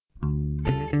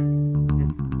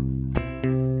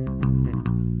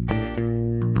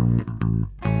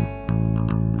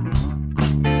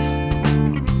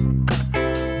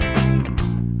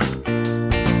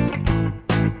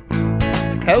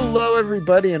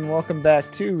everybody, and welcome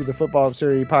back to the Football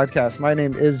Absurdity Podcast. My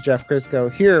name is Jeff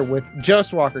Crisco, here with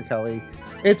just Walker Kelly.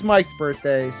 It's Mike's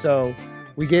birthday, so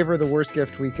we gave her the worst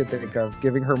gift we could think of,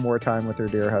 giving her more time with her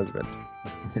dear husband.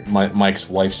 Mike's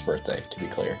wife's birthday, to be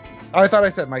clear. Oh, I thought I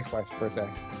said Mike's wife's birthday.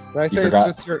 Did I say it's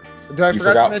just her? Did I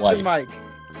forgot to mention wife. Mike?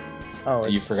 Oh,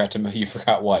 you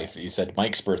forgot wife. You said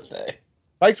Mike's birthday.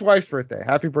 Mike's wife's birthday.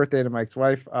 Happy birthday to Mike's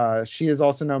wife. She is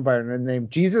also known by her name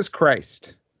Jesus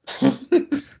Christ.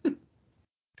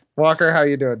 Walker, how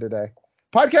you doing today?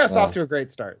 Podcast off to a great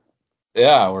start.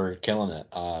 Yeah, we're killing it.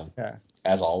 Yeah.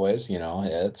 As always,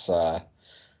 it's I'm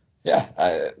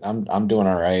doing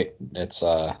all right. It's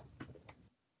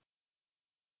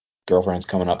girlfriend's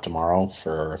coming up tomorrow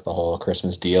for the whole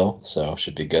Christmas deal, so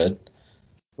should be good.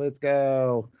 Let's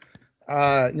go.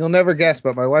 You'll never guess,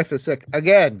 but my wife is sick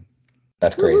again.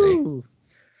 That's crazy.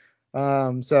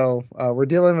 Woo-hoo. So we're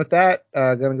dealing with that.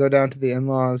 Gonna go down to the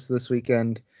in-laws this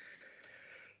weekend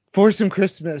for some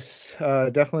Christmas.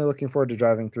 Definitely looking forward to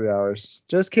driving 3 hours.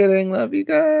 Just kidding. Love you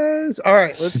guys. All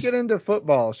right, let's get into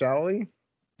football, shall we?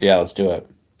 Yeah, let's do it.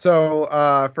 So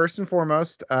first and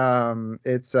foremost,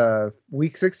 it's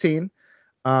week 16.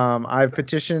 I've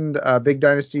petitioned Big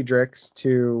Dynasty Drix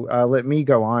to let me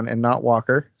go on and not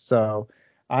Walker. So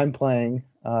I'm playing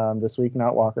this week,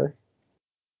 not Walker.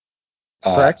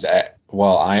 Correct?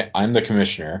 I'm the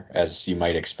commissioner, as you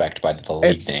might expect by the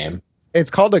league name. It's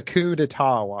called a coup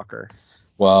d'etat, Walker.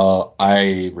 Well,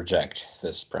 I reject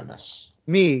this premise.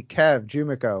 Me, Kev,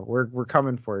 Jumiko, we're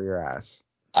coming for your ass.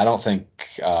 I don't think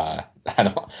Kev's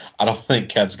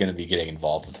going to be getting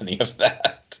involved with any of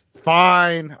that.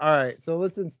 Fine. All right. So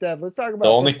let's talk about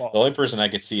football. The only person I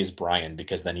could see is Brian,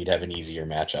 because then he'd have an easier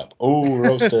matchup. Oh,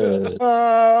 roasted.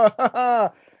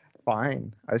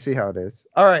 Fine. I see how it is.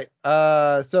 All right.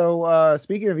 So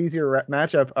speaking of easier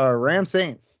matchup, Rams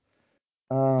Saints.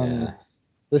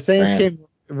 The Saints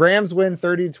Rams win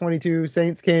 30-22.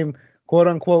 Saints came quote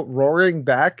unquote roaring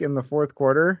back in the fourth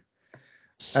quarter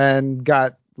and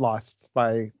got lost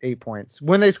by 8 points.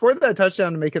 When they scored that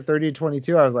touchdown to make it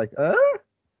 30-22, I was like,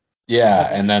 Yeah,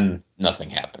 and then nothing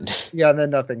happened. Yeah, and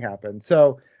then nothing happened.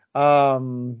 So,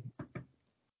 my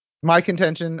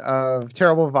contention of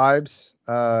terrible vibes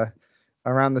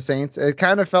around the Saints, it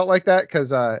kind of felt like that because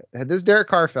this Derek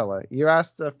Carr fella, you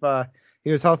asked if he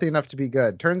was healthy enough to be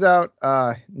good. Turns out,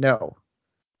 no.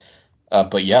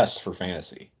 But yes, for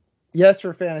fantasy. Yes,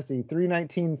 for fantasy.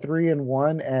 319,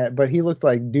 3-1, but he looked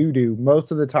like doo-doo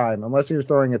most of the time, unless he was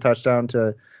throwing a touchdown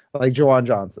to like Juwan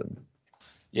Johnson.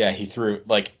 Yeah, he threw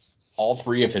all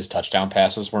three of his touchdown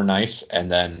passes were nice,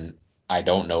 and then I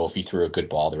don't know if he threw a good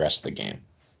ball the rest of the game.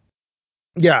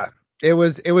 Yeah, it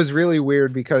was really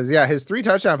weird because his 3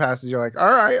 touchdown passes, you're like,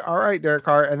 all right, Derek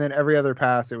Carr, and then every other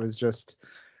pass, it was just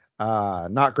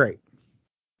not great.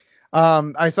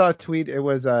 I saw a tweet. It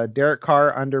was Derek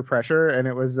Carr under pressure, and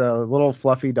it was a little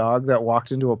fluffy dog that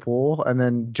walked into a pool and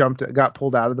then got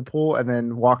pulled out of the pool and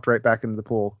then walked right back into the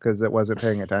pool because it wasn't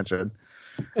paying attention.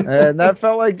 And that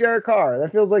felt like Derek Carr.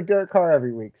 That feels like Derek Carr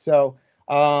every week. So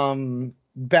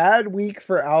bad week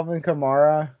for Alvin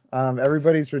Kamara.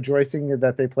 Everybody's rejoicing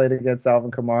that they played against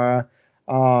Alvin Kamara.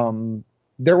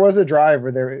 There was a drive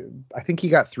where I think he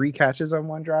got 3 catches on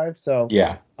one drive. So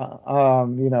yeah,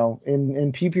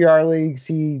 in PPR leagues,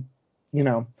 he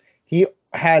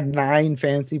had 9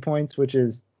 fantasy points, which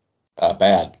is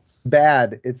bad.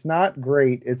 It's not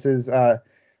great. It's his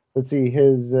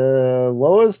his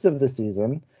lowest of the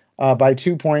season by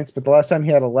 2 points. But the last time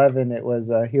he had 11, it was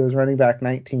he was running back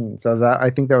 19. So I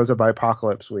think that was a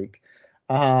bipocalypse week.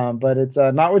 But it's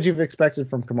not what you've expected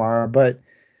from Kamara. But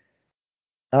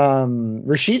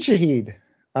Rashid Shaheed.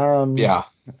 How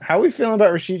are we feeling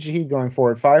about Rashid Shaheed going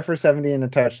forward? 5 for 70 and a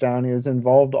touchdown. He was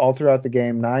involved all throughout the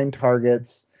game. 9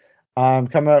 targets.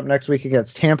 Coming up next week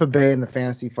against Tampa Bay in the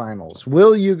fantasy finals.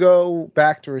 Will you go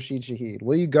back to Rashid Shaheed?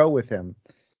 Will you go with him?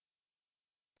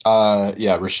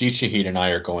 Rashid Shaheed and I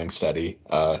are going steady.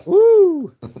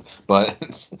 Woo!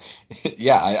 But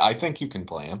yeah, I think you can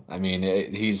play him. I mean,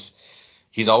 he's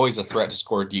always a threat to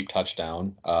score a deep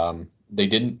touchdown. They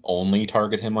didn't only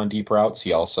target him on deep routes.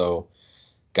 He also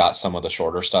got some of the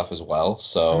shorter stuff as well.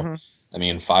 So, I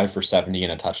mean, 5 for 70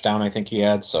 and a touchdown, I think he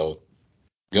had. So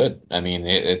good. I mean,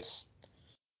 it's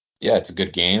a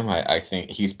good game. I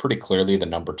think he's pretty clearly the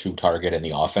number 2 target in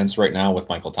the offense right now with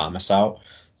Michael Thomas out.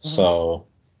 So,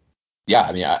 yeah,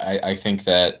 I mean, I think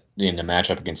that in the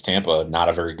matchup against Tampa, not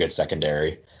a very good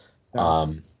secondary.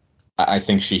 No. I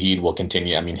think Shaheed will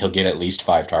continue. I mean, he'll get at least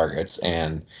 5 targets,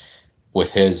 and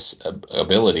with his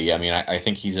ability, I mean, I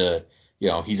think he's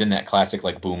he's in that classic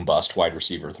like boom bust wide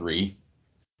receiver 3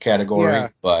 category. Yeah.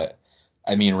 But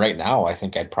I mean, right now, I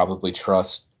think I'd probably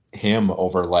trust him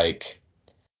over like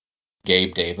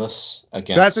Gabe Davis That's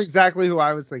against. exactly who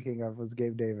I was thinking of, was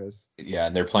Gabe Davis. Yeah,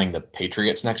 and they're playing the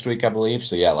Patriots next week, I believe.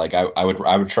 So yeah, like I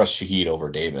would trust Shaheed over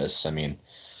Davis. I mean,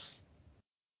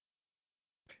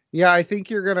 Yeah, I think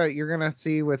you're gonna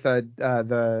see with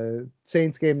the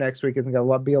Saints game next week is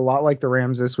gonna be a lot like the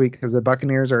Rams this week, because the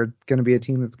Buccaneers are gonna be a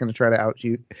team that's gonna try to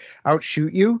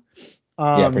outshoot you.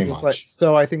 yeah, pretty Just like much.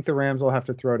 so, I think the Rams will have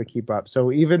to throw to keep up.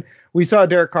 So even we saw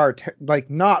Derek Carr like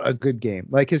not a good game.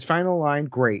 Like his final line,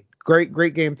 great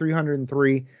game,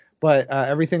 303, but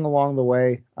everything along the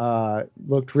way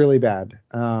looked really bad.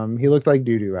 He looked like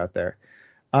doo doo out there.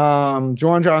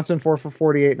 Juwan Johnson 4 for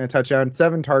 48 and a touchdown,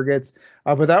 7 targets.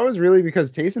 But that was really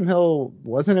because Taysom Hill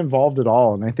wasn't involved at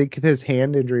all, and I think his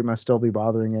hand injury must still be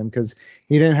bothering him because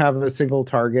he didn't have a single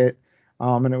target.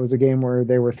 And it was a game where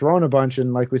they were throwing a bunch,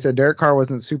 and like we said, Derek Carr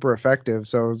wasn't super effective,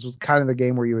 so it was just kind of the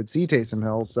game where you would see Taysom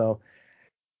Hill. So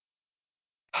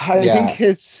Yeah,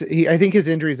 I think his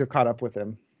injuries have caught up with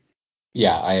him.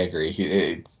 yeah, I agree.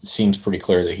 It seems pretty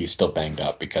clear that he's still banged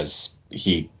up because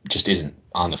he just isn't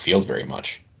on the field very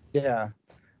much. Yeah.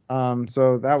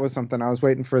 So that was something I was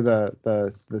waiting for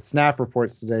the snap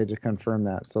reports today to confirm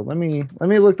that. So let me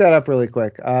look that up really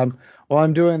quick. While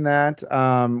I'm doing that,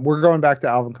 we're going back to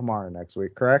Alvin Kamara next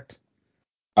week, correct?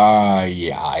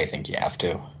 Yeah, I think you have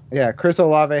to. Yeah, Chris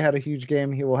Olave had a huge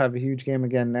game. He will have a huge game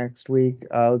again next week.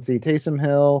 Let's see, Taysom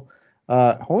Hill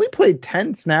only played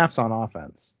 10 snaps on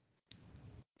offense.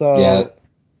 Yeah, So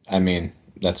I mean,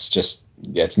 that's just,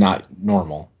 yeah, it's not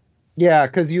normal. yeah,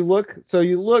 because you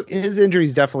look, his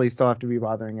injuries definitely still have to be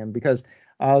bothering him because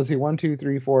let's see, 1, 2,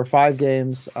 3, 4, 5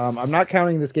 games. I'm not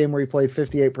counting this game where he played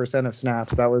 58% of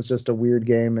snaps. That was just a weird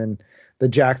game in the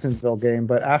Jacksonville game.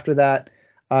 But after that,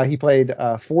 he played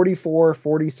 44,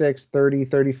 46, 30,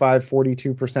 35,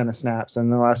 42% of snaps.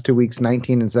 And the last 2 weeks,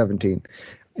 19 and 17.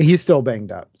 He's still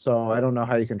banged up, so I don't know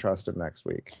how you can trust him next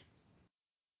week.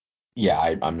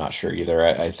 Yeah, I'm not sure either.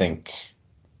 I think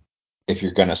if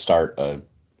you're gonna start a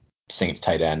Saints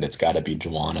tight end, it's got to be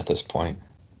Juwan at this point.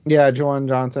 Yeah, Juwan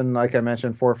Johnson, like I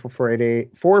mentioned, 4 for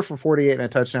 48, 4 for 48 and a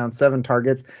touchdown, 7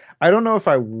 targets. I don't know if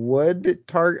I would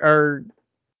target or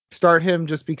start him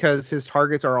just because his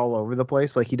targets are all over the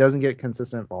place. Like he doesn't get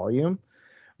consistent volume,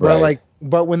 but Right.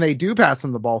 when they do pass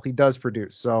him the ball, he does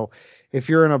produce. So if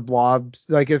you're in a blob,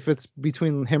 like if it's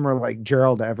between him or like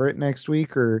Gerald Everett next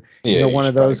week, or Yeah, you one of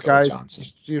should probably those go with guys, Johnson.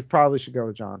 you probably should go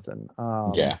with Johnson.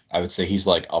 Yeah, I would say he's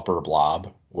like upper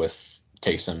blob with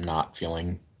Taysom not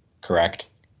feeling correct.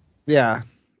 Yeah.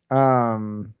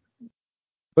 Um,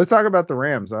 let's talk about the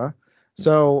Rams, huh?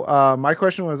 So my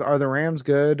question was, are the Rams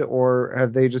good or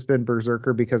have they just been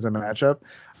berserker because of matchup?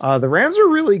 The Rams are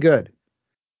really good.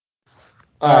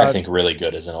 I Uh, think really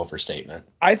good is an overstatement.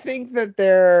 I think that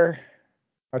they're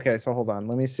okay. So hold on,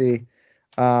 let me see.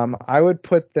 I would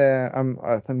put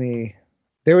let me.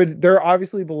 They're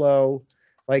obviously below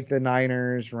like the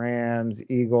Niners, Rams,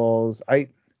 Eagles.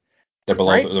 They're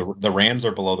below Right? the Rams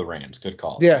are below the Rams. Good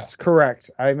call. Yeah. Yes, correct.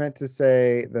 I meant to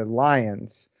say the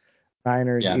Lions,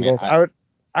 Niners, Yeah, I mean, Eagles. I I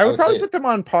would would probably say, put them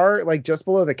on par, like just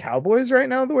below the Cowboys right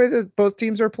now, the way that both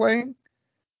teams are playing.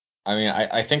 I mean,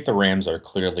 I think the Rams are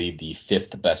clearly the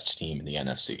fifth best team in the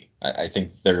NFC. I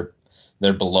think they're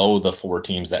below the four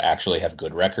teams that actually have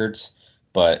good records,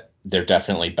 but they're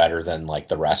definitely better than like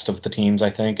the rest of the teams,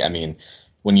 I think. I mean,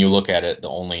 when you look at it, the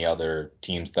only other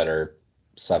teams that are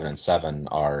 7-7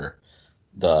 are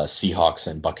the Seahawks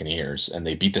and Buccaneers, and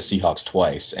they beat the Seahawks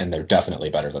twice, and they're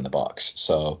definitely better than the Bucs.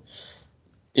 So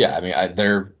yeah, I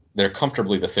mean, they're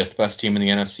comfortably the fifth best team in the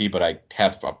NFC, but I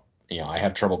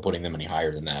have trouble putting them any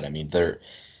higher than that. I mean, they're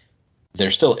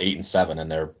still 8-7,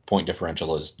 and their point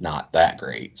differential is not that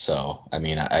great. So I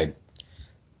mean, I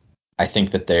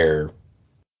think that they're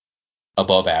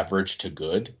above average to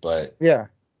good, but Yeah.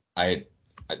 I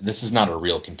this is not a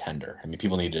real contender. I mean,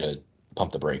 people need to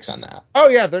pump the brakes on that. Oh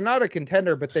yeah, they're not a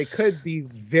contender, but they could be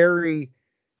very.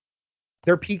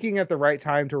 They're peaking at the right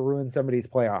time to ruin somebody's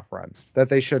playoff run that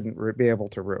they shouldn't be able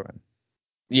to ruin.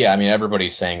 Yeah, I mean,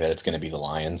 everybody's saying that it's going to be the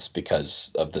Lions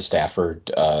because of the Stafford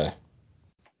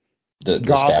the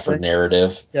Goff Stafford thing.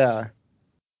 narrative, Yeah.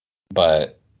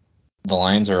 but the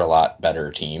Lions are a lot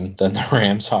better team than the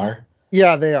Rams are.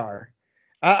 Yeah, they are.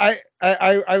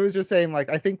 I was just saying,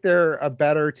 like, I think they're a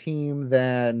better team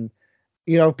than,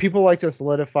 people like to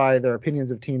solidify their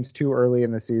opinions of teams too early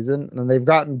in the season, and they've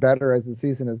gotten better as the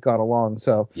season has gone along.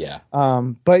 So, Yeah.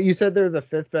 but you said they're the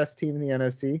fifth best team in the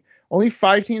NFC. Only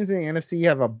 5 teams in the NFC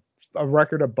have a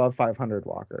record above 500,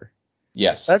 Walker.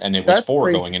 Yes, That's and it was that's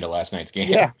four going crazy. into last night's game.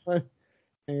 Yeah.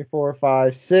 3, 4,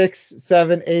 5, 6,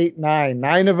 7, 8, 9.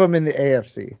 9 of them in the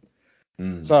AFC.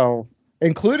 Hmm. So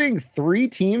including 3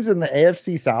 teams in the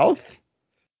AFC South.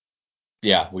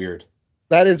 Yeah, weird.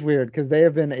 That is weird because they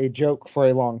have been a joke for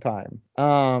a long time.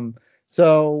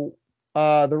 So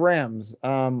the Rams,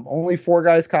 only 4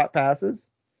 guys caught passes.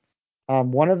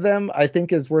 One of them I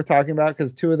think is worth talking about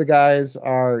because 2 of the guys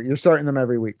you're starting them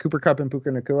every week. Cooper Kupp and Puka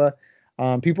Nacua.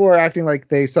 People are acting like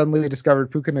they suddenly discovered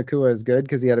Puka Nacua is good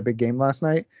because he had a big game last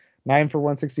night. 9 for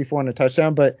 164 and a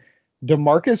touchdown. But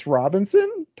Demarcus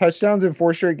Robinson, touchdowns in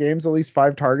 4 straight games, at least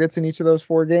 5 targets in each of those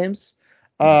 4 games.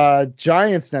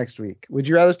 Giants next week. Would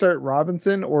you rather start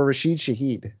Robinson or Rashid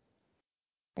Shaheed?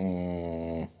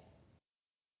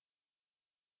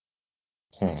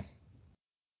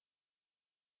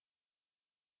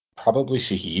 Probably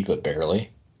Shaheed, but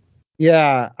barely.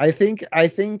 Yeah, I think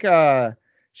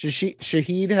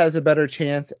Shaheed has a better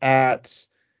chance at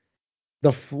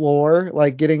the floor,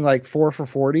 like getting like 4 for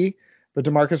 40, but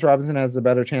Demarcus Robinson has a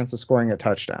better chance of scoring a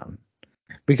touchdown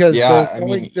because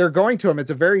they're going to him. It's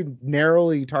a very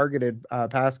narrowly targeted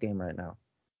pass game right now.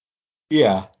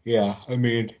 Yeah. I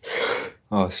mean,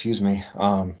 oh, excuse me.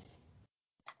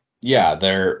 Yeah,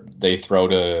 they throw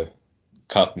to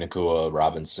Kupp, Nacua,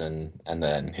 Robinson, and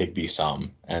then Higbee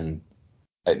some, and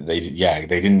they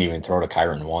didn't even throw to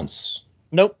Kyron once.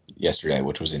 Nope. Yesterday,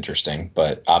 which was interesting,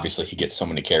 but obviously he gets so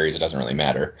many carries it doesn't really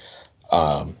matter.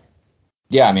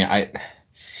 Yeah, I mean,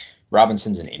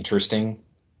 Robinson's an interesting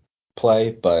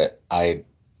play, but I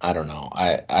don't know.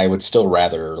 I would still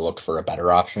rather look for a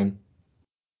better option.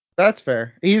 That's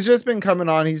fair. He's just been coming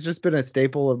on. He's just been a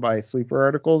staple of my sleeper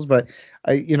articles, but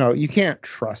you can't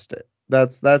trust it.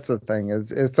 That's the thing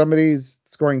is if somebody's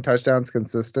scoring touchdowns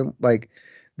consistent, like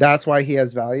that's why he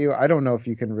has value. I don't know if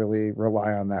you can really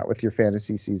rely on that with your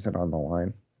fantasy season on the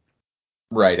line.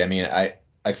 Right. I mean,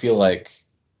 I feel like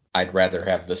I'd rather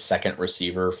have the second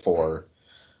receiver for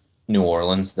New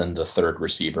Orleans than the third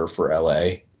receiver for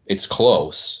LA. It's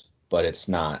close, but it's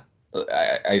not.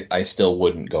 I still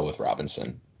wouldn't go with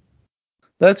Robinson.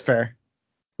 That's fair.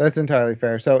 That's entirely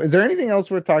fair. So is there anything else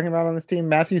worth talking about on this team?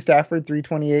 Matthew Stafford,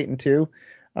 328 and 2.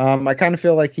 I kind of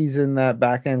feel like he's in that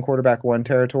back end quarterback 1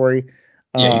 territory.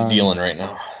 Yeah, he's dealing right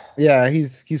now. Yeah,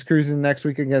 he's cruising next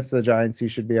week against the Giants. He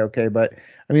should be okay. But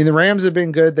I mean, the Rams have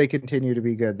been good. They continue to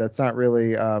be good. That's not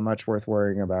really much worth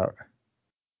worrying about.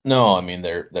 No, I mean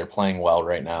they're playing well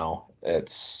right now.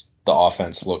 It's the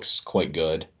offense looks quite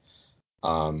good.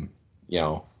 You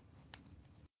know,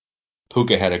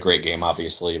 Puka had a great game,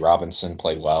 obviously. Robinson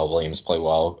played well. Williams played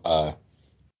well.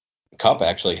 Kupp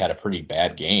actually had a pretty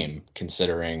bad game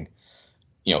considering,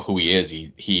 who he is.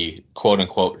 He quote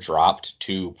unquote dropped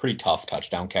 2 pretty tough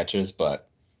touchdown catches, but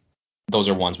those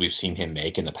are ones we've seen him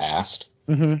make in the past.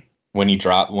 Mm-hmm. When he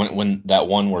dropped when that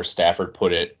one where Stafford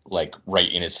put it like right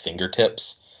in his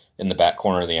fingertips in the back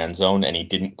corner of the end zone and he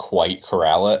didn't quite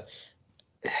corral it.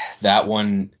 That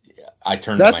one, I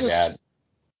turned to my dad.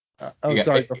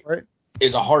 Sorry, go for it.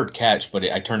 It's a hard catch, but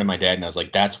I turned to my dad and I was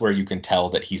like, that's where you can tell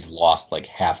that he's lost like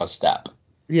half a step.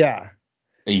 Yeah.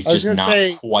 He's just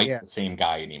not quite the same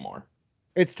guy anymore.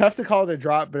 It's tough to call it a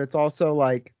drop, but it's also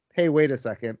like, hey, wait a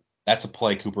second. That's a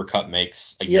play Cooper Kupp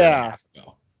makes a year and a half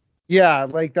ago. Yeah,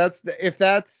 like if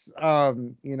that's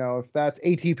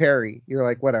A.T. Perry, you're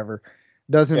like, whatever.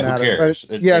 Doesn't matter. Who cares?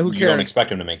 But, who cares? You don't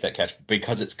expect him to make that catch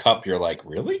because it's Kupp. You're like,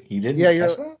 really? He didn't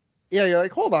catch that? Yeah, you're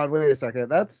like, hold on, wait a second.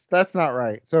 That's not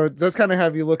right. So it does kind of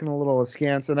have you looking a little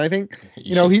askance. And I think,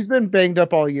 he's been banged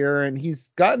up all year and he's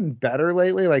gotten better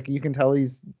lately. Like you can tell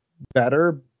he's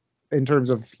better in terms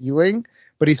of healing,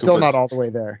 but he's still not all the way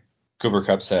there. Cooper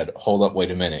Kupp said, hold up, wait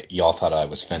a minute. Y'all thought I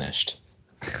was finished.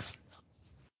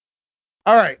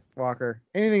 All right, Walker.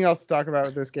 Anything else to talk about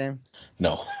with this game?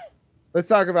 No. Let's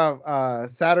talk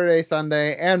about Saturday,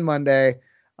 Sunday, and Monday.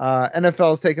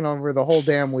 NFL's taking over the whole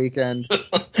damn weekend.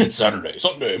 Saturday,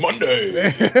 Sunday,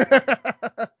 Monday.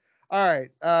 All right.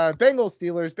 Bengals,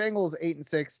 Steelers. Bengals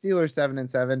 8-6. Steelers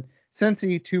 7-7.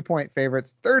 Cincy 2-point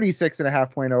favorites.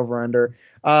 36.5-point over under.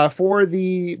 For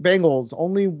the Bengals,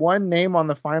 only one name on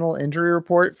the final injury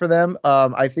report for them.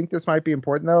 I think this might be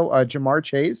important though. Jamar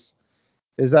Chase.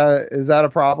 Is that a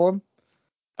problem?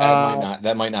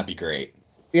 That might not be great.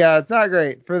 Yeah, it's not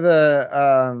great for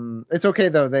the. It's okay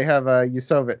though. They have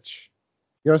Yosevich.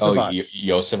 Yosevich.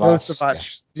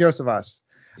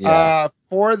 Yeah.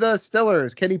 For the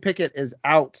Steelers, Kenny Pickett is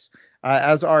out,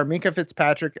 as are Minkah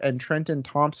Fitzpatrick and Trenton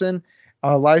Thompson.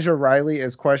 Elijah Riley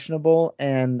is questionable,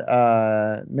 and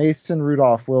Mason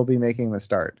Rudolph will be making the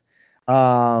start.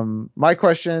 My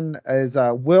question is,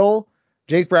 will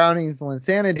Jake Browning's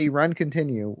insanity run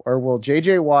continue, or will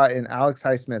J.J. Watt and Alex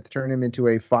Highsmith turn him into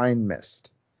a fine mist?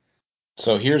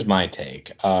 So here's my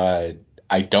take.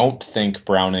 I don't think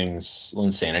Browning's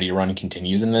insanity run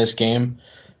continues in this game,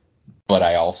 but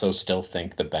I also still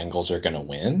think the Bengals are going to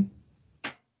win.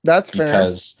 That's fair.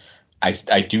 Because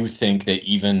I do think that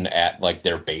even at like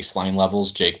their baseline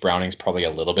levels, Jake Browning's probably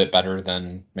a little bit better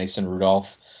than Mason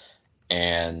Rudolph.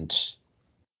 And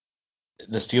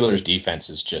the Steelers defense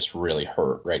is just really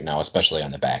hurt right now, especially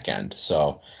on the back end.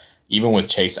 So even with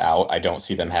Chase out, I don't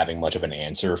see them having much of an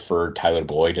answer for Tyler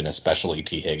Boyd and especially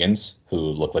T. Higgins, who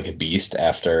looked like a beast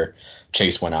after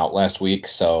Chase went out last week.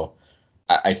 So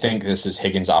I think this is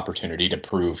Higgins' opportunity to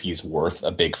prove he's worth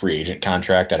a big free agent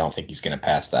contract. I don't think he's going to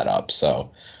pass that up.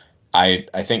 So I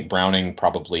think Browning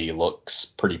probably looks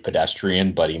pretty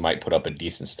pedestrian, but he might put up a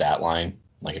decent stat line,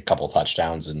 like a couple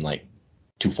touchdowns and like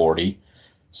 240.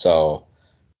 So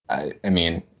I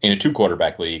mean, in a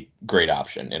 2-quarterback league, great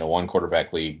option. In a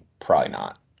 1-quarterback league, probably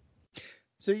not.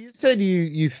 So you said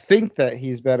you think that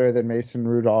he's better than Mason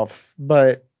Rudolph,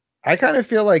 but I kind of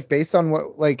feel like based on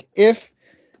what, like, if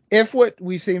what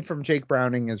we've seen from Jake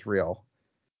Browning is real,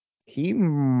 he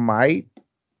might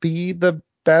be the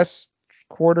best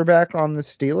quarterback on the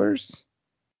Steelers.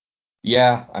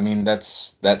 Yeah, I mean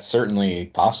that's certainly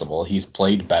possible. He's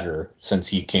played better since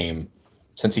he came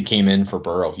in for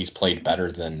Burrow. He's played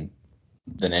better than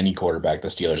any quarterback the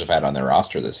Steelers have had on their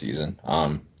roster this season.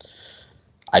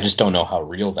 I just don't know how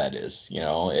real that is. You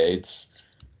know, it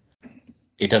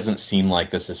doesn't seem like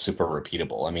this is super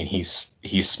repeatable. I mean, he's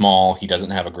small. He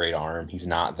doesn't have a great arm. He's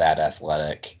not that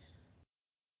athletic.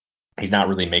 He's not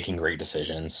really making great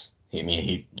decisions. I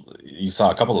mean, you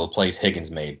saw a couple of the plays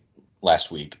Higgins made last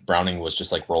week. Browning was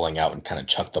just like rolling out and kind of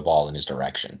chucked the ball in his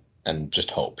direction and just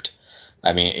hoped.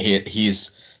 I mean,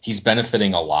 he's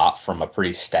benefiting a lot from a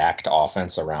pretty stacked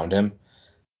offense around him.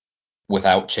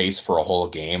 Without Chase for a whole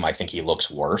game, I think he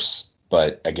looks worse.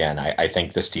 But again, I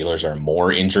think the Steelers are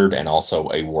more injured and also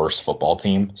a worse football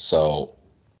team. So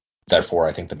therefore,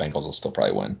 I think the Bengals will still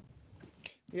probably win.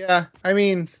 Yeah, I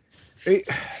mean,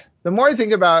 the more I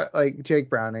think about like Jake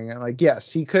Browning, I'm like,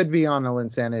 yes, he could be on a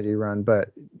insanity run,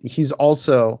 but he's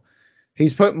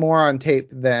put more on tape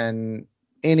than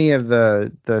any of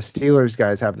the Steelers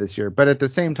guys have this year. But at the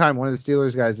same time, one of the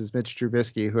Steelers guys is Mitch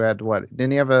Trubisky, who had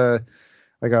didn't he have a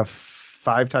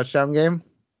 5 touchdown game?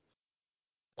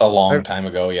 A long time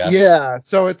ago, yes. Yeah,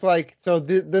 so it's like,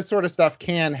 this sort of stuff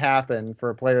can happen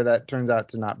for a player that turns out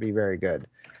to not be very good.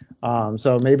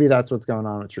 So maybe that's what's going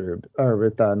on with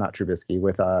not Trubisky,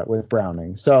 with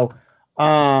Browning. So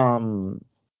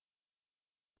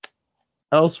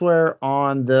elsewhere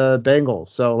on the Bengals.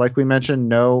 So like we mentioned,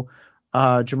 no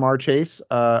Jamar Chase.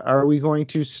 Are we going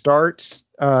to start?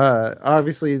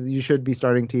 Obviously, you should be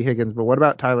starting T. Higgins, but what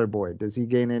about Tyler Boyd? Does he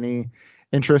gain any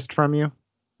interest from you?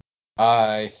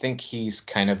 I think he's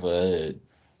kind of a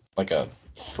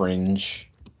fringe,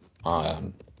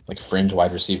 fringe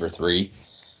wide receiver 3.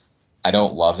 I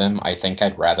don't love him. I think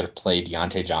I'd rather play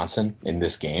Deontay Johnson in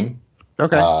this game.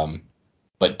 Okay.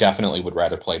 But definitely would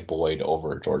rather play Boyd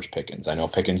over George Pickens. I know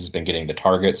Pickens has been getting the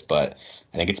targets, but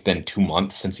I think it's been 2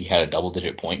 months since he had a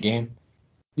double-digit point game.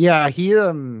 Yeah, he's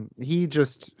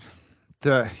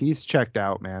checked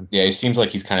out, man. Yeah, he seems like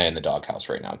he's kind of in the doghouse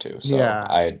right now too. So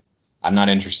yeah. I'm not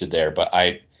interested there, but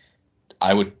I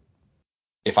would,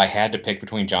 if I had to pick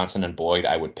between Johnson and Boyd,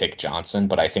 I would pick Johnson,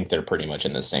 but I think they're pretty much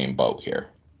in the same boat here.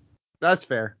 That's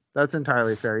fair. That's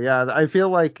entirely fair. Yeah, I feel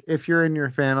like if you're in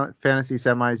your fantasy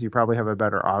semis, you probably have a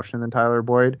better option than Tyler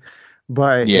Boyd.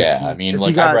 But yeah, I mean,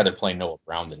 I'd rather play Noah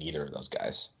Brown than either of those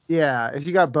guys. Yeah, if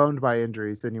you got boned by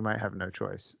injuries, then you might have no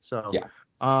choice. So,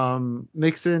 yeah.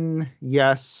 Mixon,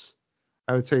 yes,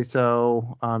 I would say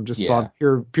so. Just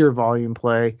pure volume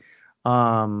play.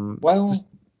 Well,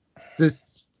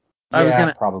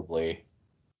 probably.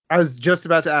 I was just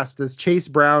about to ask, does Chase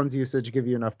Brown's usage give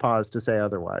you enough pause to say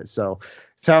otherwise? So,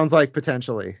 sounds like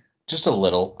potentially. Just a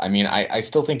little. I mean, I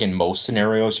still think in most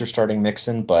scenarios you're starting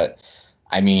Mixon, but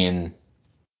I mean,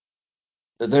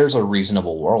 there's a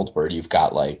reasonable world where you've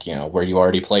got where you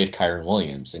already played Kyren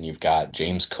Williams and you've got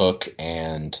James Cook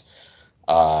and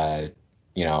Bijan.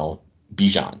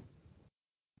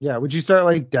 Yeah, would you start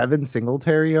like Devin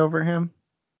Singletary over him?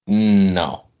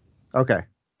 No. Okay.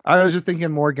 I was just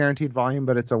thinking more guaranteed volume,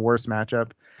 but it's a worse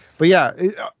matchup. But yeah,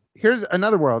 here's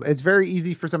another world. It's very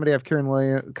easy for somebody to have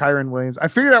Kyren Williams. I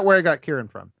figured out where I got Kieran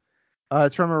from.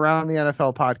 It's from Around the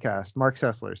NFL podcast. Mark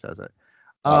Sessler says it.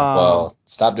 Well,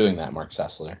 stop doing that, Mark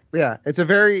Sessler. Yeah,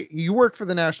 you work for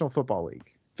the National Football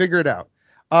League. Figure it out.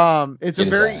 It's a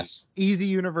very easy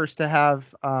universe to have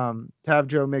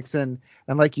Joe Mixon,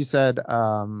 and like you said,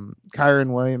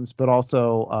 Kyren Williams, but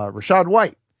also Rachaad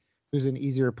White, who's an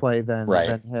easier play than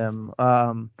him.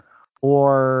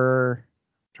 Or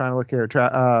trying to look here,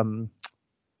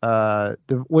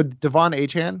 Would Devon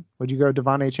Achane? Would you go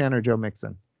Devon Achane or Joe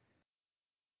Mixon?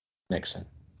 Mixon.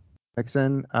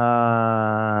 Mixon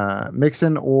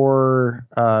or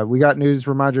we got news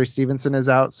Ramondre Stevenson is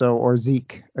out, or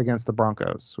Zeke against the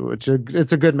Broncos, which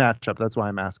it's a good matchup. That's why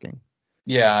I'm asking.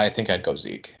 Yeah, I think I'd go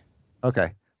Zeke.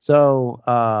 Okay. So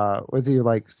was he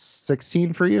like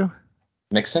 16 for you?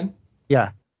 Mixon?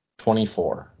 Yeah.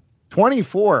 24.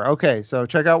 24. Okay. So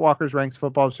check out Walker's Ranks,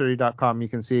 footballabsurdity.com. You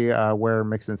can see where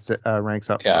Mixon ranks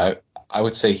up. Yeah, I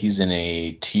would say he's in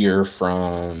a tier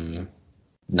from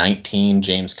 19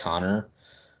 James Conner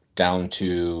down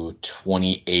to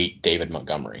 28 David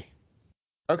Montgomery.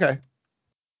 Okay.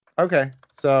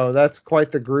 So that's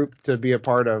quite the group to be a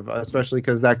part of, especially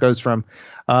because that goes from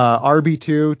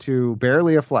RB2 to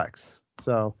barely a flex.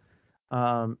 So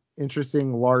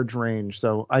interesting large range.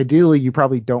 So ideally, you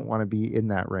probably don't want to be in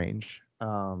that range.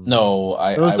 No,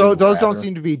 those don't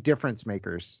seem to be difference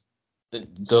makers.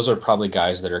 Those are probably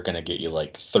guys that are going to get you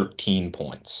like 13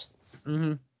 points.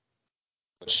 Mm-hmm.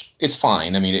 Which is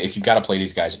fine. I mean, if you've got to play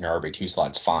these guys in your RB2 slot,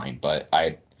 it's fine. But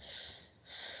I'd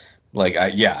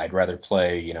rather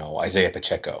play, Isaiah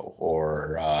Pacheco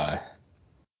or,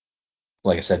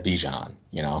 like I said, Bijan,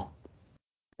 Yeah.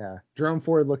 Jerome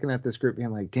Ford looking at this group being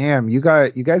like, damn, you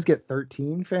guys get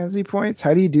 13 fantasy points?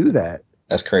 How do you do that?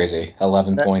 That's crazy.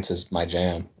 11 points is my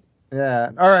jam.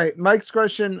 Yeah. All right. Mike's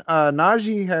question,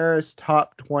 Najee Harris,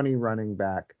 top 20 running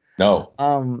back. No.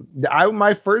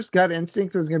 My first gut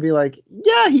instinct was going to be like,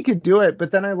 yeah, he could do it.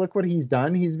 But then I look what he's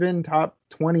done. He's been top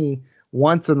 20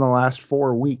 once in the last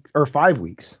 4 weeks or 5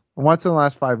 weeks. Once in the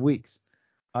last 5 weeks.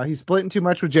 He's splitting too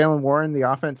much with Jalen Warren.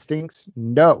 The offense stinks.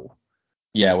 No.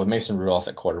 Yeah, with Mason Rudolph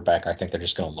at quarterback, I think they're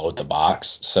just going to load the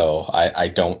box. So I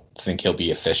don't think he'll be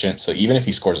efficient. So even if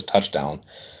he scores a touchdown,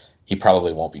 he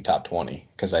probably won't be top 20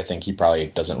 because I think he probably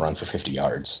doesn't run for 50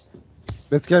 yards.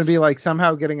 It's going to be like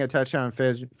somehow getting a touchdown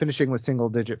and finishing with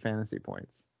single-digit fantasy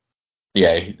points.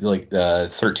 Yeah, like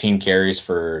 13 carries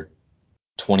for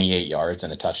 28 yards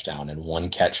and a touchdown and 1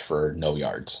 catch for no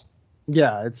yards.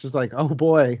 Yeah, it's just like, oh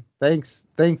boy, thanks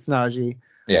Najee.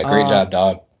 Yeah, great job,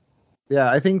 dog. Yeah,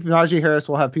 I think Najee Harris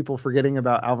will have people forgetting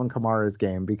about Alvin Kamara's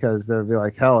game because they'll be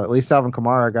like, hell, at least Alvin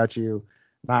Kamara got you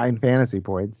 9 fantasy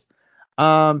points.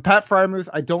 Pat Freiermuth,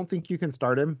 I don't think you can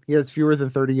start him. He has fewer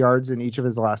than 30 yards in each of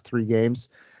his last 3 games.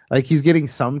 Like, he's getting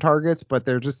some targets, but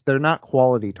they're not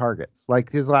quality targets.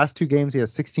 Like, his last 2 games, he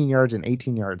has 16 yards and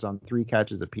 18 yards on 3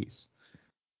 catches apiece.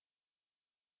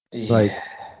 Yeah, like,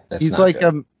 he's like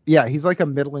good. He's like a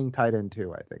middling tight end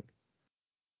too, I think.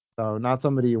 So not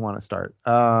somebody you want to start.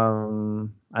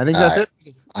 I think that's it.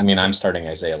 I mean, I'm starting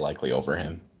Isaiah Likely over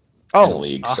him in the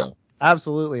league. So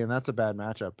absolutely, and that's a bad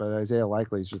matchup. But Isaiah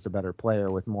Likely is just a better player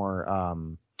with more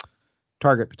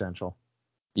target potential.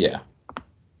 Yeah,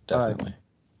 definitely.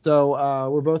 So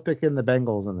we're both picking the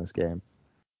Bengals in this game.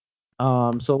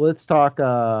 So let's talk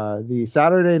the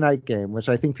Saturday night game, which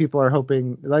I think people are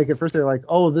hoping. Like at first they're like,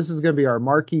 oh, this is going to be our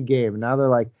marquee game. Now they're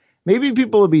like, maybe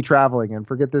people will be traveling and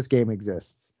forget this game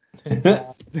exists.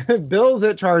 Bills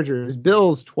at Chargers.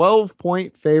 Bills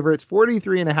 12-point favorites,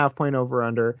 43.5 point over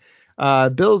under.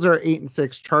 Bills are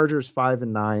 8-6, Chargers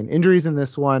 5-9. Injuries in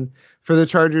this one for the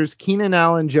Chargers: Keenan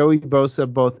Allen, Joey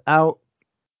Bosa both out.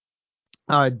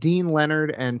 Dean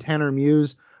Leonard and Tanner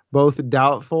Muse both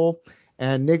doubtful,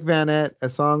 and Nick Vannett,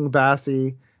 Asong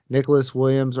Bassi, Nicholas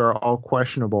Williams are all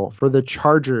questionable. For the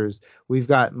Chargers, we've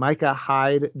got Micah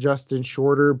Hyde, Justin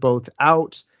Shorter both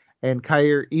out, and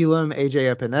Kaiir Elam,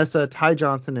 AJ Epinesa, Ty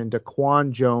Johnson, and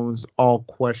Daquan Jones all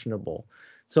questionable.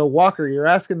 So, Walker, you're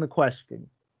asking the question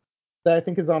that I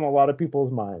think is on a lot of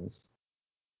people's minds.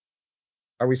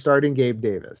 Are we starting Gabe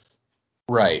Davis?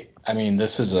 Right. I mean,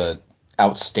 this is a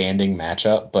outstanding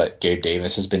matchup, but Gabe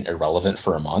Davis has been irrelevant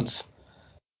for a month.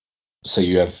 So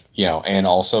you have, and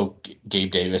also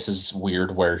Gabe Davis is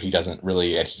weird where he doesn't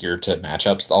really adhere to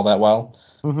matchups all that well.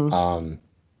 Mm-hmm.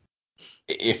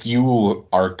 If you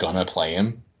are gonna play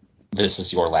him, this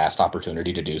is your last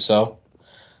opportunity to do so.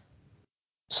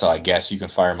 So I guess you can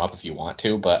fire him up if you want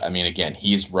to, but I mean, again,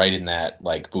 he's right in that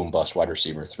like boom bust wide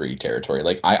receiver 3 territory.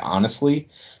 Like I honestly,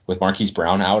 with Marquise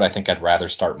Brown out, I think I'd rather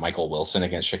start Michael Wilson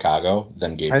against Chicago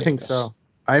than Gabe Davis. I think so.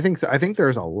 I think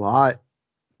there's a lot.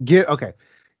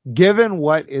 Given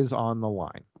what is on the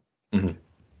line, mm-hmm.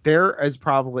 There is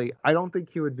probably, I don't think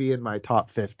he would be in my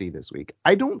top 50 this week.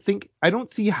 I don't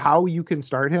see how you can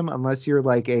start him unless you're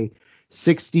like a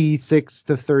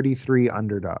 66-33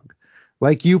 underdog.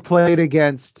 Like you played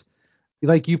against Puka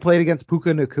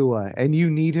Nacua and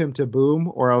you need him to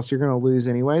boom or else you're going to lose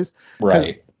anyways.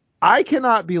 Right. I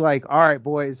cannot be like, all right,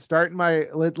 boys,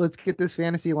 let's get this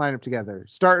fantasy lineup together.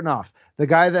 Starting off, The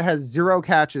guy that has 0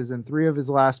 catches in 3 of his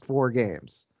last 4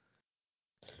 games.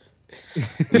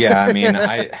 Yeah, I mean,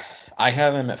 I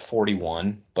have him at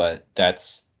 41, but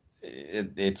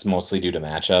it's mostly due to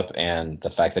matchup and the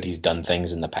fact that he's done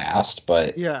things in the past.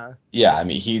 But Yeah. yeah, I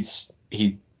mean,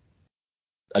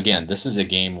 again, this is a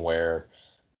game where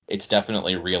it's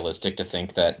definitely realistic to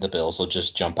think that the Bills will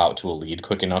just jump out to a lead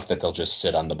quick enough that they'll just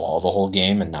sit on the ball the whole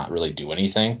game and not really do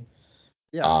anything.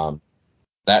 Yeah.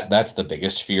 That's the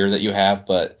biggest fear that you have.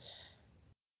 But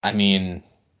I mean,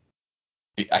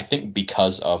 I think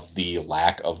because of the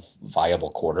lack of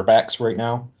viable quarterbacks right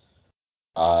now,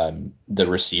 the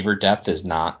receiver depth is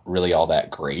not really all that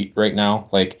great right now.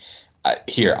 Like,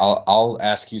 here, I'll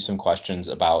ask you some questions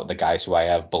about the guys who I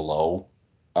have below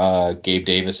Gabe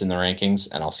Davis in the rankings,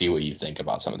 and I'll see what you think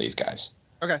about some of these guys.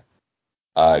 Okay.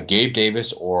 Gabe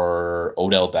Davis or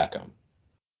Odell Beckham?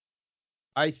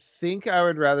 I think I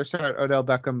would rather start Odell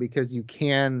Beckham because you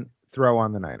can throw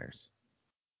on the Niners.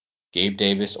 Gabe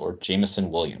Davis or Jameson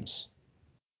Williams?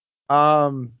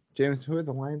 James, who are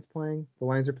the Lions playing? The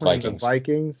Lions are playing Vikings. the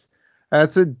Vikings.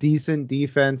 That's a decent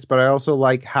defense, but I also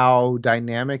like how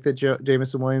dynamic that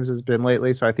Jameson Williams has been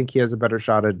lately, so I think he has a better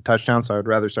shot at a touchdown, so I would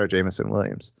rather start Jameson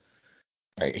Williams.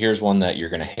 All right, here's one that you're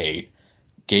going to hate.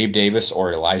 Gabe Davis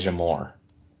or Elijah Moore?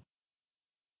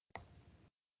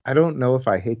 I don't know if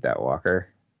I hate that, Walker,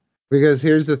 because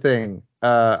here's the thing.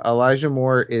 Elijah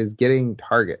Moore is getting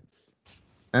targets.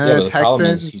 Yeah, but the problem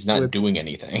is Texans he's not doing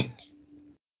anything.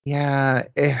 Yeah,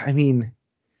 I mean,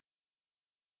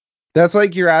 that's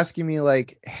like you're asking me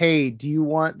like, hey, do you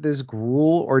want this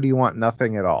gruel or do you want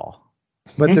nothing at all?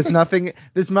 But this nothing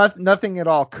at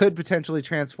all could potentially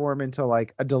transform into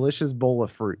like a delicious bowl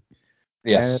of fruit.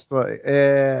 And Yes. it's like,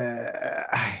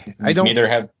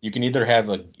 You can either have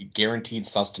a guaranteed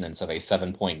sustenance of a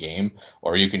 7-point game,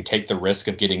 or you can take the risk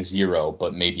of getting 0,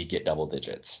 but maybe get double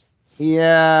digits.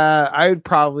 Yeah, I would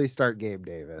probably start Gabe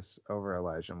Davis over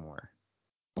Elijah Moore.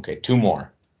 Okay, 2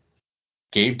 more.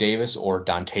 Gabe Davis or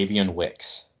Dontavian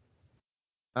Wicks?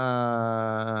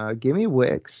 Give me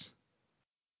Wicks.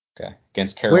 Okay,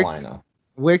 against Carolina.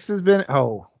 Wicks has been,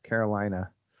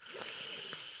 Carolina.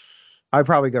 I'd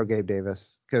probably go Gabe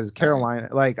Davis because Carolina,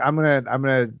 like I'm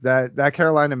gonna that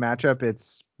Carolina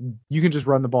matchup, you can just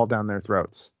run the ball down their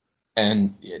throats.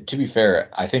 And to be fair,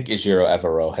 I think Ejiro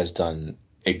Evero has done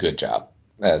a good job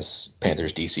as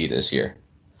Panthers DC this year.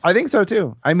 I think so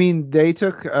too. I mean, they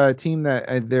took a team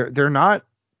that they're not.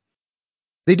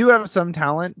 They do have some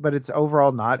talent, but it's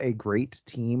overall not a great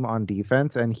team on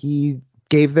defense, and he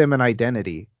gave them an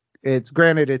identity. It's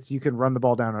granted, you can run the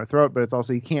ball down our throat, but it's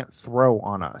also you can't throw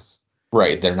on us.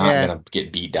 Right, they're not going to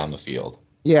get beat down the field.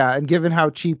 Yeah, and given how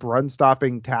cheap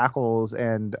run-stopping tackles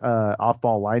and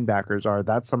off-ball linebackers are,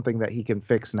 that's something that he can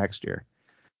fix next year.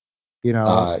 You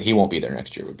know, he won't be there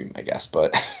next year, would be my guess,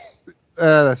 but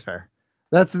that's fair.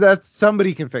 That's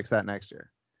somebody can fix that next year.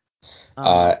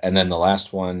 And then the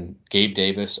last one, Gabe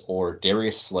Davis or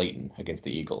Darius Slayton against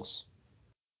the Eagles?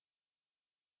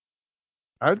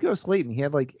 I would go Slayton. He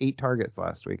had like 8 targets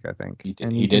last week, I think. He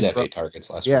did have 8 targets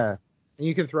last week. Yeah, and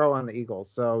you can throw on the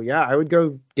Eagles. So, yeah, I would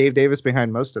go Gabe Davis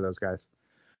behind most of those guys.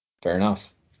 Fair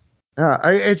enough.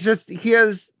 It's just he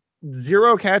has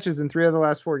 0 catches in 3 of the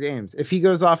last 4 games. If he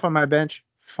goes off on my bench,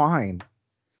 fine.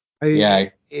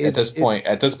 At this point,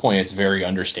 it's very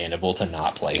understandable to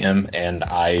not play him, and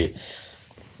I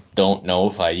don't know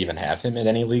if I even have him in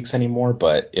any leagues anymore,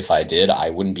 but if I did,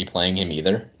 I wouldn't be playing him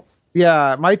either.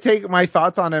 Yeah, my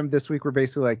thoughts on him this week were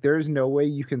basically like, there's no way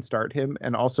you can start him,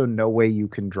 and also no way you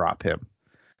can drop him,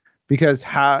 because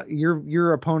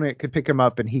your opponent could pick him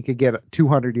up and he could get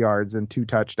 200 yards and 2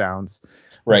 touchdowns.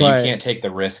 Right, you can't take the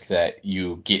risk that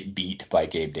you get beat by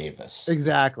Gabe Davis.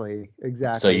 Exactly.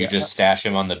 So you just stash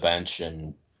him on the bench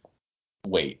and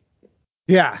wait.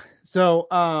 Yeah. So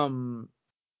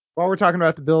while we're talking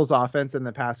about the Bills' offense and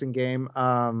the passing game,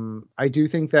 I do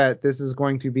think that this is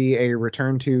going to be a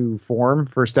return to form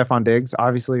for Stefon Diggs.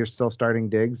 Obviously, you're still starting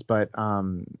Diggs, but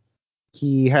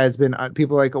he has been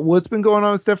people are like, what's been going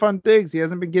on with Stefon Diggs? He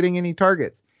hasn't been getting any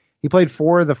targets. He played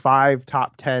 4 of the 5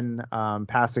 top 10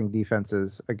 passing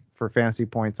defenses for fantasy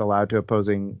points allowed to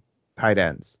opposing tight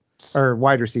ends or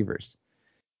wide receivers.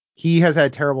 He has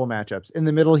had terrible matchups. In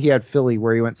the middle, he had Philly,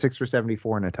 where he went 6 for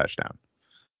 74 and a touchdown.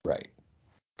 Right.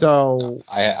 So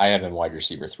I have him wide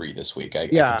receiver 3 this week. I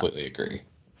completely agree.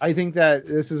 I think that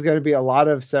this is going to be a lot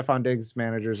of Stefon Diggs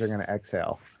managers are going to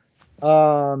exhale.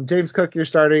 James Cook, you're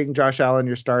starting. Josh Allen,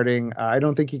 you're starting. I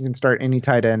don't think you can start any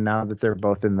tight end now that they're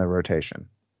both in the rotation.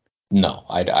 No,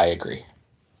 I agree.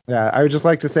 Yeah, I would just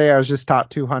like to say I was just top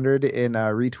 200 in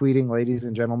retweeting Ladies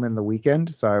and Gentlemen the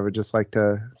Weekend. So I would just like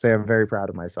to say I'm very proud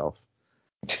of myself.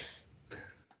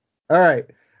 All right.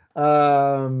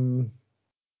 I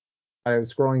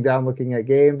was scrolling down looking at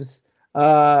games.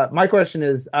 My question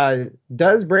is,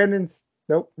 does Brandon's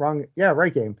nope, wrong. Yeah,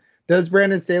 right game. Does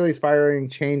Brandon Staley's firing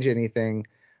change anything?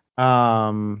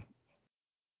 I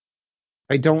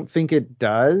don't think it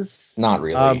does. Not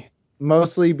really.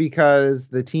 Mostly because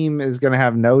the team is going to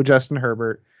have no Justin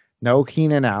Herbert, no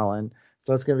Keenan Allen.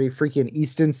 So it's going to be freaking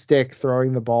Easton Stick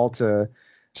throwing the ball to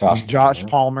Josh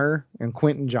Palmer and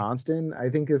Quentin Johnston. I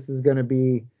think this is going to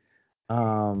be.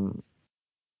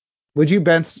 Would you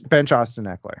bench Austin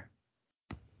Eckler?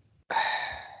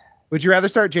 Would you rather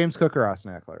start James Cook or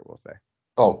Austin Eckler? We'll say.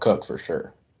 Oh, Cook for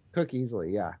sure. Cook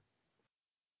easily, yeah.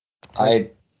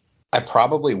 I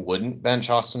probably wouldn't bench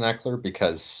Austin Eckler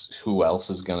because who else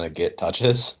is gonna get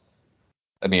touches?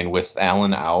 I mean, with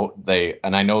Allen out,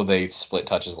 and I know they split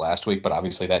touches last week, but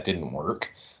obviously that didn't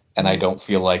work. And I don't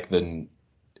feel like the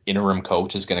interim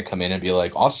coach is gonna come in and be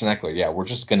like, Austin Eckler, yeah, we're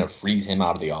just gonna freeze him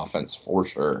out of the offense for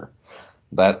sure.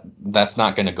 That's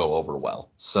not gonna go over well.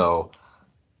 So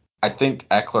I think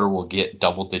Eckler will get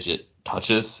double-digit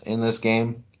touches in this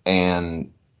game,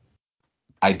 and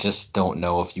I just don't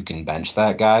know if you can bench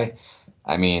that guy.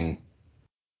 I mean,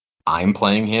 I'm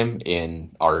playing him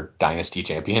in our Dynasty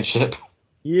Championship.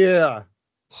 Yeah.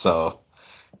 So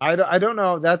I don't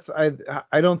know.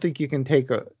 I don't think you can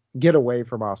get away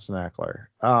from Austin Eckler.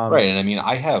 right, and I mean,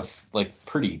 I have like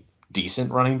pretty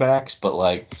decent running backs, but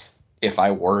like if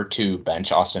I were to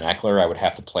bench Austin Eckler, I would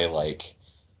have to play like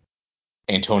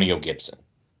Antonio Gibson.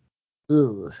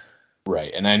 Ugh.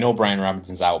 Right, and I know Brian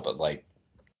Robinson's out, but like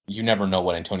you never know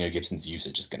what Antonio Gibson's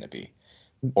usage is going to be.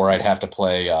 Or I'd have to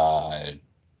play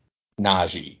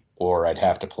Najee, or I'd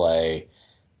have to play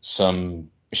some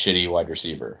shitty wide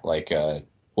receiver, like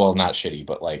well, not shitty,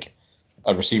 but like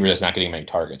a receiver that's not getting many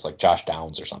targets, like Josh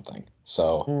Downs or something.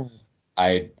 So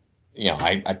I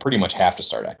pretty much have to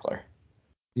start Eckler.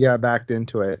 Yeah, backed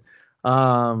into it.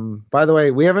 By the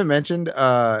way, we haven't mentioned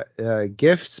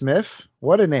Giff Smith.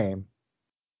 What a name.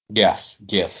 Yes,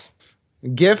 Giff.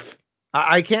 Giff.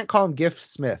 I can't call him Giff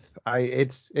Smith.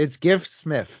 It's Giff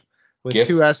Smith with Giff,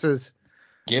 two S's.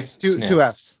 Giff two Sniff. two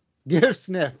F's. Giff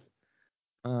Sniff.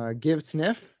 Give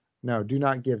sniff? No, do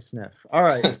not give sniff. All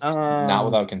right. Not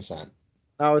without consent.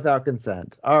 Not without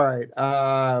consent. All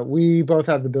right. We both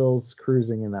have the Bills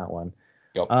cruising in that one.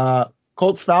 Yep.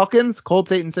 Colts Falcons.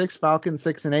 Colts 8-6. Falcons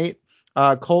 6-8.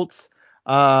 Colts.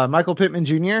 Michael Pittman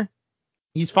Jr.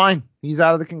 He's fine. He's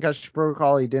out of the concussion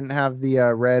protocol. He didn't have the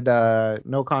red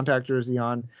no contact jersey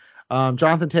on.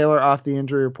 Jonathan Taylor off the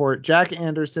injury report. Jack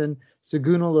Anderson,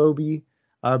 Saguna Lobi,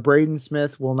 Braden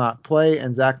Smith will not play,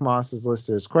 and Zach Moss is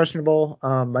listed as questionable.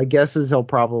 My guess is he'll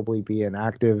probably be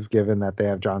inactive given that they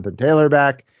have Jonathan Taylor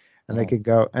back, and they could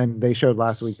go. And they showed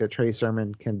last week that Trey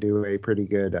Sermon can do a pretty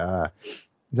good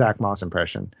Zach Moss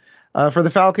impression. For the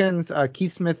Falcons,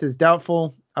 Keith Smith is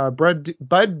doubtful. Bud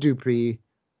Dupree.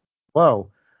 Whoa.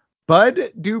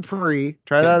 Bud Dupree.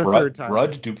 Try that a third time.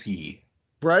 Bud Dupree.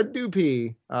 Bud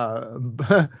Dupree.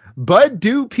 Bud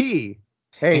Dupree.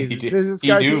 Hey, this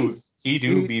guy. He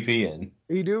do be peeing.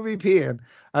 He do be peeing.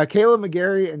 Caleb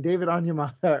McGarry and David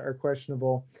Onyemata are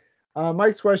questionable.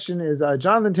 Mike's question is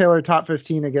Jonathan Taylor top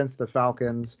 15 against the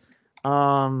Falcons.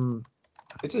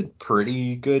 It's a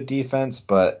pretty good defense,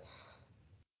 but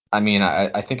I mean,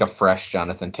 I think a fresh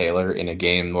Jonathan Taylor in a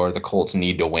game where the Colts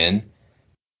need to win,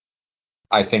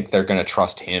 I think they're going to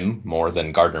trust him more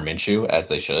than Gardner Minshew, as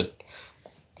they should.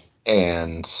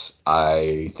 And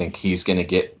I think he's going to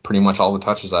get pretty much all the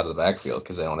touches out of the backfield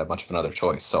because they don't have much of another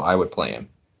choice. So I would play him,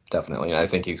 definitely. And I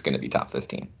think he's going to be top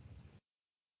 15.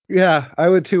 Yeah, I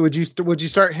would too. Would you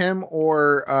start him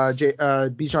or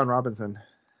Bijan Robinson?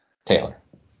 Taylor.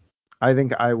 I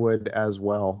think I would as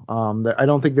well. I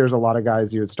don't think there's a lot of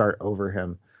guys you would start over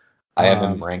him. I have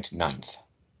him ranked 9th.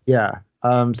 Yeah.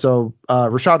 So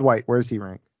Rachaad White, where is he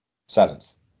ranked?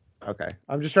 7th. Okay.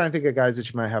 I'm just trying to think of guys that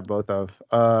you might have both of.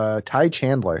 Ty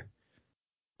Chandler.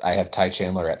 I have Ty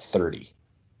Chandler at 30.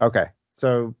 Okay.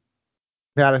 So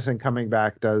Madison coming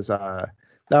back does that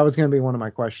was going to be one of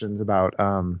my questions about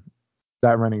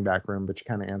that running back room, but you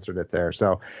kind of answered it there.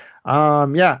 So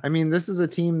yeah, I mean, this is a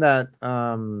team that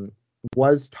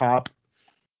was top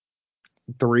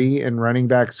 3 in running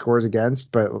back scores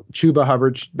against, but Chuba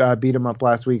Hubbard beat him up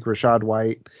last week. Rachaad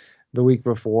White the week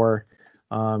before.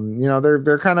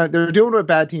 They're doing what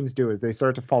bad teams do, is they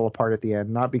start to fall apart at the end,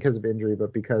 not because of injury,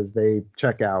 but because they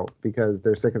check out because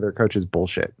they're sick of their coach's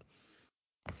bullshit.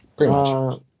 Pretty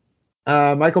much.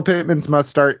 Michael Pittman's must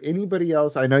start. Anybody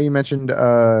else? I know you mentioned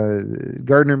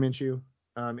Gardner Minshew.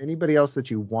 Anybody else that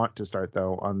you want to start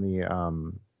though on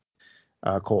the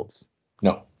Colts?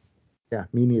 No. Yeah,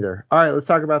 me neither. All right, let's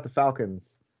talk about the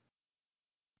Falcons.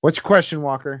 What's your question,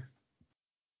 Walker?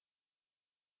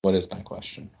 What is my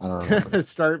question? I don't remember.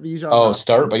 Start Bijan.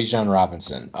 Start Bijan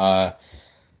Robinson. I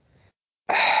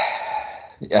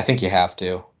think you have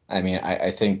to. I mean,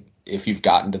 I think if you've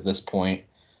gotten to this point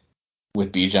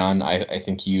with Bijan, I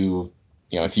think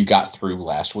if you got through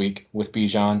last week with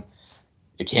Bijan,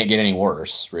 it can't get any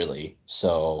worse, really.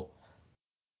 So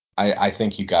I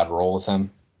think you got to roll with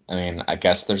him. I mean, I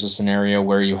guess there's a scenario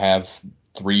where you have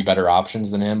 3 better options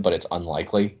than him, but it's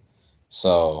unlikely.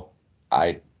 So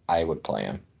I would play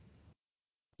him.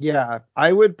 Yeah,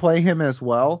 I would play him as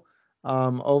well.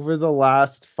 Over the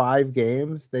last 5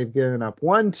 games, they've given up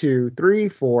 1, 2, 3,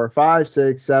 4, 5,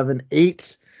 6, 7,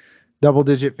 8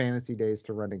 double-digit fantasy days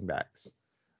to running backs,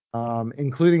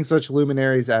 including such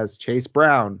luminaries as Chase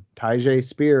Brown, Tyjae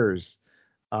Spears,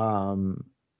 Chuba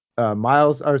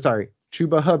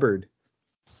Hubbard.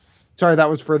 Sorry, that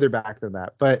was further back than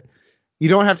that, but you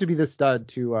don't have to be the stud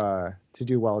to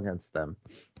do well against them.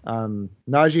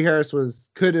 Najee Harris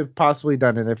could have possibly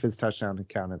done it if his touchdown had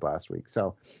counted last week.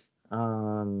 So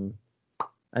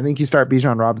I think you start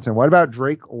Bijan Robinson. What about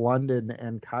Drake London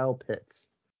and Kyle Pitts?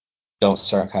 Don't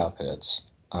start Kyle Pitts.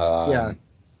 Yeah.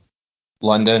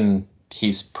 London,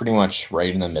 he's pretty much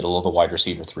right in the middle of the wide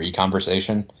receiver 3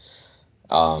 conversation.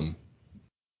 I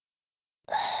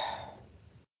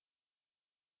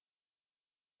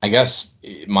guess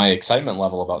my excitement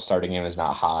level about starting him is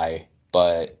not high,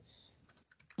 but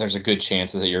there's a good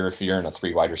chance that if you're in a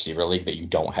 3 wide receiver league that you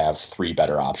don't have 3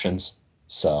 better options.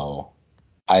 So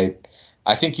I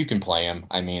think you can play him.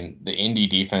 I mean, the Indy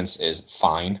defense is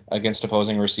fine against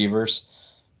opposing receivers.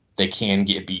 They can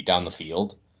get beat down the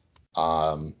field.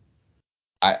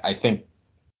 I think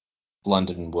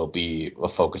London will be a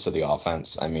focus of the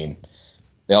offense. I mean,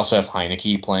 they also have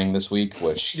Heineke playing this week,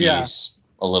 which he's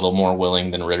a little more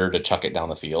willing than Ritter to chuck it down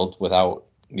the field without,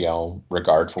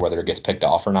 regard for whether it gets picked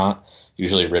off or not.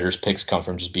 Usually Ritter's picks come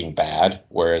from just being bad,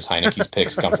 whereas Heineke's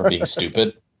picks come from being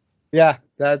stupid. Yeah,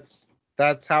 that's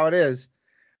how it is.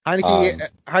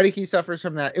 Heineke suffers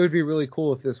from that. It would be really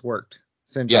cool if this worked.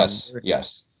 Syndrome.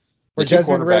 Yes. Where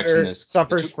Desmond Ritter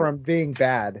suffers from being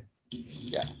bad.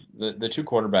 Yeah. The 2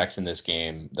 quarterbacks in this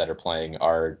game that are playing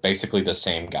are basically the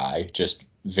same guy, just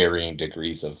varying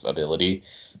degrees of ability.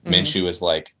 Mm-hmm. Minshew is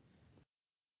like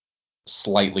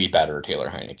slightly better Taylor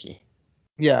Heineke.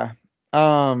 Yeah.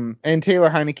 And Taylor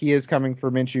Heineke is coming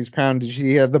for Minshew's crown. Did you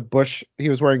see the Bush? He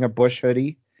was wearing a Bush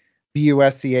hoodie.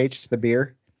 BUSCH, the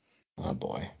beer. Oh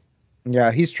boy.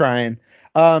 Yeah, he's trying.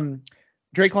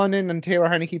 Drake London and Taylor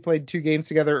Heineke played 2 games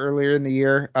together earlier in the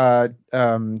year.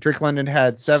 Drake London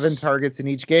had 7 targets in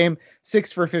each game,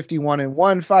 6 for 51 in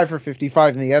one, 5 for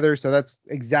 55 in the other. So that's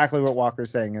exactly what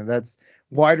Walker's saying. And that's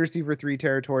wide receiver 3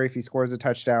 territory. If he scores a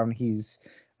touchdown, he's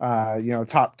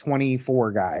top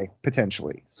 24 guy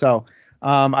potentially. So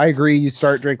I agree. You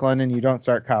start Drake London, you don't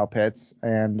start Kyle Pitts,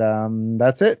 and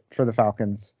that's it for the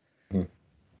Falcons.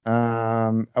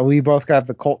 We both got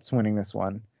the Colts winning this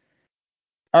one.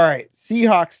 All right,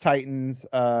 Seahawks, Titans.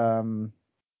 Seahawks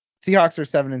are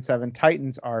 7-7.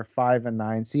 Titans are 5-9.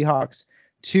 Seahawks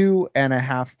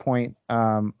 2.5 point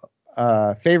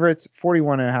favorites.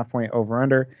 41.5 point over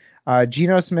under.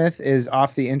 Geno Smith is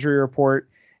off the injury report,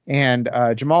 and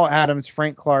Jamal Adams,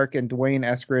 Frank Clark, and Dwayne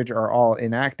Eskridge are all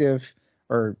inactive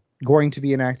or going to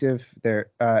be inactive. They're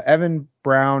Evan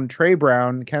Brown, Trey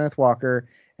Brown, Kenneth Walker,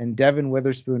 and Devin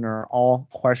Witherspoon are all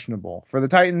questionable. For the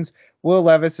Titans, Will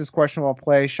Levis is questionable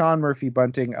play. Sean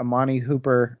Murphy-Bunting, Amani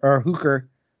Hooker.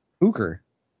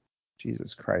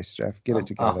 Jesus Christ, Jeff, get it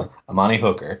together. Amani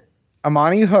Hooker.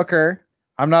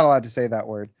 I'm not allowed to say that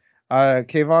word.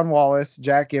 Kayvon Wallace,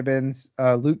 Jack Gibbons,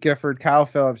 Luke Gifford, Kyle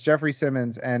Phillips, Jeffrey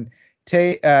Simmons, and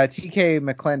TK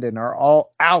McClendon are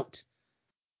all out.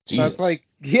 Jesus. That's like,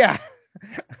 yeah.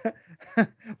 When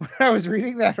I was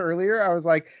reading that earlier, I was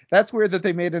like, that's weird that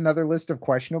they made another list of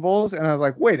questionables. And I was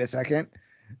like, wait a second.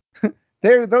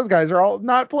 Those guys are all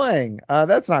not playing.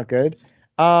 That's not good.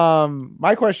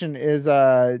 My question is,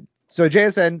 so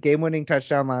JSN game-winning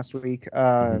touchdown last week.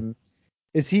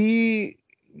 Is he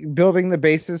building the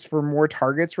basis for more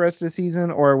targets rest of the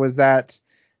season, or was that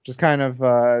just kind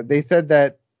of they said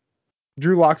that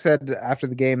Drew Lock said after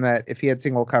the game that if he had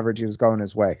single coverage, he was going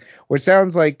his way, which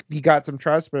sounds like he got some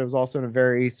trust, but it was also in a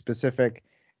very specific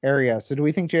area. So do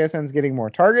we think JSN's getting more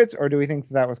targets, or do we think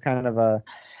that was kind of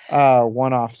a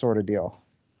one-off sort of deal?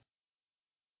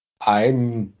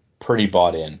 I'm pretty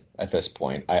bought in at this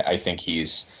point. I think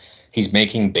he's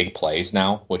making big plays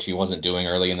now, which he wasn't doing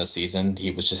early in the season.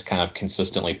 He was just kind of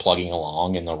consistently plugging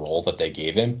along in the role that they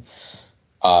gave him.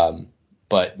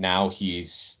 But now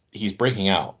he's breaking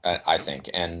out, I think.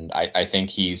 And I think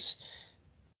he's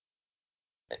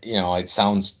it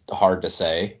sounds hard to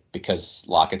say because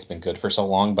Lockett's been good for so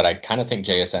long, but I kind of think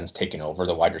JSN's taken over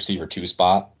the wide receiver 2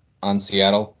 spot on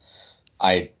Seattle.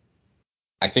 I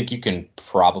I think you can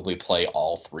probably play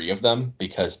all three of them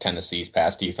because Tennessee's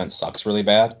pass defense sucks really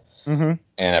bad Mm-hmm.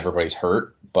 and everybody's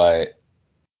hurt. But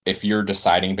if you're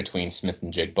deciding between Smith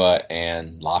and Jigba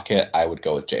and Lockett, I would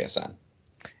go with JSN.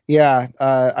 Yeah,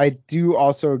 I do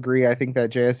also agree. I think that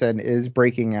JSN is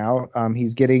breaking out.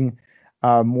 He's getting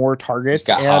more He's targets,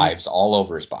 got and hives all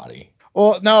over his body.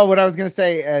 well, no, what I was gonna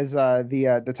say is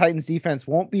the Titans defense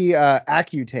won't be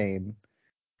Accutane.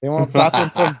 They won't stop him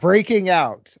from breaking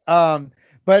out.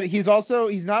 But he's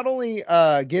not only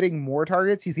getting more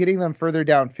targets, he's getting them further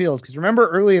downfield. Because remember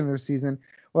early in the season,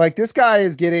 like this guy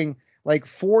is getting like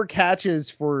 4 catches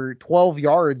for 12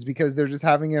 yards because they're just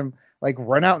having him like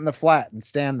run out in the flat and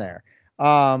stand there.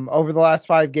 Over the last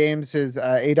 5 games, his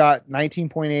ADOT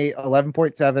 19.8,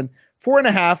 11.7,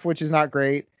 4.5, which is not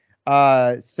great.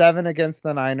 7 against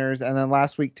the Niners, and then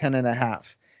last week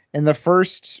 10.5. In the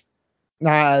first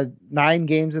 9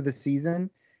 games of the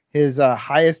season, his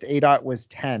highest ADOT was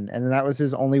 10, and that was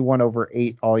his only one over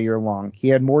 8 all year long. He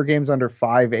had more games under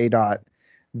 5 ADOT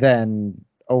than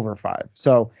over 5.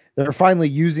 So they're finally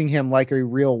using him like a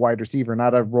real wide receiver,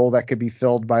 not a role that could be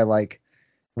filled by like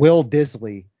Will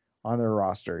Disley on their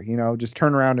roster. Just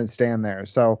turn around and stand there.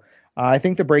 So I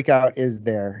think the breakout is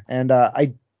there, and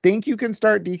I think you can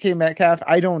start DK Metcalf.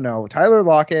 I don't know. Tyler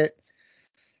Lockett.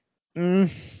 I'm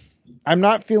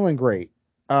not feeling great.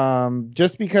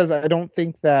 Just because I don't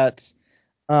think that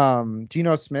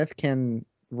Geno Smith can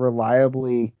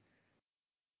reliably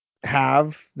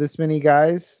have this many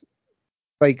guys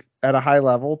like at a high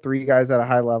level, 3 guys at a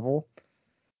high level.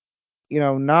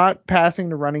 Not passing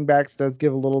to running backs does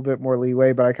give a little bit more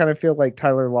leeway, but I kind of feel like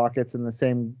Tyler Lockett's in the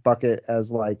same bucket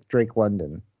as like Drake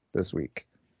London this week.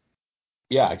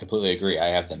 Yeah, I completely agree. I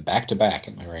have them back to back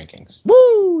in my rankings.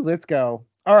 Woo! Let's go.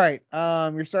 All right.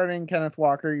 You're starting Kenneth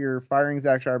Walker. You're firing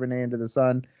Zach Charbonnet into the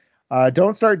sun.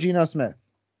 Don't start Geno Smith.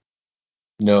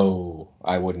 No,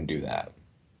 I wouldn't do that.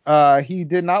 He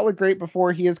did not look great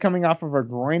before. He is coming off of a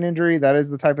groin injury. That is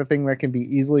the type of thing that can be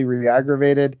easily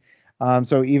re-aggravated.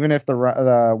 So even if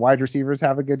the wide receivers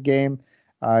have a good game,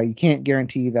 you can't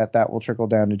guarantee that will trickle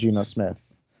down to Geno Smith.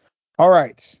 All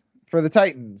right. For the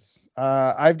Titans,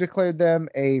 I've declared them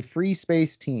a free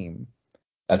space team.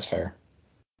 That's fair.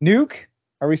 Nuke,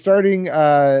 are we starting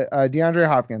DeAndre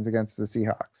Hopkins against the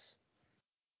Seahawks?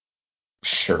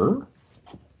 Sure.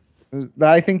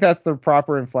 I think that's the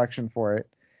proper inflection for it.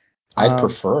 I'd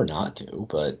prefer not to,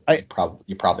 but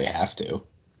you probably have to.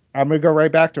 I'm going to go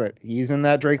right back to it. He's in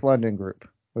that Drake London group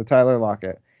with Tyler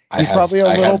Lockett. He's I probably a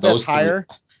little bit higher.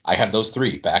 I have those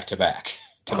 3 back to back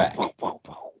to back.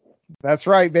 That's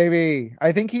right, baby.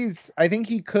 I think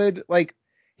he could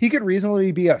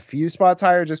reasonably be a few spots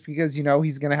higher just because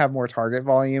he's going to have more target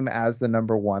volume as the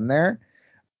number 1 there.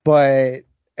 But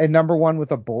and number 1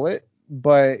 with a bullet,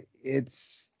 but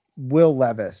it's Will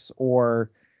Levis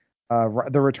or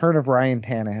the return of Ryan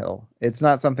Tannehill. It's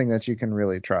not something that you can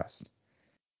really trust.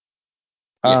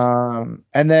 Yeah.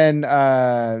 And then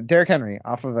Derrick Henry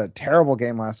off of a terrible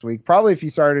game last week. Probably if you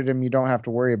started him, you don't have to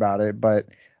worry about it. But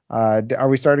are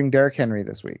we starting Derrick Henry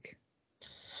this week?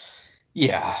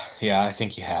 Yeah, I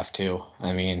think you have to.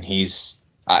 I mean, he's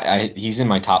in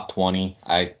my top 20.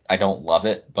 I don't love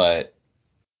it, but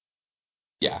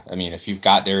yeah, I mean, if you've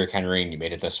got Derrick Henry and you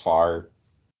made it this far,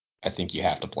 I think you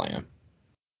have to play him.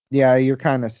 Yeah, you're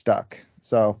kind of stuck.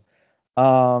 So,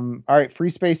 all right, free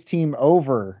space team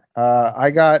over.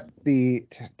 I got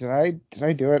did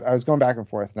I do it? I was going back and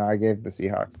forth. No, I gave the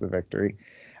Seahawks the victory.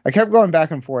 I kept going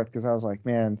back and forth because I was like,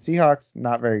 man, Seahawks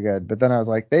not very good. But then I was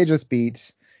like, they just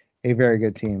beat a very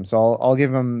good team, so I'll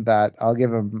give them that. I'll give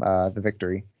them the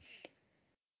victory.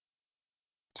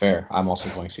 Fair. I'm also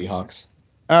going Seahawks.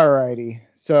 All righty.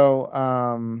 So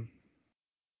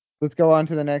let's go on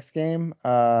to the next game.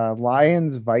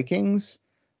 Lions Vikings.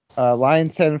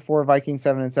 Lions 10-4, Vikings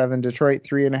 7-7, Detroit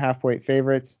 3.5 point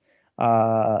favorites.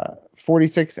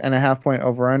 46.5 point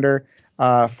over under.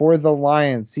 For the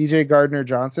Lions, CJ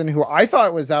Gardner-Johnson, who I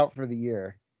thought was out for the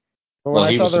year. But Well,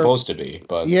 he was supposed to be,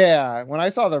 but yeah, when I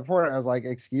saw the report, I was like,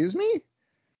 excuse me?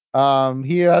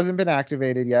 He hasn't been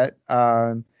activated yet.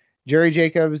 Jerry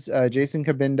Jacobs, Jason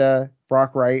Kabinda,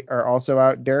 Brock Wright are also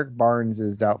out. Derek Barnes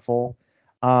is doubtful.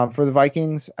 For the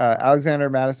Vikings, Alexander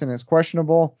Madison is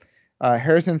questionable.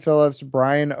 Harrison Phillips,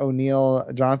 Brian O'Neill,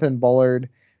 Jonathan Bullard,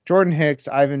 Jordan Hicks,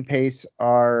 Ivan Pace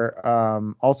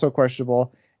are also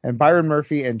questionable. And Byron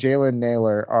Murphy and Jalen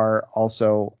Naylor are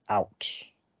also out.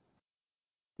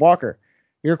 Walker,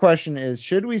 your question is,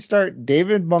 should we start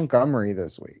David Montgomery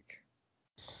this week?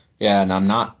 Yeah, and I'm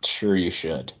not sure you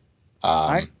should.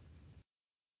 I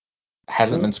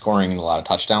Hasn't been scoring a lot of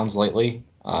touchdowns lately.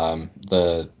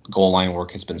 The goal line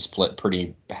work has been split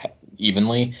pretty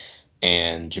evenly,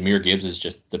 and Jahmyr Gibbs is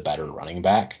just the better running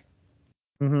back.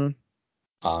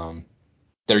 mm-hmm. Um,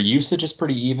 their usage is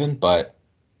pretty even, but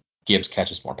Gibbs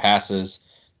catches more passes.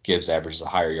 Gibbs averages a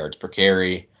higher yards per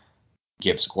carry.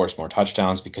 Gibbs scores more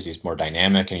touchdowns because he's more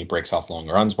dynamic and he breaks off long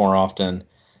runs more often.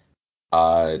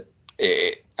 Uh,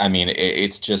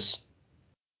 it's just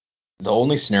the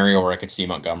only scenario where I could see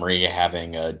Montgomery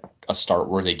having a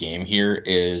start-worthy game here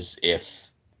is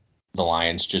if the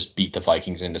Lions just beat the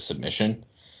Vikings into submission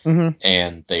Mm-hmm.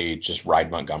 and they just ride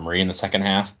Montgomery in the second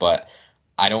half. But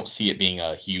I don't see it being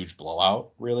a huge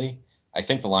blowout, really. I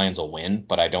think the Lions will win,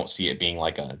 but I don't see it being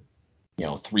like a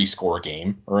 3-score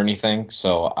game or anything.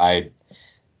 So I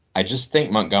just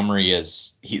think Montgomery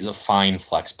he's a fine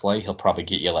flex play. He'll probably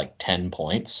get you like 10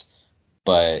 points,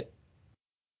 but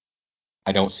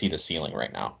I don't see the ceiling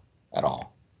right now at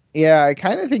all. Yeah, I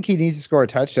kind of think he needs to score a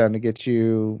touchdown to get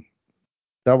you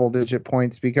double-digit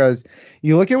points because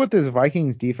you look at what this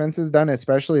Vikings defense has done,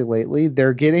 especially lately.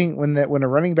 They're getting when a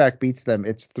running back beats them,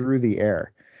 it's through the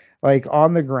air, like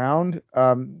on the ground.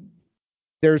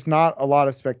 There's not a lot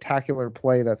of spectacular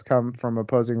play that's come from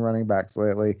opposing running backs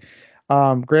lately.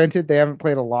 Granted, they haven't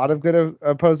played a lot of good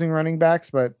opposing running backs,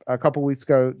 but a couple weeks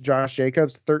ago, Josh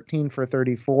Jacobs, 13 for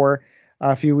 34.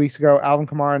 A few weeks ago, Alvin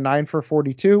Kamara, 9 for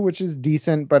 42, which is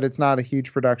decent, but it's not a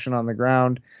huge production on the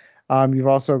ground. You've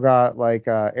also got like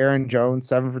Aaron Jones,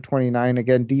 7 for 29,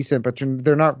 again, decent, but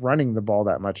they're not running the ball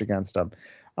that much against them.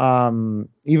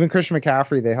 Even Christian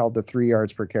McCaffrey, they held to 3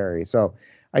 yards per carry. So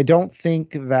I don't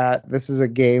think that this is a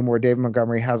game where David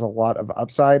Montgomery has a lot of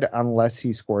upside unless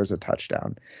he scores a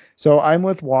touchdown. So I'm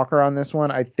with Walker on this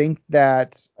one. I think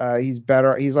that he's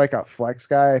better. He's like a flex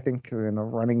guy. I think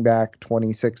running back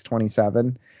 26,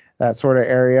 27, that sort of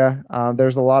area.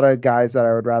 There's a lot of guys that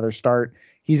I would rather start.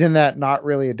 He's in that not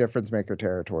really a difference maker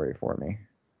territory for me.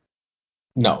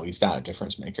 No, he's not a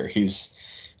difference maker.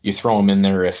 You throw him in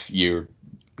there if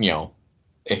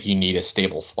if you need a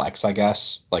stable flex, I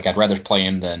guess. Like I'd rather play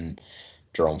him than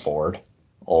Jerome Ford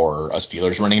or a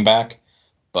Steelers running back.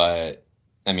 But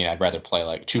I mean, I'd rather play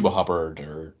like Chuba Hubbard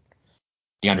or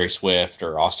DeAndre Swift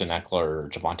or Austin Eckler or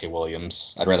Javonte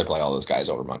Williams. I'd rather play all those guys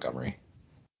over Montgomery.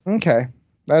 Okay,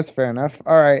 that's fair enough.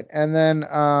 All right, and then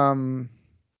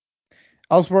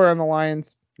elsewhere on the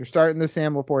Lions, you're starting the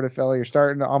Sam Laporta fella. You're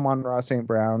starting Amon-Ra St.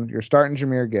 Brown. You're starting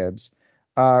Jahmyr Gibbs.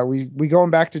 We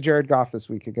going back to Jared Goff this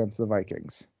week against the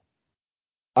Vikings.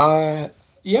 Yeah,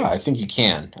 I think you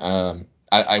can.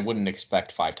 I wouldn't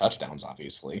expect 5 touchdowns,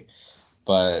 obviously,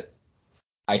 but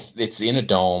it's in a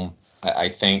dome. I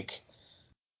think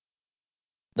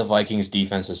the Vikings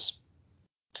defense is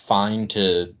fine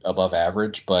to above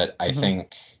average, but I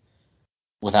think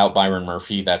without Byron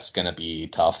Murphy, that's going to be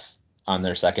tough on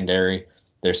their secondary.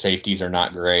 Their safeties are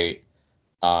not great.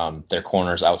 Their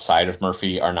corners outside of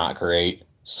Murphy are not great.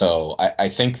 So I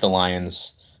think the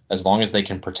Lions, as long as they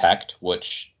can protect,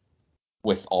 which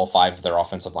with all 5 of their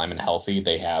offensive linemen healthy,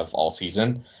 they have all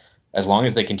season, as long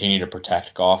as they continue to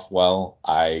protect Goff well,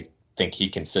 I think he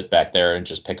can sit back there and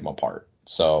just pick them apart.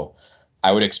 So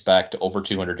I would expect over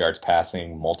 200 yards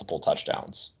passing, multiple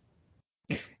touchdowns.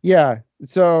 Yeah.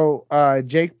 So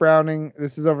Jake Browning,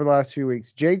 this is over the last few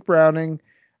weeks. Jake Browning,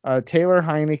 Taylor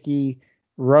Heineke,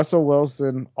 Russell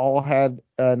Wilson all had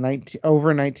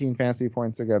over 19 fantasy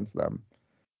points against them.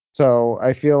 So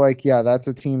I feel like that's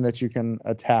a team that you can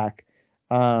attack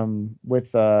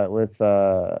with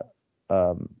Jared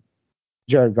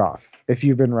Goff if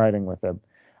you've been riding with him.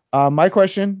 My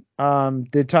question: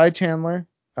 did Ty Chandler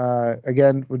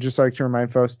again? Would just like to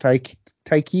remind folks,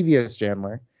 Tykevius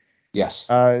Chandler. Yes.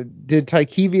 Did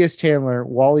Tykevius Chandler,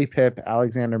 Wally Pipp,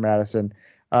 Alexander Madison,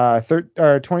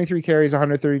 23 carries,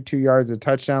 132 yards, a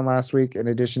touchdown last week, in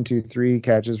addition to 3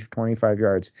 catches for 25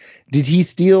 yards. Did he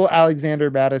steal Alexander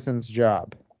Madison's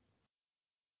job?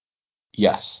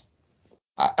 Yes.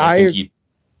 I think he.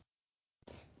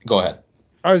 Go ahead.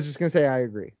 I was just gonna say I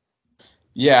agree.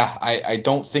 Yeah, I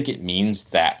don't think it means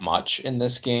that much in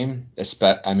this game.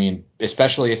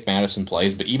 Especially if Madison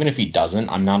plays, but even if he doesn't,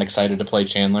 I'm not excited to play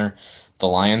Chandler. The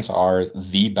Lions are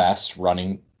the best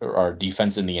running or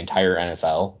defense in the entire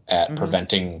NFL at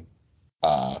preventing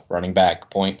running back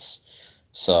points.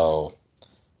 So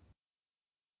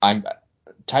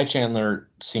Ty Chandler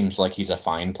seems like he's a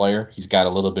fine player. He's got a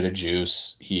little bit of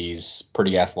juice. He's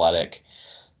pretty athletic.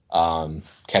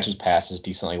 Catches passes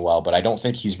decently well, but I don't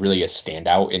think he's really a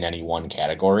standout in any one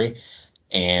category,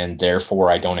 and therefore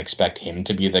I don't expect him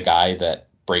to be the guy that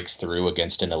breaks through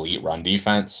against an elite run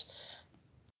defense.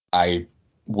 I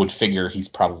would figure he's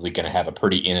probably going to have a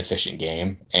pretty inefficient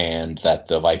game and that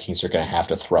the Vikings are going to have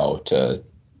to throw to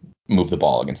move the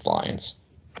ball against the Lions.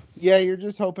 Yeah, you're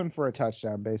just hoping for a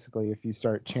touchdown, basically, if you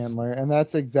start Chandler. And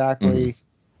that's exactly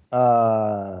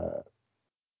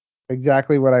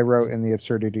exactly what I wrote in the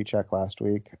absurdity check last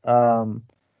week.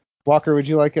 Walker, would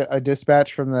you like a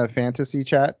dispatch from the fantasy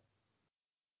chat?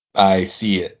 I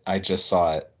see it. I just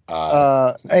saw it.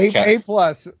 A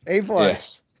plus. Yeah.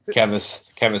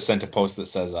 Kevis sent a post that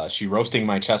says, she roasting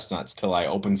my chestnuts till I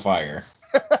open fire.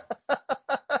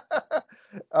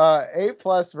 A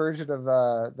plus version of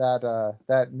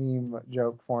that meme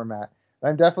joke format.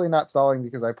 I'm definitely not stalling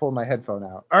because I pulled my headphone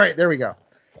out. All right, there we go.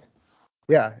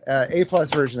 Yeah, A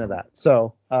plus version of that.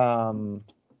 So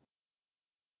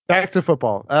back to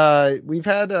football. We've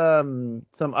had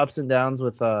some ups and downs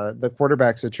with the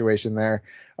quarterback situation there,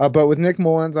 but with Nick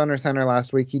Mullins under center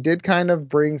last week, he did kind of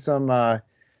bring some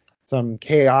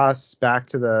chaos back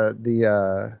to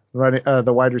the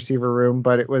wide receiver room,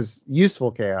 but it was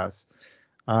useful chaos.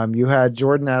 You had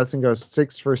Jordan Addison go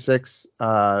 6 for 6,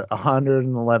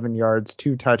 111 yards,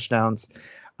 2 touchdowns.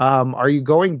 Are you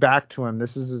going back to him?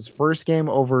 This is his first game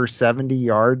over 70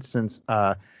 yards since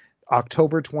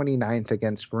October 29th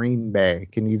against Green Bay.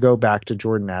 Can you go back to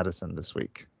Jordan Addison this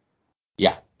week?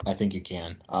 Yeah, I think you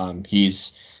can.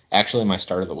 He's actually my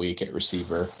start of the week at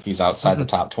receiver. He's outside the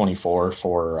top 24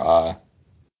 for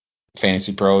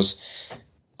Fantasy Pros.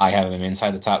 I have him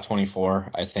inside the top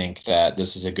 24. I think that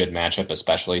this is a good matchup,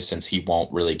 especially since he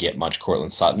won't really get much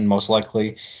Courtland Sutton, most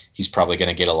likely. He's probably going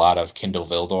to get a lot of Kindle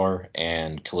Vildor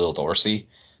and Khalil Dorsey,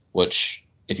 which,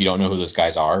 if you don't know who those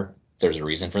guys are, there's a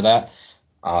reason for that.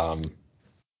 I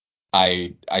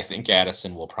think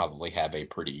Addison will probably have a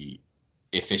pretty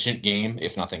efficient game,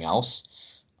 if nothing else.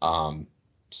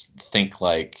 Think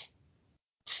like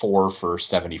 4 for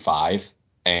 75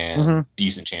 and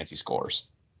decent chance he scores.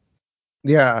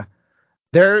 Yeah.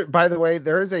 By the way,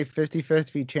 there is a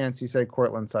 50-50 chance you say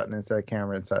Courtland Sutton instead of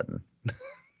Cameron Sutton.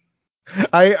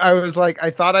 I was like, I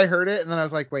thought I heard it, and then I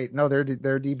was like, wait, no, their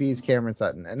DB's Cameron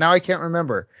Sutton, and now I can't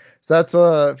remember. So that's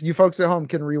if you folks at home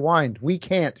can rewind. We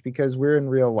can't because we're in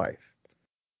real life.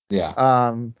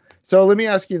 Yeah. So let me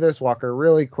ask you this, Walker,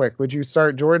 really quick. Would you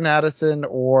start Jordan Addison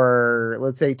or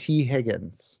let's say T.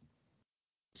 Higgins?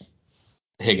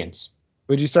 Higgins.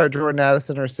 Would you start Jordan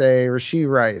Addison or say Rashee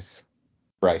Rice?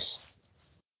 Rice.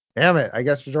 Damn it. I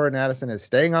guess Jordan Addison is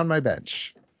staying on my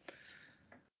bench.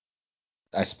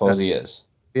 I suppose he is.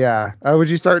 Yeah.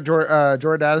 Would you start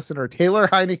Jordan Addison or Taylor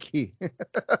Heineke?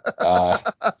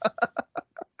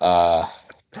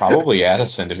 Probably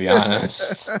Addison, to be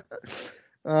honest.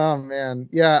 Oh, man.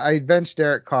 Yeah, I benched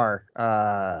Derek Carr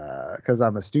because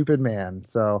I'm a stupid man.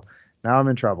 So now I'm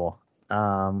in trouble.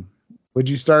 Would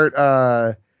you start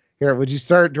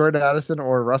Jordan Addison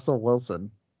or Russell Wilson?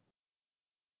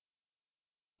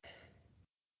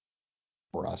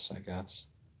 Russ, I guess.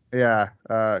 Yeah.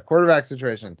 Quarterback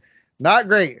situation. Not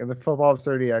great in the Football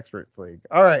Absurdity Experts League.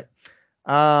 All right.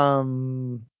 I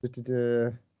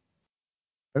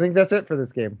think that's it for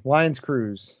this game. Lions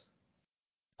cruise.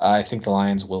 I think the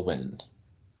Lions will win.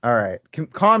 All right.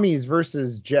 Commies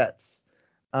versus Jets.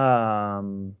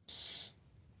 Commanders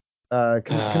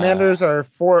are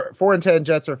 4-10.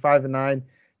 Jets are 5-9.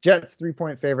 Jets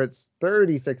 3-point favorites.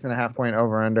 36.5 point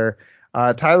over under.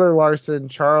 Tyler Larson,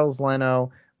 Charles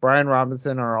Leno, Brian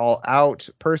Robinson are all out.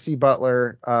 Percy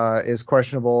Butler is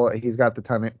questionable. He's got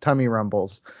the tummy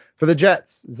rumbles. For the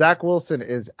Jets, Zach Wilson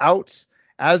is out,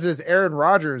 as is Aaron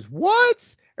Rodgers.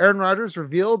 What? Aaron Rodgers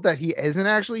revealed that he isn't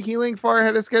actually healing far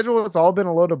ahead of schedule. It's all been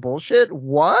a load of bullshit.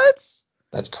 What?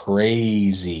 That's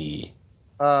crazy.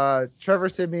 Trevor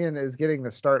Siemian is getting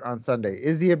the start on Sunday.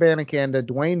 Izzy Abanikanda,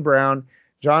 Dwayne Brown,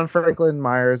 John Franklin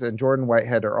Myers, and Jordan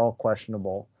Whitehead are all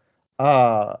questionable.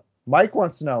 Mike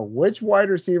wants to know which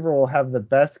wide receiver will have the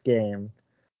best game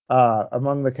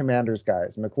among the Commanders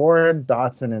guys. McLaurin,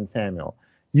 Dotson, and Samuel.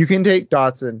 You can take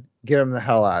Dotson. Get him the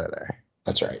hell out of there.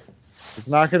 That's right. It's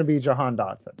not going to be Jahan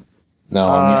Dotson. No,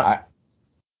 I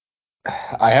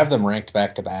have them ranked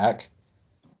back to back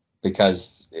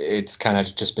because it's kind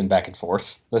of just been back and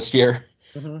forth this year.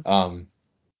 Mm-hmm.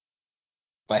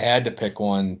 If I had to pick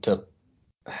one to,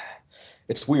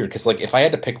 it's weird because like if I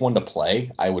had to pick one to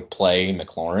play, I would play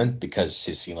McLaurin because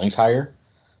his ceiling's higher,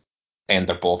 and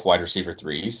they're both wide receiver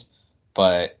 3s.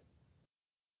 But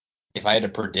if I had to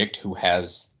predict who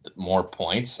has more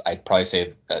points, I'd probably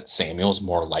say that Samuel's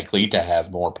more likely to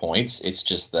have more points. It's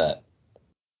just that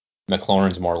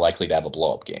McLaurin's more likely to have a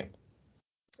blow-up game.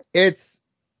 It's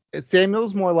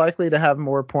Samuel's more likely to have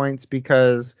more points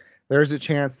because there's a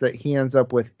chance that he ends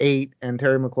up with 8 and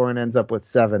Terry McLaurin ends up with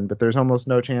 7, but there's almost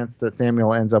no chance that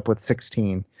Samuel ends up with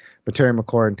 16. But Terry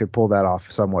McLaurin could pull that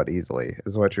off somewhat easily,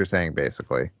 is what you're saying,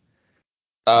 basically.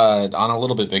 On a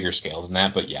little bit bigger scale than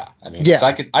that, but yeah. I mean, Yeah.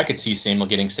 I could see Samuel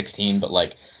getting 16, but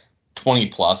like 20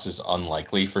 plus is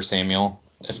unlikely for Samuel,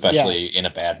 especially in a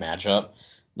bad matchup.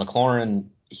 McLaurin,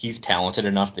 he's talented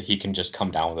enough that he can just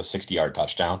come down with a 60-yard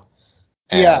touchdown.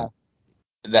 And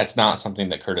that's not something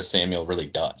that Curtis Samuel really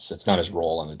does. It's not his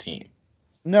role on the team.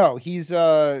 No, he's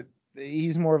more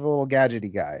of a little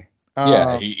gadgety guy.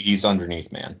 He's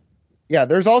underneath, man. Yeah,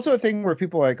 there's also a thing where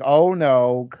people are like, oh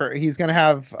no, he's gonna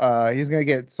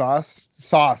get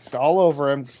sauced all over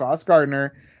him, Sauce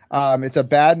Gardner. It's a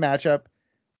bad matchup.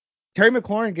 Terry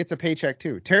McLaurin gets a paycheck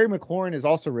too. Terry McLaurin is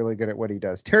also really good at what he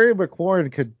does. Terry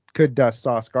McLaurin could dust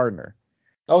Sauce Gardner.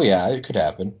 Oh yeah, it could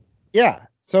happen. Yeah.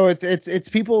 So it's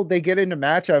people, they get into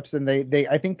matchups and they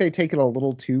I think they take it a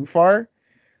little too far.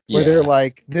 Where they're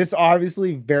like, this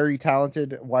obviously very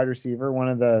talented wide receiver, one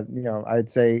of the, I'd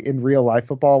say in real life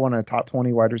football, one of the top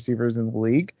 20 wide receivers in the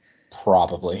league.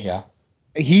 Probably, yeah.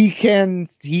 He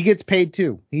gets paid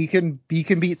too. He can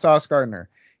beat Sauce Gardner.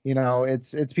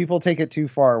 It's people take it too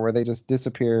far where they just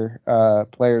disappear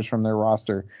players from their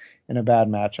roster in a bad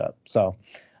matchup. So,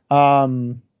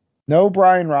 no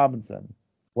Brian Robinson.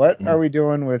 What are we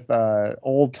doing with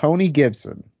old Tony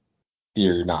Gibson?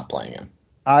 You're not playing him.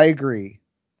 I agree.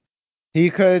 He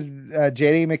could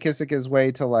J.D. McKissick his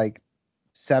way to like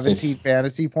 17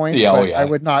 fantasy points, but I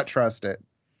would not trust it.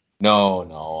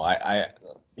 No.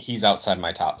 He's outside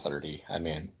my top 30. I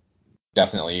mean,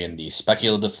 definitely in the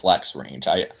speculative flex range.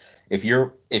 If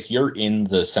you're in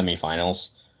the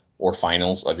semifinals or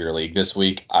finals of your league this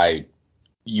week,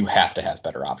 you have to have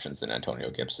better options than Antonio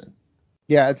Gibson.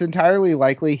 Yeah, it's entirely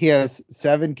likely he has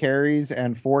 7 carries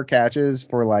and 4 catches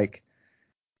for like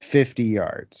 50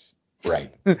 yards.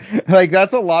 Right. Like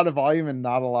that's a lot of volume and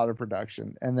not a lot of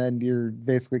production. And then you're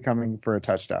basically coming for a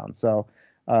touchdown. So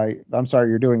I'm sorry,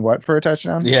 you're doing what for a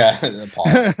touchdown? Yeah.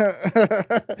 Pause.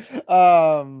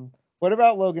 What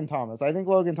about Logan Thomas? I think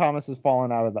Logan Thomas has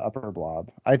fallen out of the upper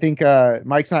blob. I think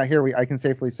Mike's not here. I can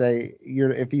safely say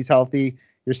if he's healthy,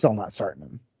 you're still not starting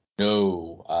him.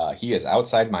 No, he is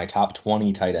outside my top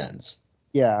 20 tight ends.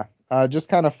 Yeah. Just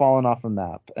kind of fallen off the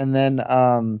map. And then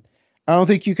I don't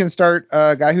think you can start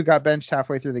a guy who got benched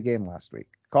halfway through the game last week.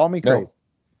 Call me crazy.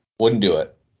 No, wouldn't do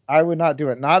it. I would not do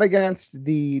it. Not against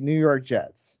the New York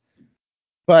Jets.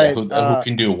 But who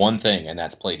can do one thing, and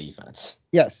that's play defense.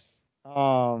 Yes.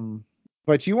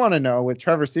 But you want to know, with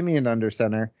Trevor Siemian under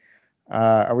center,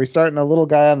 are we starting a little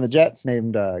guy on the Jets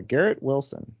named Garrett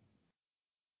Wilson?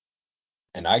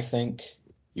 And I think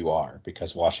you are,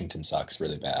 because Washington sucks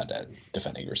really bad at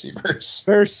defending receivers.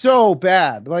 They're so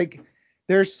bad. Like,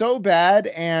 they're so bad,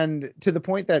 and to the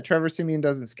point that Trevor Siemian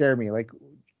doesn't scare me. Like,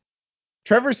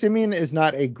 Trevor Siemian is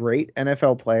not a great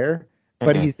NFL player,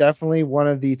 but he's definitely one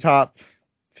of the top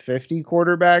 50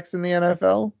 quarterbacks in the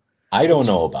NFL. I don't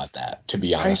know about that, to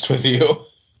be honest with you.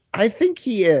 I think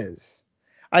he is.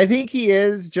 I think he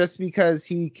is, just because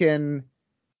he can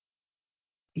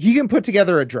put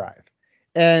together a drive.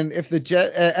 And if the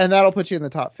and that'll put you in the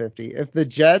top 50. If the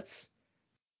Jets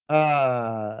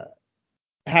have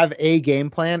a game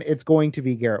plan, it's going to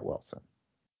be Garrett Wilson.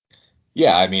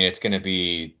 Yeah, I mean, it's going to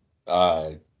be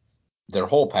their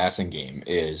whole passing game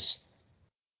is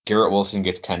Garrett Wilson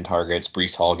gets 10 targets,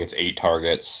 Breece Hall gets 8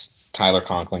 targets, Tyler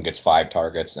Conklin gets 5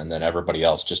 targets, and then everybody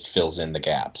else just fills in the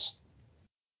gaps.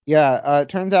 Yeah, it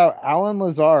turns out Allen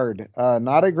Lazard,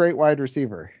 not a great wide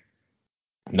receiver.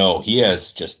 No, he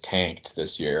has just tanked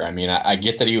this year. I mean, I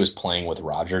get that he was playing with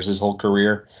Rodgers his whole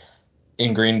career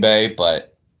in Green Bay,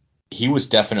 but he was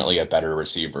definitely a better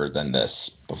receiver than this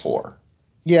before.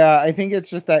 Yeah, I think it's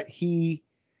just that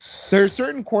there's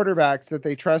certain quarterbacks that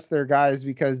they trust their guys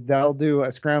because they'll do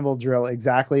a scramble drill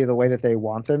exactly the way that they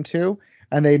want them to,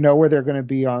 and they know where they're going to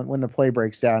be on when the play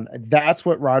breaks down. That's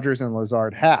what Rodgers and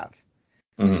Lazard have.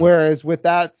 Mm-hmm. Whereas with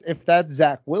that, if that's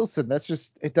Zach Wilson,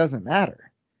 it doesn't matter.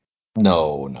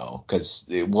 No, because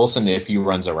Wilson, if he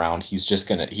runs around, he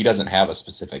doesn't have a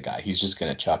specific guy. He's just going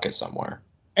to chuck it somewhere.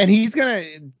 And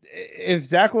if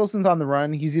Zach Wilson's on the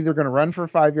run, he's either going to run for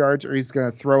 5 yards or he's going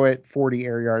to throw it 40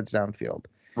 air yards downfield.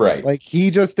 Right. Like he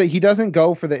doesn't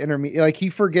go for the intermediate. Like he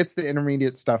forgets the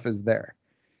intermediate stuff is there.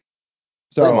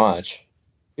 So pretty much.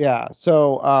 Yeah.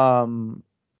 So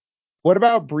what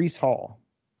about Breece Hall?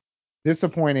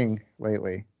 Disappointing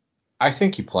lately. I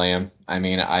think you play him. I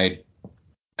mean,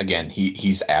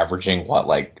 he's averaging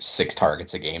like 6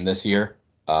 targets a game this year.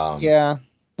 Yeah.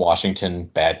 Washington,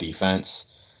 bad defense,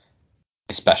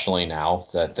 especially now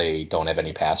that they don't have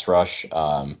any pass rush.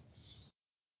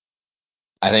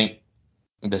 I think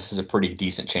this is a pretty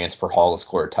decent chance for Hall to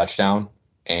score a touchdown,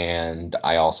 and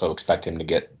I also expect him to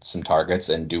get some targets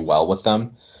and do well with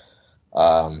them.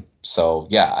 So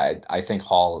yeah, I think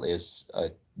Hall is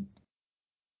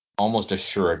almost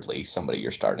assuredly somebody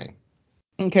you're starting.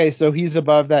 Okay, so he's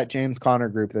above that James Conner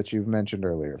group that you've mentioned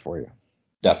earlier for you.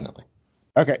 Definitely.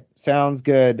 Okay, sounds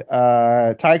good.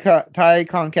 Ty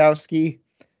Konkowski,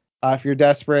 if you're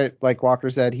desperate, like Walker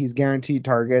said, he's guaranteed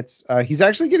targets. He's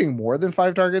actually getting more than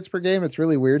 5 targets per game. It's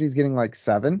really weird. He's getting like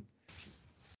 7.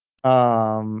 If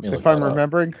I'm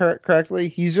remembering correctly,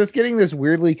 he's just getting this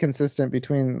weirdly consistent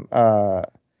between.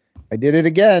 I did it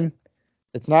again.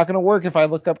 It's not going to work if I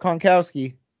look up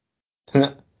Konkowski.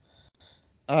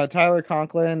 Tyler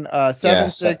Conklin,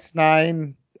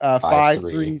 7.69,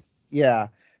 5.3. Yeah.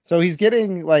 So he's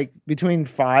getting like between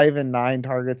 5 and 9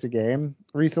 targets a game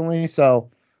recently.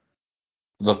 So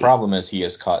the problem is he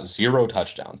has caught 0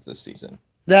 touchdowns this season.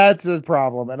 That's a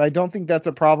problem. And I don't think that's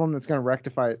a problem that's going to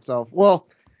rectify itself. Well,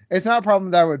 it's not a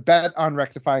problem that I would bet on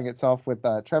rectifying itself with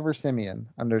Trevor Siemian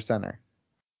under center.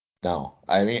 No,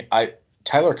 I mean,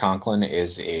 Tyler Conklin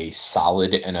is a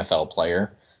solid NFL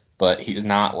player, but he's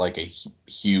not like a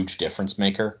huge difference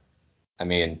maker. I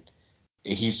mean,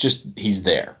 he's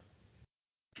there.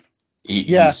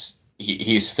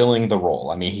 He's filling the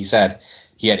role. I mean,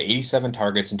 he had 87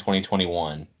 targets in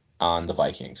 2021 on the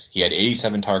Vikings. He had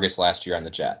 87 targets last year on the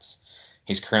Jets.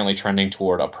 He's currently trending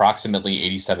toward approximately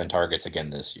 87 targets again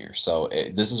this year. So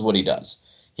this is what he does.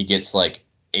 He gets like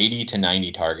 80 to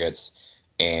 90 targets,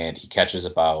 and he catches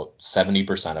about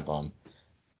 70% of them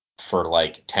for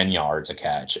like 10 yards a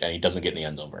catch, and he doesn't get in the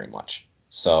end zone very much.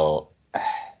 So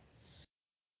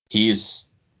he's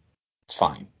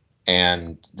fine.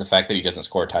 And the fact that he doesn't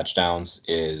score touchdowns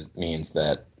means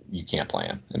that you can't play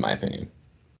him, in my opinion.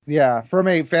 Yeah, from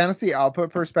a fantasy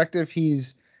output perspective,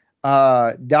 he's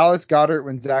Dallas Goedert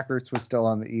when Zach Ertz was still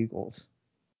on the Eagles.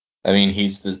 I mean,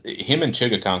 him and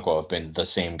Chig Okonkwo have been the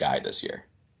same guy this year.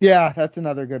 Yeah, that's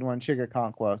another good one, Chig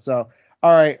Okonkwo. So,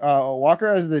 all right,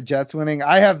 Walker has the Jets winning.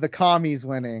 I have the Commies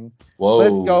winning. Whoa.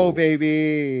 Let's go,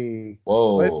 baby.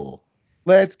 Whoa.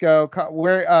 Let's go.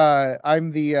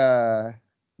 I'm the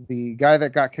guy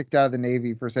that got kicked out of the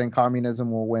Navy for saying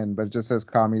communism will win, but it just says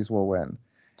commies will win.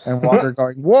 And Walker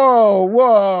going,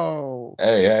 whoa.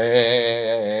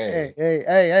 Hey,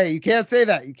 you can't say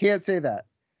that. You can't say that.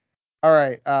 All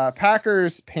right.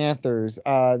 Packers, Panthers.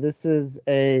 This is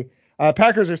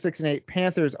Packers are 6-8.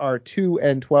 Panthers are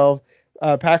 2-12.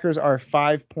 Packers are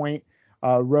 5-point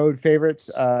road favorites.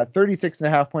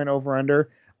 36.5-point over under.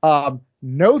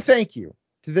 No, thank you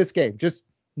to this game. Just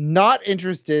not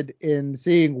interested in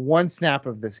seeing one snap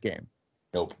of this game.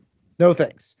 Nope. No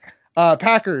thanks.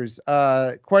 Packers,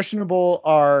 questionable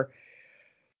are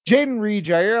Jaden Reed,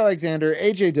 Jair Alexander,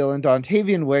 A.J. Dillon,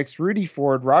 Dontavian Wicks, Rudy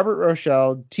Ford, Robert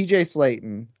Rochelle, T.J.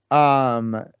 Slayton,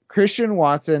 Christian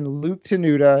Watson, Luke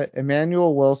Tenuta,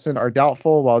 Emmanuel Wilson are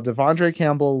doubtful, while Devondre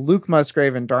Campbell, Luke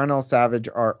Musgrave, and Darnell Savage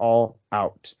are all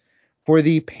out. For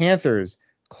the Panthers,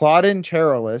 Claudin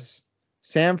Cherolis,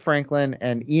 Sam Franklin,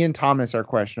 and Ian Thomas are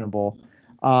questionable.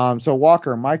 So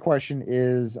Walker, my question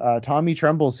is Tommy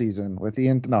Tremble season with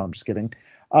Ian. No, I'm just kidding.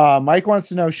 Mike wants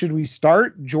to know, should we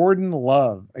start Jordan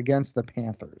Love against the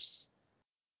Panthers?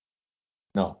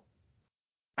 No.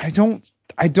 I don't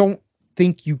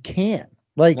think you can.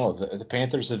 No, the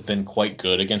Panthers have been quite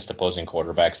good against opposing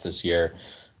quarterbacks this year.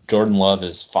 Jordan Love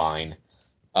is fine.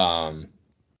 If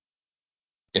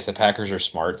the Packers are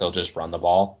smart, they'll just run the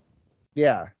ball.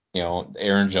 Yeah.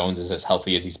 Aaron Jones is as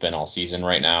healthy as he's been all season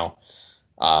right now.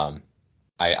 I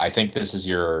think this is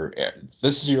your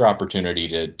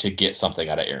opportunity to get something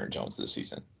out of Aaron Jones this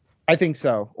season. I think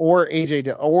so. Or AJ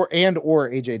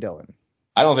Dillon.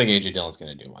 I don't think AJ Dillon's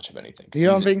going to do much of anything. You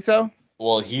don't think so?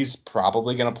 Well, he's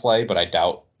probably going to play, but I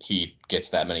doubt he gets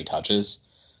that many touches.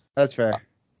 That's fair.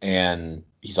 And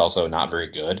he's also not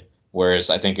very good. Whereas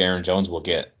I think Aaron Jones will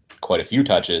get quite a few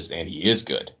touches, and he is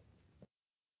good.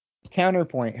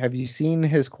 Counterpoint: have you seen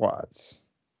his quads?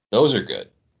 Those are good.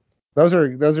 Those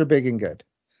are big and good.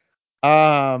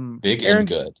 Big and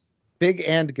good. Big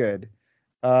and good.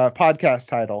 Podcast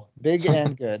title: Big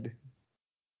and good.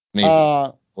 Maybe.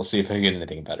 We'll see if I get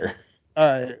anything better.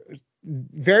 All right.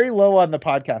 Very low on the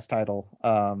podcast title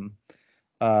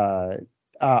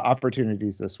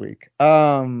opportunities this week.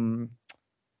 I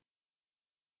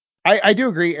do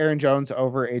agree Aaron Jones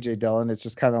over AJ Dillon. It's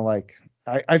just kind of like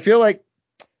I feel like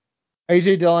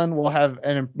AJ Dillon will have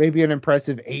maybe an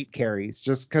impressive 8 carries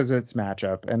just because it's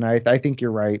matchup, and I think you're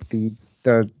right.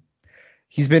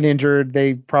 He's been injured.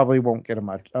 They probably won't get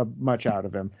much out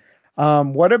of him.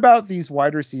 What about these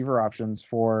wide receiver options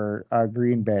for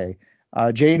Green Bay?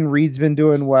 Jaden Reed's been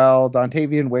doing well.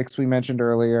 Dontavian Wicks we mentioned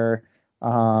earlier.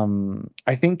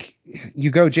 I think you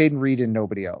go Jaden Reed and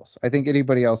nobody else. I think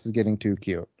anybody else is getting too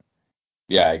cute.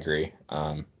 Yeah, I agree.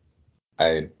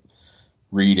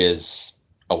 Reed is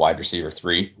a wide receiver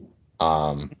 3.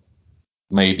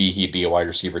 Maybe he'd be a wide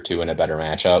receiver 2 in a better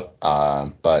matchup.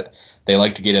 But they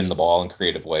like to get him the ball in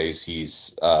creative ways.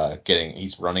 He's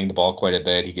running the ball quite a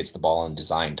bit. He gets the ball in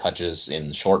design touches in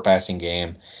the short passing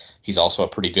game. He's also a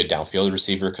pretty good downfield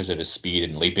receiver because of his speed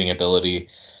and leaping ability.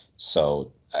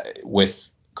 So with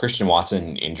Christian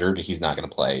Watson injured, he's not going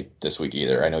to play this week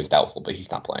either. I know he's doubtful, but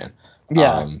he's not playing.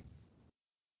 Yeah.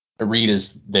 Reed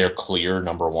is their clear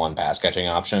number 1 pass catching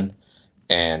option,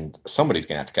 and somebody's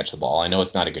going to have to catch the ball. I know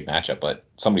it's not a good matchup, but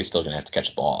somebody's still going to have to catch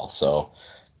the ball. So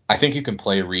I think you can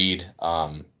play Reed.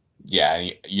 Yeah,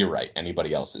 you're right.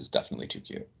 Anybody else is definitely too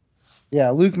cute. Yeah,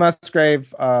 Luke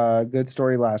Musgrave, good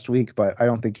story last week, but I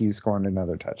don't think he's scoring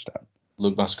another touchdown.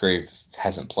 Luke Musgrave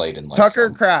hasn't played in like Tucker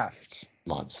Kraft.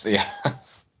 Month. Yeah.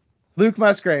 Luke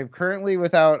Musgrave, currently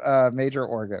without major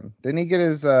organ. Didn't he get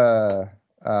his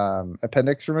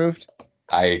appendix removed?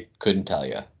 I couldn't tell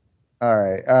you. All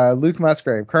right. Luke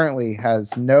Musgrave currently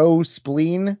has no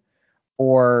spleen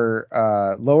or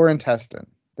lower intestine.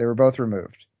 They were both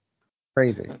removed.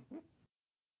 Crazy.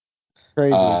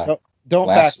 Don't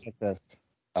fact check this.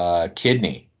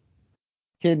 Kidney.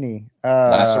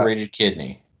 Lacerated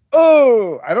kidney.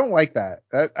 Oh, I don't like that.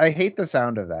 I hate the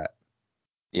sound of that.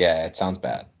 Yeah, it sounds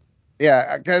bad.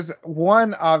 Yeah, because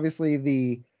one, obviously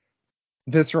the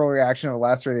visceral reaction of a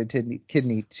lacerated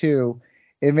kidney. 2,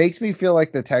 it makes me feel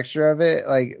like the texture of it,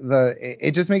 like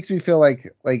it just makes me feel like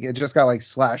it just got like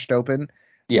slashed open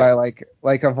by like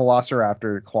a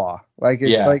velociraptor claw. Like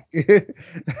it's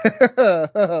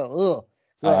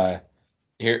ugh.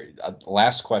 Here,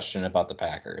 last question about the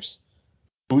Packers.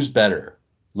 Who's better,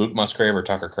 Luke Musgrave or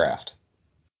Tucker Kraft?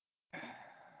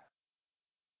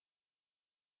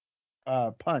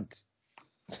 Punt.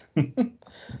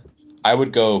 I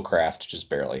would go Kraft just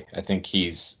barely. I think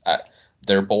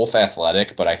they're both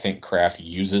athletic, but I think Kraft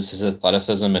uses his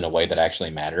athleticism in a way that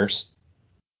actually matters.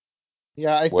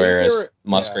 Yeah, I think whereas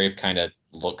Musgrave kind of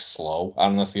looks slow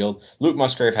out on the field. Luke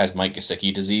Musgrave has Mike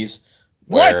Gesicki disease,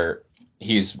 where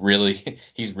he's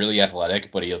really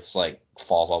athletic, but he just like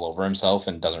falls all over himself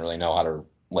and doesn't really know how to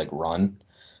like run.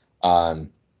 I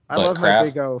love Kraft, my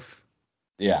big oaf.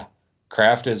 Yeah,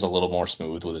 Kraft is a little more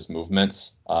smooth with his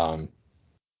movements, but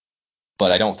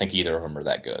I don't think either of them are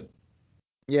that good.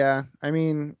 Yeah, I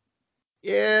mean,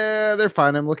 yeah, they're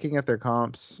fine. I'm looking at their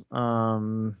comps.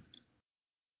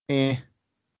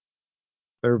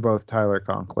 They're both Tyler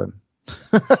Conklin.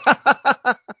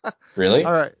 Really?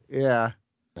 All right. Yeah.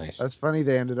 Nice. That's funny.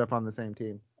 They ended up on the same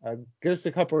team. Just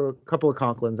a couple of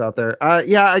Conklins out there.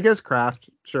 Yeah, I guess Kraft.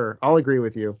 Sure, I'll agree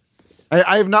with you.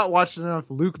 I have not watched enough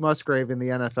Luke Musgrave in the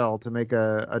NFL to make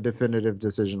a definitive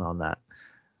decision on that.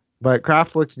 But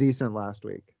Kraft looked decent last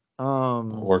week.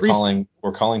 We're calling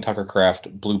Tucker Kraft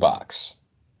Blue Box.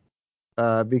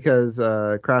 Because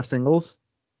Kraft singles.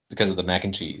 Because of the mac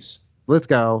and cheese. Let's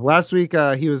go. Last week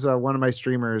he was one of my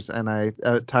streamers, and I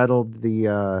titled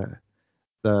the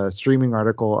streaming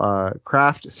article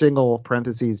Kraft single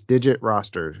parentheses digit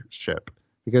roster ship,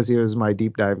 because he was my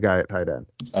deep dive guy at tight end.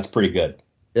 That's pretty good.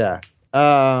 Yeah.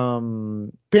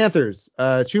 Panthers.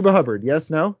 Chuba Hubbard. Yes,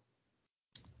 no?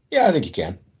 Yeah, I think you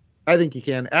can.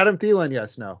 Adam Thielen.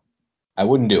 Yes, no? I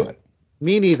wouldn't do it.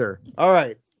 Me neither. All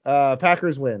right.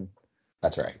 Packers win.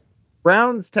 That's right.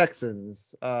 Browns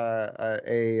Texans. Trying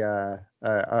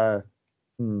to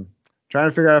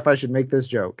figure out if I should make this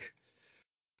joke.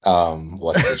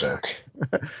 What's the joke?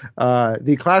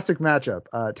 The classic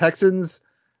matchup. Texans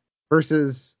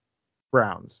versus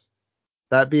Browns.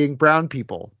 That being brown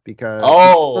people, because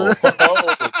Oh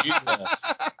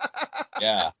Jesus.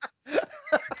 Yeah.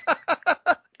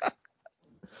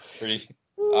 Pretty.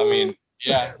 I mean,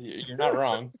 yeah, you're not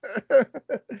wrong.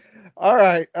 All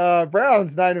right.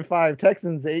 Browns 9-5,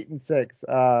 Texans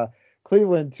 8-6.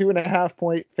 Cleveland 2.5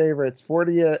 point favorites,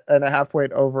 40.5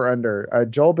 point over under.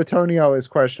 Joel Bitonio is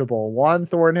questionable. Juan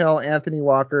Thornhill, Anthony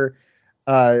Walker,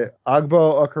 Agbo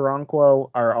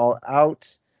Okoronkwo are all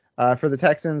out. For the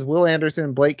Texans, Will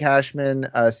Anderson, Blake Cashman,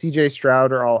 CJ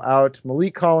Stroud are all out.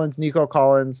 Malik Collins, Nico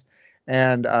Collins,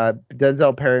 and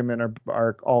Denzel Perryman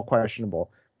are all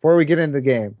questionable. Before we get into the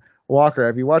game, Walker,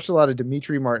 have you watched a lot of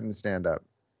Dimitri Martin stand up?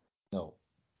 No.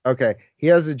 Okay. He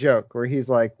has a joke where he's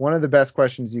like, one of the best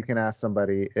questions you can ask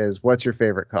somebody is, what's your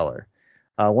favorite color?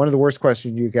 One of the worst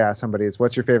questions you can ask somebody is,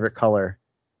 what's your favorite color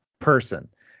person?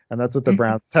 And that's what the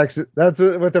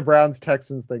Browns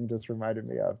Texans thing just reminded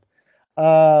me of.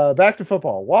 Back to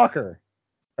football. Walker,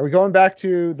 Are we going back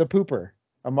to the pooper?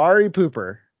 Amari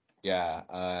Pooper.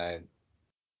 Yeah.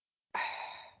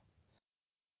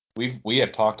 We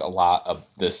have talked a lot of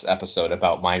this episode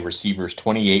about my receivers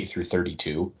 28 through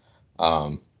 32.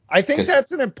 I think 'Cause-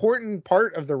 that's an important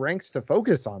part of the ranks to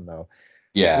focus on, though.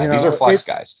 Yeah, You these know, are flex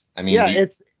guys. I mean,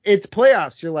 it's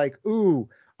playoffs. You're like, ooh,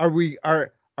 are we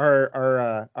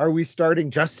starting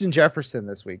Justin Jefferson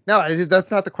this week? No, that's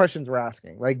not the questions we're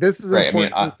asking. Like, this is Right, I mean,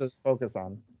 important to focus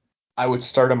on. I would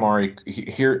start Amari.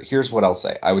 Here's what I'll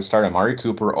say. I would start Amari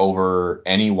Cooper over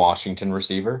any Washington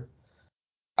receiver.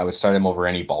 I would start him over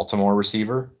any Baltimore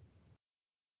receiver.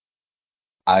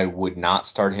 I would not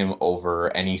start him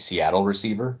over any Seattle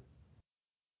receiver.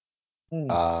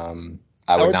 I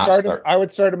would not start. I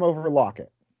would start him over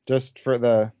Lockett, just for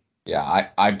the. Yeah,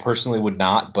 I personally would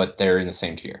not, but they're in the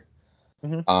same tier.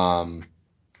 Mm-hmm.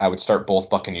 I would start both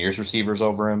Buccaneers receivers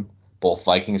over him, both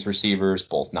Vikings receivers,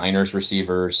 both Niners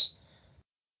receivers.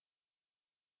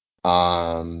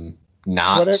 Not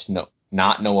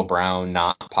Noah Brown,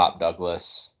 not Pop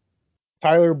Douglas.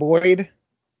 Tyler Boyd.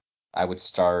 I would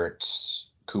start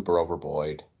Cooper over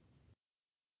Boyd.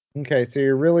 Okay, so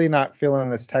you're really not feeling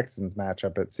this Texans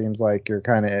matchup. It seems like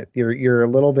you're a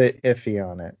little bit iffy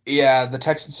on it. Yeah, the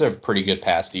Texans have pretty good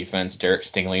pass defense. Derek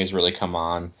Stingley has really come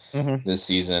on Mm-hmm. this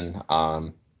season.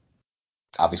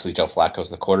 Obviously Joe Flacco's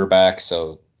the quarterback,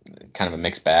 so kind of a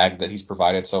mixed bag that he's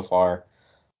provided so far.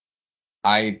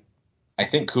 I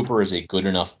think Cooper is a good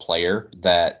enough player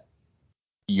that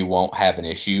you won't have an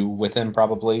issue with him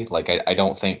probably. Like I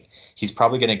don't think he's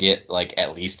probably going to get like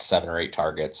at least 7 or 8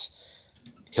 targets.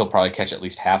 He'll probably catch at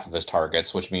least half of his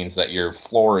targets, which means that your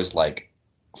floor is like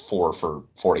 4 for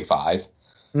 45,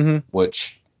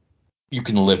 which you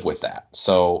can live with that.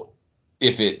 So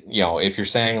if you're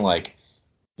saying like,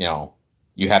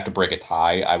 you have to break a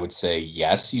tie, I would say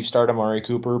yes, you start Amari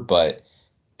Cooper, but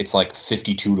it's like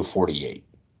 52 to 48.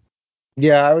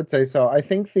 Yeah, I would say so. I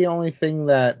think the only thing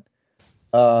that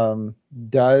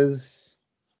does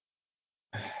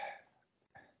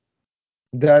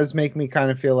make me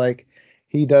kind of feel like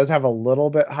he does have a little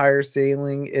bit higher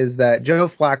ceiling is that Joe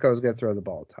Flacco is going to throw the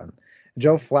ball a ton.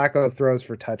 Joe Flacco throws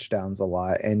for touchdowns a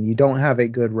lot, and you don't have a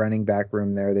good running back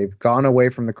room there. They've gone away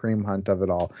from the cream hunt of it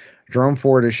all. Jerome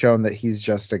Ford has shown that he's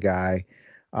just a guy.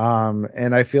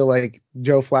 And I feel like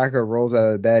Joe Flacco rolls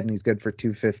out of bed and he's good for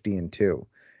 250 and 2.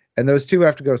 And those two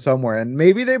have to go somewhere. And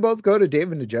maybe they both go to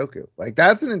David Njoku. Like,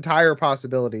 that's an entire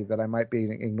possibility that I might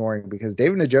be ignoring because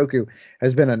David Njoku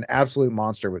has been an absolute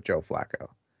monster with Joe Flacco.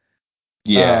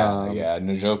 Yeah.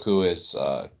 Njoku is,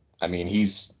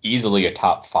 he's easily a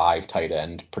top 5 tight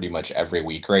end pretty much every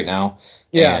week right now.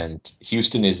 Yeah. And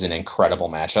Houston is an incredible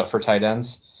matchup for tight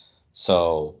ends.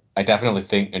 So I definitely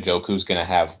think Njoku's going to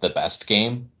have the best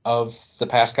game of the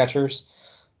pass catchers.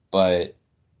 But,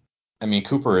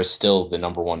 Cooper is still the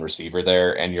number 1 receiver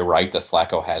there. And you're right that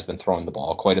Flacco has been throwing the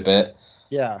ball quite a bit.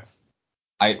 Yeah.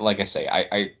 I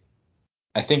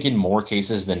think in more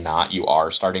cases than not, you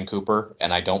are starting Cooper,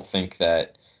 and I don't think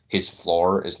that his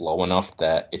floor is low enough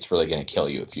that it's really going to kill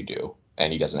you if you do,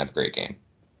 and he doesn't have a great game.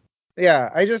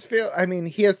 Yeah, I just feel,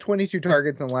 he has 22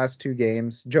 targets in the last 2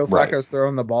 games. Joe Flacco's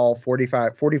throwing the ball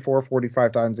 45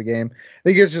 times a game. I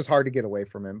think it's just hard to get away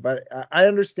from him. But I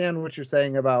understand what you're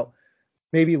saying about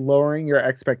maybe lowering your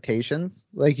expectations.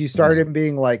 Like, you started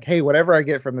being like, hey, whatever I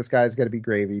get from this guy is going to be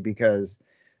gravy because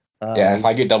if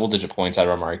I get double-digit points out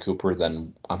of Amari Cooper,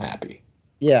 then I'm happy.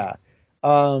 Yeah.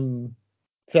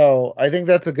 So I think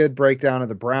that's a good breakdown of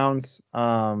the Browns.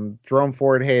 Jerome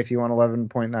Ford, hey, if you want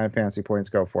 11.9 fantasy points,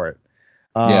 go for it.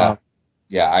 Yeah,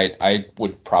 I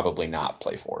would probably not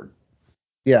play Ford.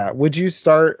 Yeah. Would you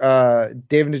start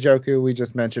David Njoku? We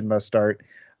just mentioned must start.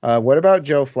 What about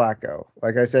Joe Flacco?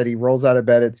 Like I said, he rolls out of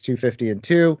bed. It's 250 and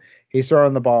 2. He's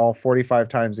throwing the ball 45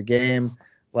 times a game.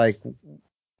 Like,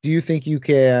 do you think you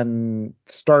can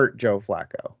start Joe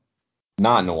Flacco?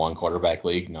 Not in a 1 quarterback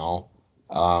league, no.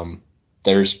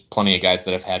 There's plenty of guys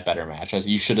that have had better matches.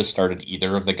 You should have started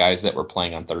either of the guys that were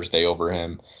playing on Thursday over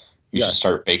him. You should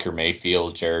start Baker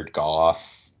Mayfield, Jared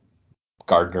Goff,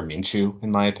 Gardner Minshew,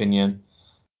 in my opinion.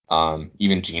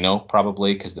 Even Geno,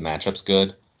 probably, because the matchup's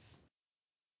good.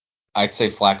 I'd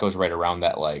say Flacco's right around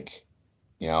that,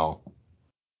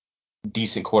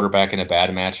 decent quarterback in a bad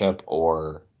matchup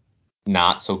or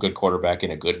not so good quarterback in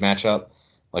a good matchup.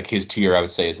 Like, his tier, I would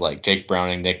say, is like Jake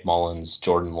Browning, Nick Mullins,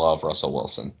 Jordan Love, Russell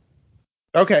Wilson.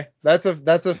 Okay, that's a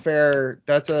fair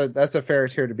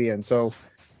tier to be in. So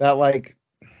that, like,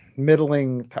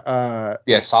 middling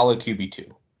solid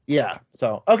QB2. Yeah.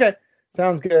 So okay.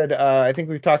 Sounds good. I think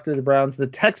we've talked through the Browns. The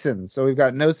Texans. So we've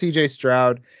got no CJ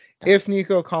Stroud. If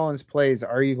Nico Collins plays,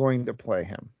 are you going to play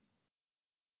him?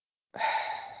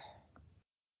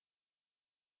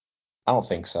 I don't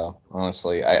think so.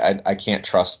 Honestly, I can't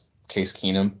trust Case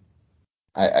Keenum.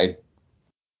 I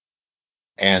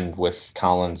and with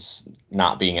Collins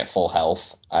not being at full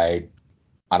health, I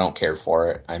don't care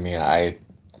for it. I mean, I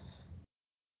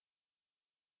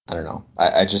don't know.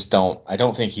 I just don't. I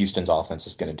don't think Houston's offense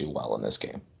is going to do well in this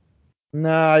game.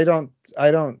 No, I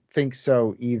don't think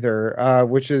so either.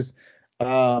 Which is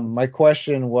my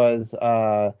question was,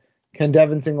 can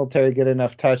Devin Singletary get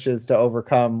enough touches to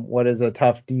overcome what is a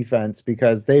tough defense,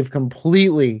 because they've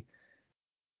completely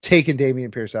taken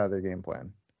Dameon Pierce out of their game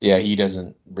plan. Yeah, he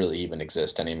doesn't really even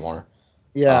exist anymore.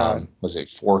 Yeah, Was it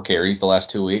 4 carries the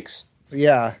last 2 weeks?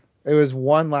 yeah. It was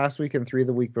 1 last week and 3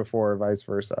 the week before, vice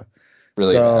versa.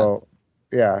 Really bad. So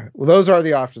yeah, well, those are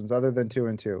the options other than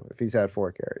 2-2 if he's had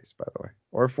 4 carries, by the way,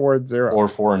 or 4-0. Or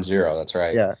 4-0. That's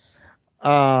right. Yeah.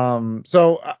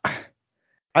 So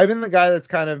I've been the guy that's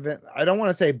kind of been, I don't want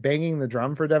to say banging the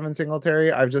drum for Devin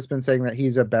Singletary. I've just been saying that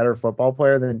he's a better football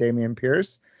player than Dameon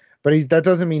Pierce, but that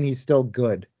doesn't mean he's still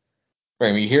good. Right.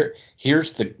 I mean,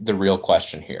 here's the real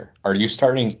question here. Are you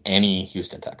starting any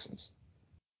Houston Texans?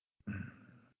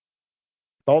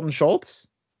 Dalton Schultz?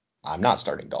 I'm not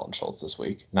starting Dalton Schultz this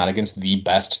week. Not against the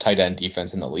best tight end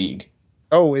defense in the league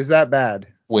Oh, is that bad?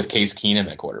 with Case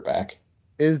Keenum at quarterback.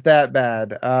 Is that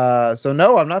bad? So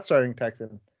no, I'm not starting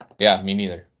Texan. Yeah, me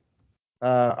neither.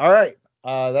 All right.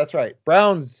 That's right.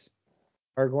 Browns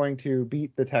are going to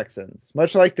beat the Texans,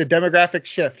 much like the demographic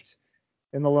shift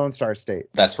in the Lone Star State.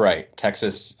 That's right.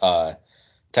 Texas,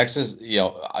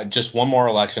 just one more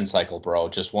election cycle, bro.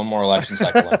 Just one more election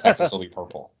cycle, and Texas will be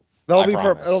purple. They'll I be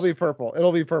purple. promise. It'll be purple.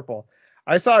 It'll be purple.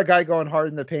 I saw a guy going hard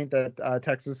in the paint that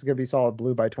Texas is going to be solid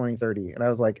blue by 2030, and I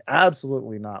was like,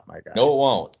 absolutely not, my guy. No, it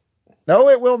won't. No,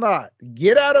 it will not.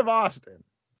 Get out of Austin.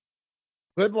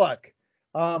 Good luck.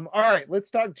 All right, let's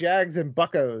talk Jags and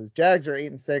Buccos. Jags are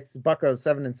 8-6, Buccos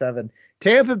 7-7.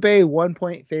 Tampa Bay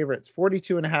 1-point favorites,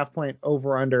 42.5-point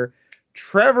over under.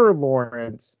 Trevor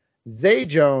Lawrence, Zay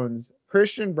Jones,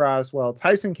 Christian Braswell,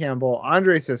 Tyson Campbell,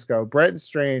 Andre Sisco, Brett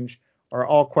Strange are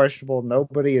all questionable.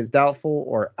 Nobody is doubtful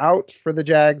or out for the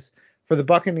Jags. For the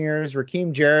Buccaneers,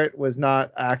 Raheem Jarrett was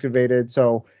not activated.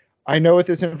 So I know with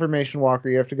this information, Walker,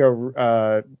 you have to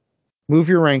go move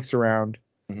your ranks around.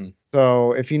 Mm-hmm.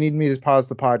 So if you need me to pause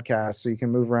the podcast so you can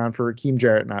move around for Raheem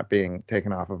Jarrett not being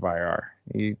taken off of IR.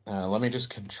 Let me just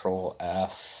control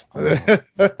F.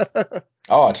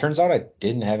 Oh, it turns out I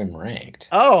didn't have him ranked.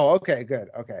 Oh, okay, good.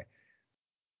 Okay.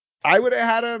 I would have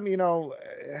had him,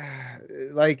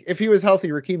 like if he was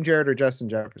healthy, Raheem Jarrett or Justin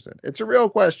Jefferson. It's a real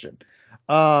question.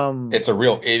 It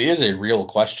is a real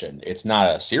question. It's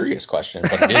not a serious question,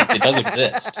 but it does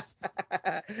exist.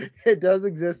 It does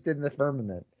exist in the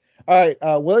firmament. All right,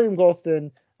 William Golston,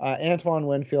 Antoine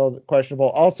Winfield, questionable.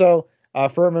 Also,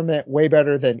 firmament way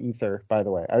better than ether, by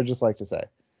the way. I would just like to say.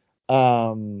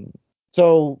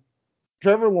 So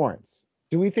Trevor Lawrence,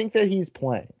 do we think that he's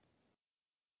playing?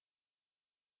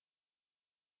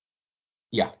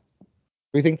 Yeah.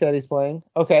 We think that he's playing?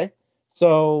 Okay.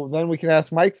 So then we can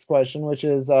ask Mike's question, which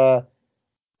is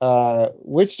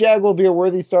which Jag will be a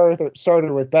worthy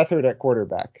starter with Beathard at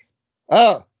quarterback?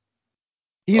 Oh,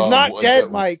 he's not dead,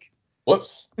 Mike.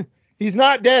 Whoops. He's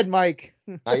not dead, Mike.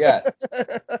 Not yet.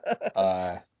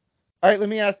 All right, let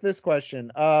me ask this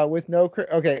question.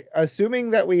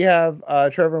 Assuming that we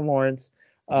have Trevor Lawrence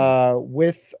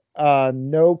with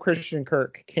no Christian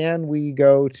Kirk, can we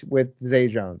go with Zay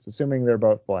Jones, assuming they're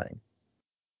both playing?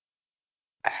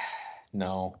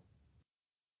 No,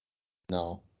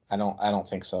 I don't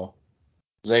think so.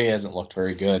 Zay hasn't looked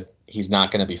very good. He's not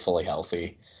going to be fully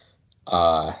healthy.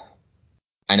 I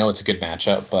know it's a good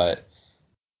matchup, but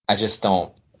I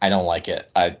don't like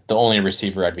it. The only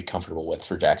receiver I'd be comfortable with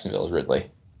for Jacksonville is Ridley.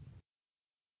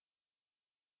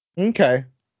 Okay.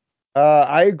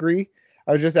 I agree.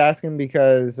 I was just asking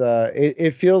because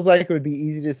it feels like it would be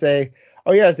easy to say,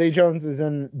 oh yeah, Zay Jones is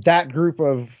in that group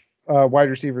of wide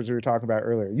receivers we were talking about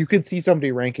earlier. You could see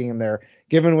somebody ranking him there,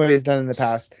 given what he's done in the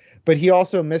past. But he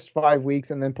also missed 5 weeks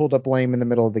and then pulled up lame in the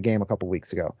middle of the game a couple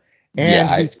weeks ago. And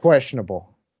he's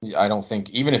questionable. I don't think,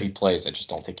 even if he plays, I just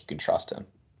don't think you can trust him.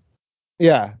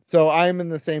 Yeah, so I'm in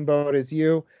the same boat as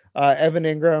you. Evan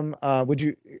Ingram, would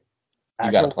you?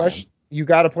 Actual question. You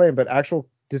got to play him, but actual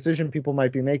decision people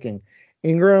might be making: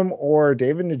 Ingram or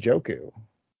David Njoku.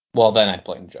 Well, then I'd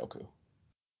play Njoku.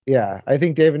 Yeah, I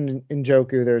think David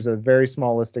Njoku. There's a very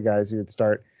small list of guys who would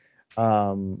start.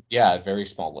 Yeah, a very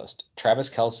small list: Travis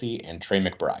Kelce and Trey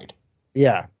McBride.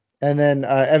 Yeah, and then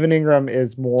Evan Ingram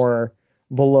is more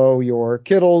below your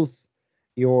Kittles,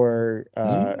 your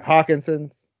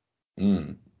Hawkinsons.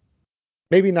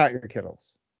 Maybe not your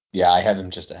Kittles. Yeah, I have him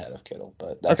just ahead of Kittle,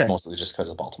 but that's mostly just because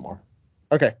of Baltimore.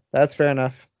 Okay, that's fair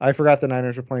enough. I forgot the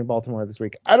Niners were playing Baltimore this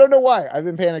week. I don't know why. I've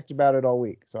been panicked about it all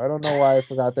week, so I don't know why I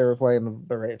forgot they were playing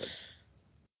the Ravens.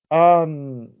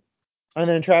 And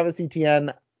then Travis Etienne,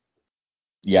 not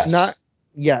Yes,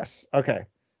 yes. Okay.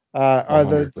 Are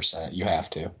the 100%. You have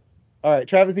to. all right?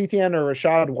 Travis Etienne or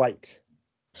Rashad White?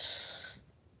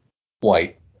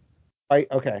 White, White.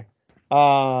 Okay.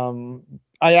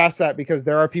 I asked that because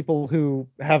there are people who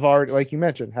have already, like you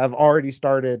mentioned, have already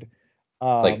started.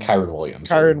 like Um, Kyron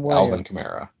Williams or Kyron Alvin Williams.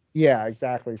 Kamara. Yeah,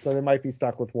 exactly. So they might be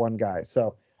stuck with one guy.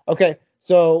 So okay.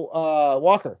 So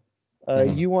Walker,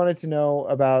 Mhm. you wanted to know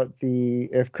about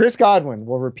if Chris Godwin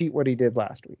will repeat what he did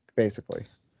last week, basically.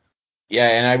 Yeah,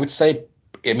 and I would say,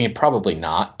 I mean, probably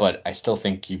not, but I still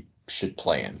think you should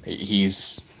play him.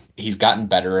 He's gotten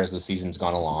better as the season's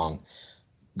gone along.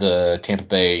 The Tampa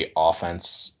Bay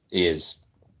offense is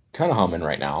kind of humming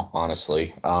right now,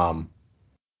 honestly.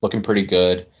 Looking pretty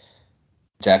good.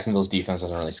 Jacksonville's defense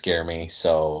doesn't really scare me.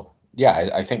 So yeah,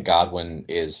 I think Godwin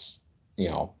is,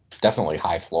 definitely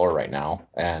high floor right now.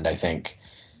 And I think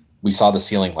we saw the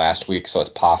ceiling last week, so it's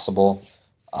possible.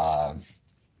 Um,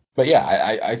 but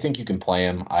yeah, I think you can play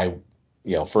him.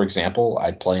 For example,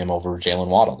 I'd play him over Jalen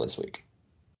Waddle this week.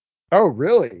 Oh,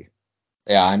 really?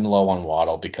 Yeah, I'm low on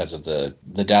Waddle because of the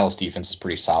Dallas defense is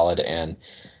pretty solid, and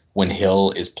when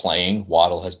Hill is playing,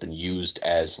 Waddle has been used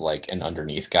as like an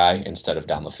underneath guy instead of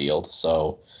down the field.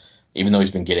 So even though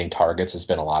he's been getting targets, it's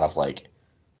been a lot of like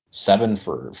 7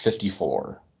 for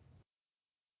 54.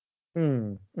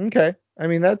 Okay. I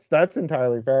mean, that's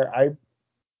entirely fair.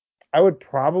 I would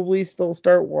probably still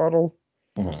start Waddle,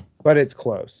 Mhm. but it's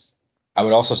close. I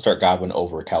would also start Godwin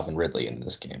over Calvin Ridley in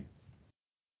this game.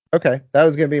 Okay, that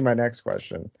was gonna be my next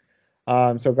question.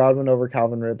 So Godwin over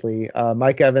Calvin Ridley.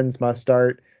 Mike Evans must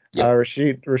start. Yep.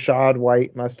 Rashad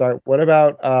White must start. What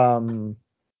about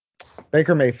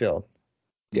Baker Mayfield?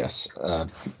 Yes.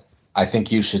 I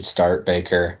think you should start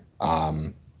Baker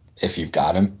if you've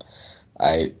got him.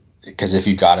 Because if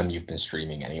you got him, you've been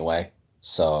streaming anyway.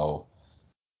 So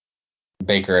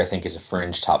Baker, I think, is a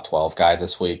fringe top 12 guy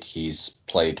this week. He's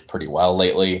played pretty well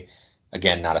lately.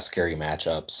 Again, not a scary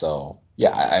matchup. So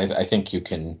yeah, I think you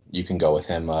can go with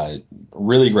him.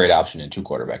 Really great option in two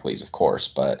quarterback leagues, of course,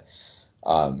 but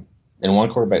in one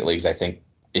quarterback leagues, I think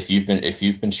if you've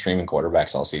been streaming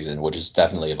quarterbacks all season, which is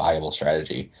definitely a viable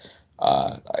strategy,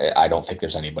 I don't think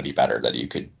there's anybody better that you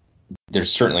could.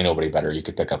 There's certainly nobody better you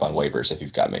could pick up on waivers if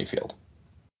you've got Mayfield.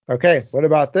 Okay, what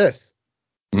about this?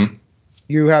 Mhm.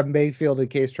 You have Mayfield in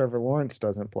case Trevor Lawrence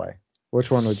doesn't play. Which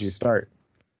one would you start?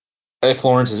 If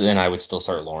Lawrence is in, I would still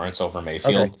start Lawrence over Okay.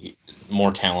 Mayfield.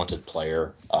 More talented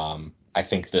player. I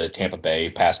think the Tampa Bay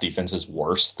pass defense is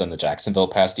worse than the Jacksonville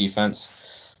pass defense.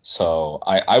 So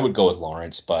I would go with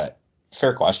Lawrence, but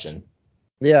fair question.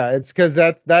 Yeah, it's because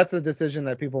that's a decision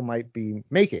that people might be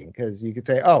making because you could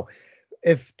say, oh,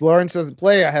 if Lawrence doesn't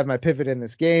play, I have my pivot in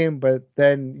this game, but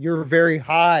then you're very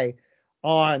high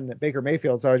on Baker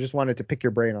Mayfield, so I just wanted to pick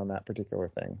your brain on that particular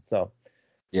thing. So,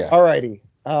 Yeah, alrighty.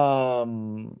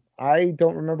 I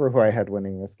don't remember who I had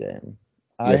winning this game.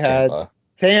 you I have had Tampa.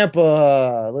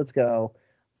 Tampa. Let's go.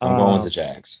 I'm going with Um, the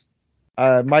Jags.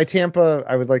 my Tampa,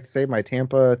 I would like to say my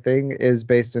Tampa thing is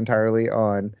based entirely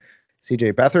on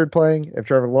CJ Beathard playing. If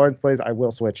Trevor Lawrence plays, I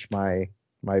will switch my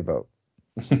vote.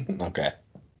 Okay.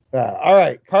 All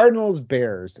right, Cardinals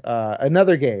Bears.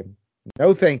 Another game.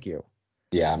 No, thank you.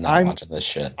 Yeah, I'm not I'm watching this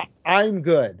shit. I'm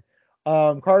good.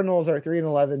 Cardinals are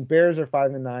 3-11. Bears are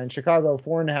 5-9. Chicago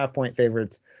 4.5 point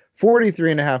favorites.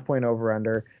 43.5 point over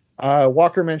under.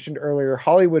 Walker mentioned earlier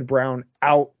Hollywood Brown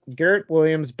out. Garrett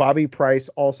Williams, Bobby Price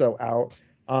also out.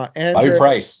 Bobby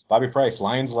Price,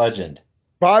 Lions legend.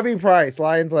 Bobby Price,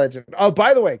 Lions legend. Oh,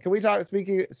 by the way, can we talk?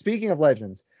 Speaking of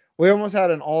legends, we almost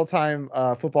had an all-time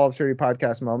football absurdity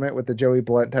podcast moment with the Joey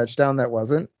Blunt touchdown that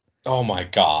wasn't. Oh my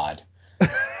God.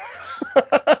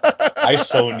 I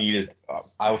so needed.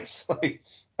 I was like,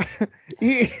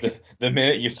 He- the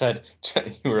minute you said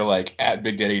you were like at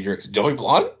Big Daddy Jerks, Joey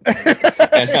Blunt,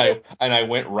 and I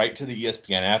went right to the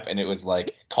ESPN app and it was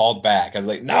like called back. I was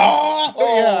like, yeah,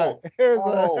 no, it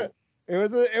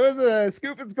was no. a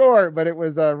scoop and score, but it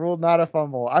was ruled not a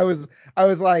fumble. I was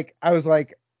like,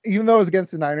 even though it was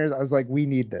against the Niners, I was like, we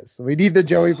need this. We need the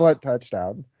Joey Oh, Blunt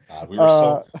touchdown. God, we were Uh,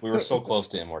 so we were so close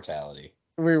to immortality.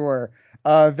 we were.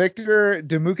 Victor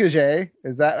Demukeje,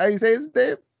 is that how you say his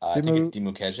name? I think it's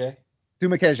Dimukeje.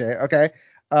 Dumakeje. Okay.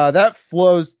 That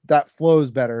flows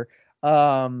better.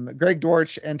 Greg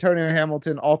Dortch, Antonio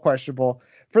Hamilton, all questionable.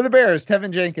 For the Bears,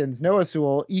 Tevin Jenkins, Noah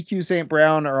Sewell, EQ St.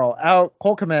 Brown are all out.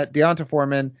 Cole Kmet, Deonta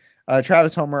Foreman,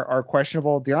 Travis Homer are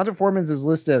questionable. Deonta Foreman's is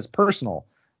listed as personal.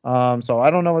 So I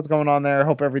don't know what's going on there.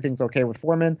 Hope everything's okay with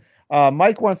Foreman.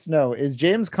 Mike wants to know, is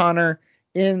James Conner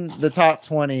in the top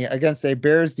 20 against a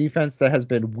Bears defense that has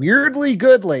been weirdly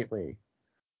good lately?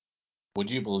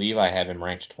 Would you believe I have him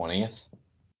ranked 20th?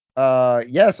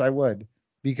 Yes, I would.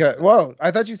 Because, whoa,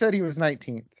 I thought you said he was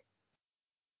 19th.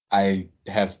 I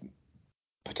have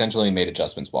potentially made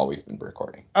adjustments while we've been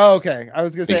recording. Oh, okay. I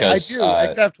was going to say, I Because do,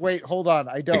 except, wait, hold on.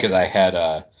 I don't. because I had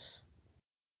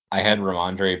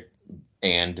Ramondre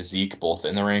and Zeke both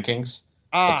in the rankings.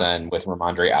 But then with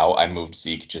Ramondre out, I moved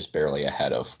Zeke just barely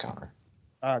ahead of Conner.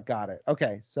 Got it.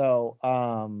 Okay. So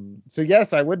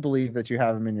yes, I would believe that you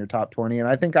have him in your top 20, and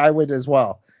I think I would as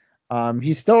well.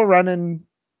 He's still running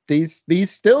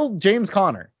he's still James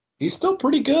Conner. He's still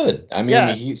pretty good. I mean,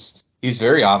 Yeah. he's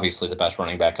very obviously the best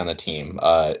running back on the team.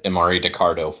 Amari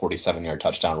DiCardo, 47-yard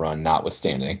touchdown run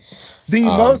notwithstanding. The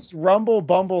most rumble,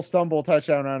 bumble, stumble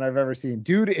touchdown run I've ever seen.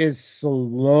 Dude is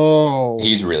slow.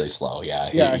 He's really slow. Yeah.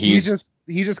 Yeah. He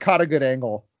just caught a good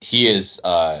angle. He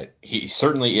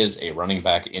certainly is a running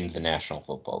back in the National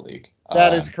Football League.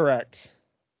 That is correct.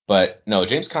 But no,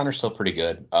 James Conner's still pretty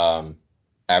good. He'll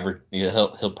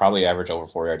probably average over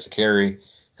 4 yards a carry.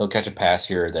 He'll catch a pass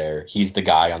here or there. He's the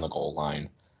guy on the goal line.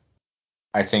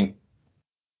 I think,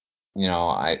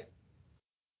 I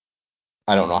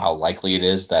don't know how likely it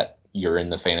is that you're in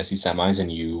the fantasy semis and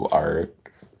you are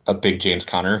a big James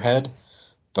Conner head,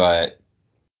 but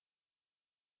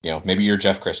maybe you're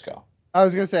Jeff Crisco. I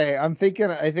was gonna say, I think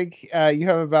you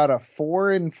have about a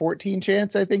 4 in 14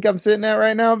 chance. I think I'm sitting at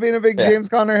right now being a big James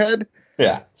Conner head.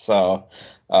 Yeah. So,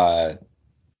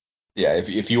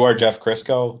 if you are Jeff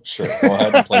Crisco, sure, go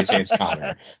ahead and play James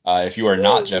Conner. If you are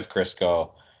not Jeff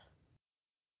Crisco,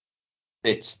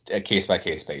 it's a case by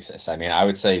case basis. I mean, I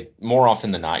would say more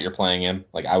often than not, you're playing him.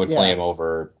 Like I would play him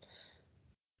over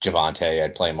Javonte.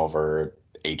 I'd play him over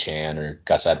Achane or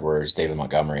Gus Edwards, David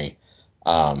Montgomery.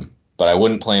 But I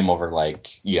wouldn't play him over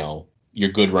your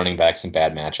good running backs in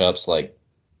bad matchups like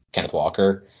Kenneth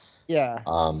Walker. Yeah.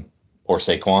 Or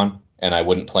Saquon, and I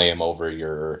wouldn't play him over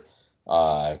your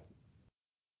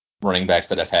running backs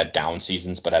that have had down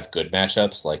seasons but have good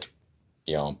matchups like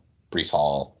Breece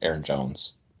Hall, Aaron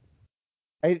Jones.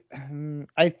 All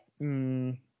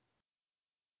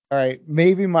right,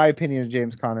 maybe my opinion of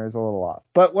James Conner is a little off,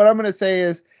 but what I'm going to say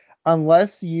is,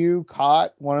 unless you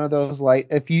caught one of those, like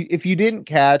if you didn't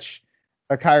catch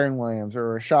a Kyren Williams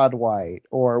or a Rashad White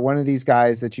or one of these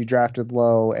guys that you drafted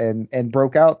low and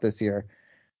broke out this year,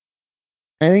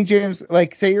 I think James,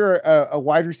 like say you're a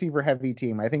wide receiver heavy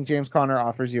team, I think James Conner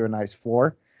offers you a nice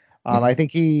floor. I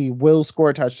think he will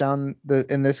score a touchdown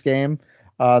in this game.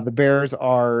 The Bears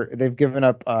they've given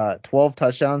up 12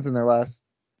 touchdowns in their last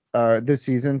this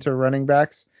season to running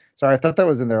backs. Sorry, I thought that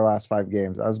was in their last 5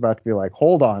 games. I was about to be like,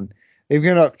 hold on. They've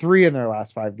given up 3 in their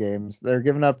last 5 games. They're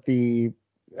giving up the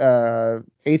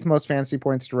 8th most fantasy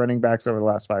points to running backs over the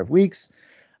last 5 weeks.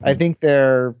 I think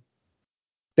I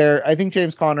think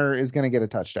James Conner is going to get a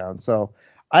touchdown. So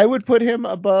I would put him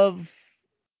above.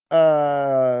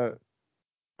 I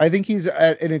think he's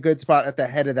in a good spot at the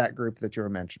head of that group that you were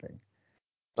mentioning.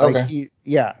 Okay.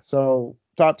 So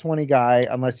top 20 guy,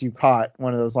 unless you caught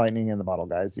one of those lightning in the bottle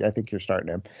guys. I think you're starting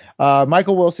him.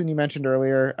 Michael Wilson, you mentioned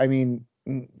earlier. I mean,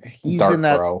 he's Dark in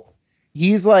that. throw.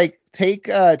 He's like take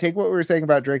what we were saying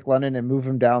about Drake London and move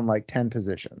him down like 10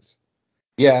 positions.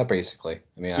 Yeah, basically.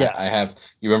 I mean, Yeah. I have.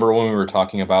 You remember when we were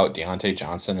talking about Deontay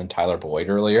Johnson and Tyler Boyd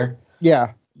earlier?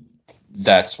 Yeah.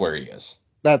 That's where he is.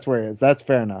 That's where he is. That's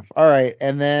fair enough. All right,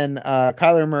 and then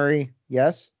Kyler Murray,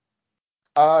 yes.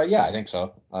 Yeah, I think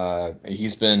so.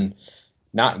 He's been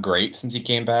not great since he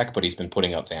came back, but he's been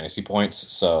putting up fantasy points,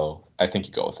 so I think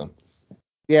you go with him.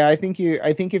 Yeah, I think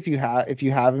if you have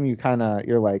him,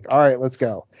 you're like, all right, let's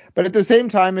go. But at the same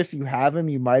time, if you have him,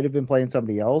 you might have been playing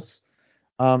somebody else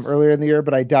earlier in the year,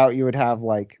 but I doubt you would have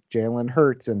like Jalen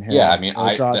Hurts and him. Yeah, I mean,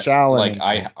 Josh Allen.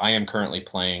 I am currently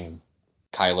playing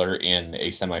Kyler in a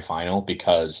semifinal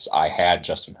because I had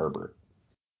Justin Herbert.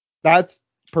 That's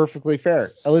perfectly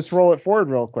fair. Let's roll it forward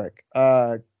real quick.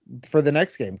 For the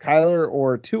next game, Kyler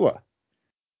or Tua?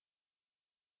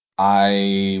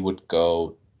 I would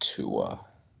go Tua.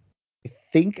 I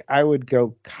think I would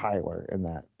go Kyler in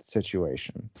that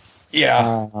situation.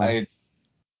 Yeah,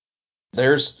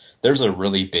 there's a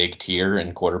really big tier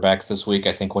in quarterbacks this week.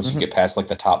 I think once you get past like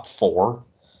the top 4,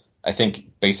 I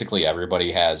think basically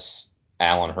everybody has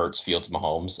Allen, Hurts, Fields,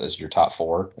 Mahomes as your top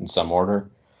 4 in some order.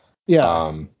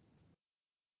 Yeah.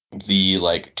 The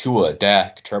like Tua,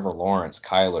 Dak, Trevor Lawrence,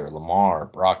 Kyler, Lamar,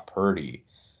 Brock Purdy.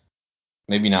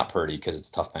 Maybe not Purdy because it's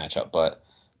a tough matchup, but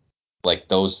like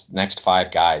those next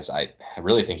 5 guys, I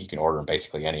really think you can order them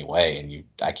basically any way, and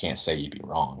I can't say you'd be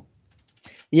wrong.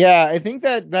 Yeah, I think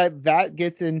that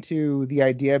gets into the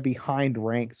idea behind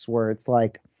ranks where it's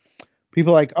like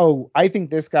people are like, oh, I think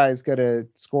this guy's gonna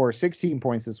score 16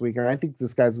 points this week, and I think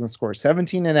this guy's gonna score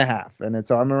 17 and a half, and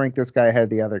so I'm gonna rank this guy ahead of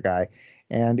the other guy,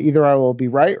 and either I will be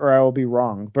right or I will be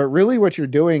wrong. But really, what you're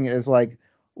doing is like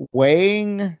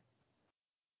weighing It's,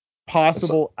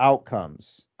 possible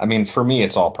outcomes. I mean, for me,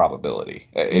 it's all probability.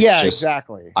 It's Yeah, just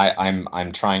exactly.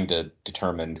 I'm trying to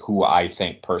determine who I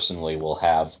think personally will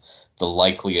have the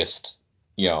likeliest,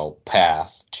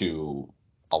 path to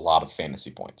a lot of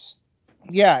fantasy points.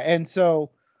 Yeah, and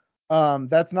so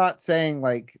that's not saying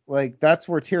like that's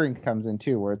where tiering comes in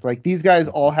too, where it's like these guys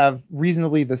all Mhm. have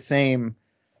reasonably the same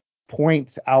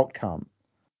points outcome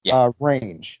Yeah,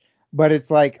 range. But it's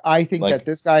like I think that like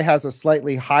this guy has a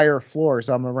slightly higher floor,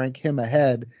 so I'm gonna rank him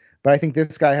ahead. But I think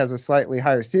this guy has a slightly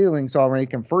higher ceiling, so I'll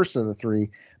rank him first of the three.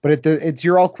 But it's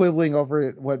you're all quibbling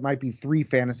over what might be 3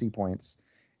 fantasy points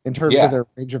in terms of yeah, their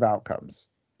range of outcomes.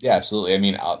 yeah, absolutely. I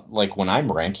mean, like when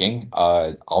I'm ranking,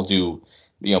 I'll do,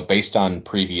 based on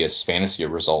previous fantasy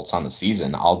results on the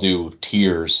season, I'll do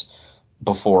tiers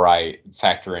before I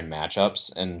factor in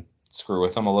matchups and screw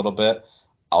with them a little bit.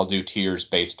 I'll do tiers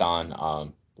based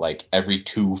on like every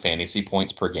 2 fantasy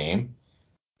points per game.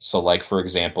 So like for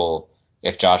example,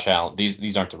 if Josh Allen,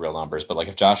 these aren't the real numbers, but like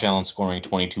if Josh Allen's scoring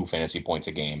 22 fantasy points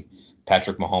a game,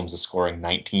 Patrick Mahomes is scoring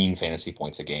 19 fantasy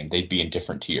points a game, they'd be in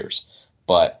different tiers.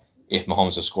 But if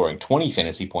Mahomes was scoring 20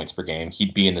 fantasy points per game,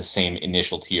 he'd be in the same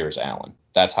initial tier as Allen.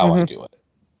 That's how I Hmm. do it.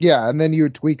 Yeah, and then you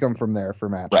would tweak them from there for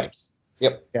Right. matchups.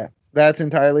 Yep. Yeah, that's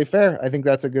entirely fair. I think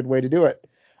that's a good way to do it.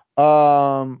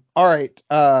 All right.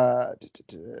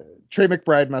 Trey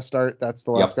McBride must start. That's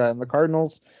the last Yep. guy on the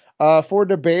Cardinals. For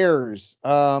the Bears,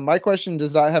 my question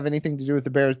does not have anything to do with the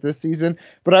Bears this season,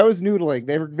 but I was noodling.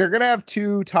 They're gonna have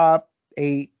 2 top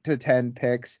 8 to 10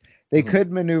 picks. They Mhm.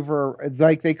 could maneuver,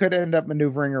 like they could end up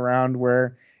maneuvering around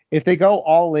where if they go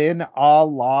all in, a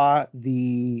la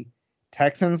the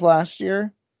Texans last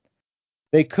year,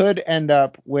 they could end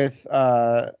up with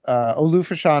Olu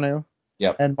Fashanu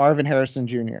Yep. and Marvin Harrison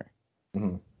Jr.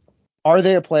 Mhm. Are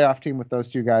they a playoff team with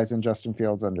those two guys and Justin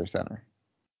Fields under center?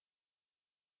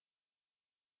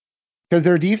 Because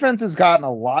their defense has gotten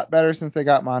a lot better since they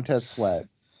got Montez Sweat.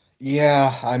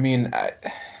 Yeah, I mean,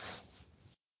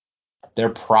 they're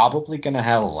probably going to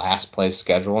have a last place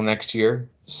schedule next year.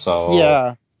 So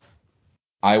Yeah,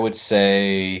 I would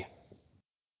say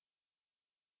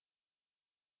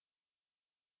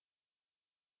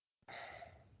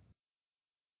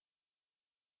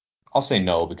I'll say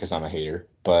no because I'm a hater,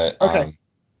 but okay, I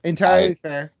entirely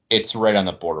fair. it's right on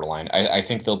the borderline. I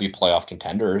think they'll be playoff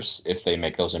contenders if they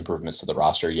make those improvements to the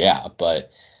roster. Yeah,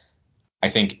 but I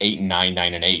think 8 and 9,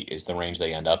 9 and 8 is the range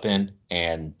they end up in,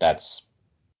 and that's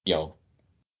you know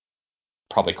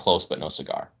probably close but no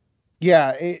cigar.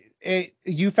 Yeah,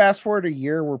 you fast forward a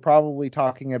year, we're probably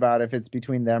talking about if it's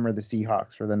between them or the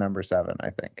Seahawks for the number 7, I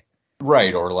think.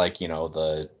 Right, or like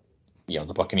the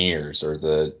Buccaneers or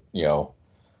the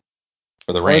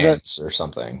Or the Rams or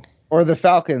something. or the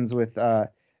Falcons with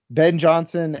Ben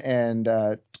Johnson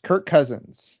and Kirk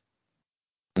Cousins.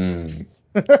 Mm,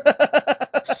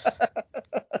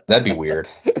 that'd be weird.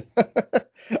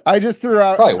 I just threw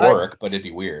out Probably I work, but it'd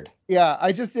be weird. yeah,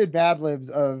 I just did Bad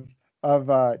Libs of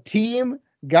team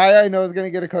guy I know is going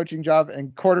to get a coaching job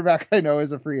and quarterback I know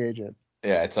is a free agent.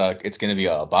 Yeah, it's gonna be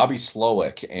Bobby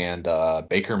Slowick and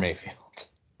Baker Mayfield.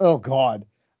 Oh God.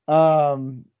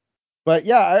 Um, but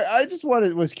yeah, I just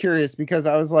was curious because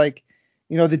I was like,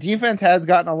 the defense has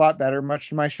gotten a lot better, much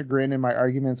to my chagrin in my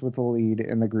arguments with the lead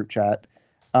in the group chat.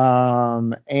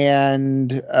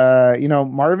 And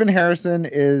Marvin Harrison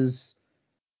is,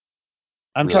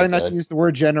 I'm Really trying not to good. use the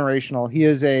word generational. He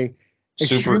is a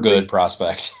Super extremely good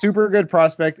prospect. super good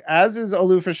prospect, as is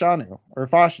Olu Fashanu or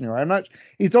Fashanu. I'm not.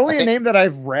 It's I only a think name that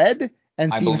I've read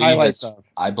and I seen believe highlights it's of.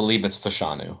 I believe it's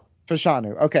Fashanu,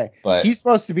 Fashanu. Okay, but he's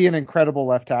supposed to be an incredible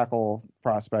left tackle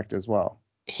prospect as well.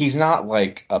 he's not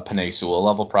like a Penei Sewell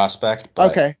level prospect,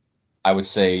 but Okay. I would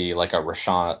say like a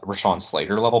Rashawn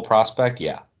Slater level prospect.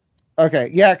 Yeah, Okay.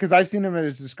 Yeah, because I've seen him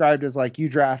as described as like you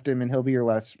draft him and he'll be your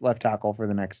left tackle for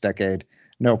the next decade.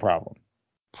 No problem.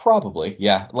 probably.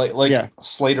 Yeah, like Yeah.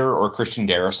 Slater or Christian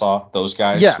Darrisaw, those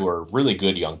guys Yeah. who are really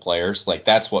good young players. Like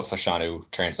that's what Fashanu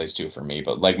translates to for me.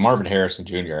 But like Marvin Harrison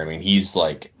Jr., I mean, he's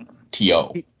like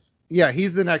to. He, yeah,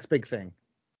 he's the next big thing.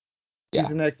 He's Yeah.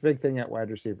 the next big thing at wide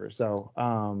receiver. So,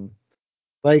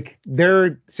 like there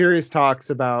are serious talks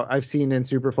about I've seen in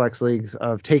Superflex leagues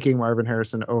of taking Marvin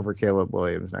Harrison over Caleb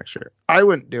Williams next year. I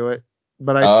wouldn't do it,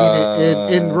 but I've seen it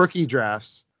in Uh, rookie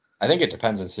drafts. I think it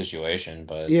depends on the situation,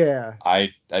 but Yeah. I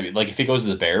mean, like if he goes to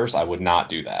the Bears, I would not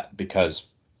do that because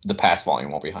the pass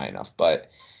volume won't be high enough. But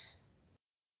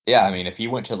yeah, I mean, if he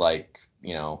went to like,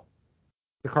 The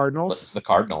Cardinals. the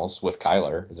Cardinals with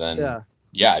Kyler, then Yeah.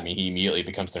 yeah, I mean, he immediately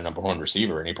becomes their number one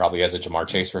receiver, and he probably has a Jamar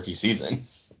Chase rookie season.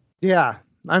 Yeah.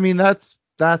 I mean, that's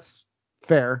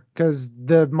fair because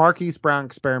the Marquise Brown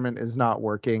experiment is not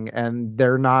working, and they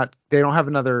don't have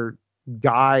another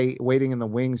guy waiting in the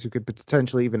wings who could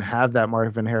potentially even have that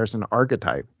Marvin Harrison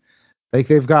archetype. Like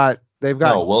they've got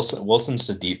No, Wilson's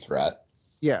a deep threat.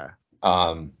 yeah.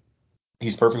 Um,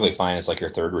 he's perfectly fine as like your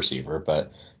third receiver,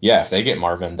 but yeah, if they get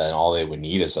Marvin, then all they would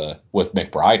need is with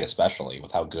McBride, especially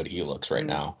with how good he looks right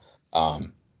now.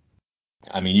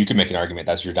 I mean, you can make an argument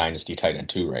that's your dynasty tight end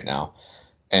too right now,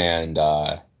 and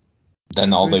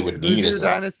then all they would Who's need your is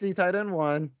dynasty tight end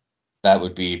one? that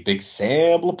would be Big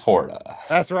Sam Laporta.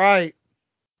 That's right.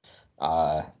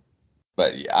 Uh,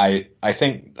 but I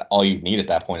think all you need at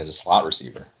that point is a slot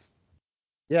receiver.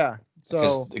 Yeah.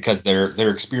 So Because their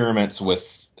experiments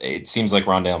with it seems like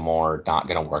Rondale Moore not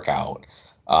going to work out.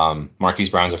 Marquise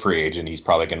Brown's a free agent; he's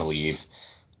probably going to leave.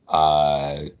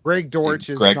 Greg Dortch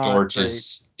is Greg not Dortch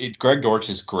great. Greg Dortch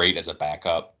is great as a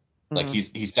backup. Like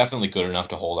Mhm. he's definitely good enough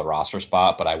to hold a roster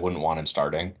spot, but I wouldn't want him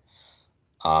starting.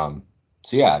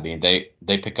 So yeah, I mean they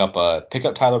pick up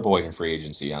Tyler Boyd in free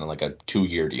agency on like a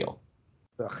 2-year deal.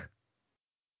 Ugh.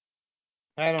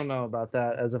 I don't know about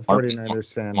that as a Marvin,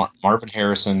 49ers fan. Marvin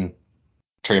Harrison,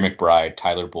 Trey McBride,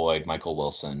 Tyler Boyd, Michael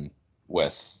Wilson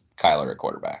with Kyler at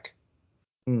quarterback.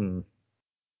 Hmm.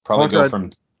 Probably Walker,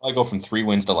 go from 3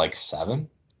 wins to like 7.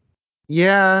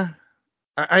 yeah,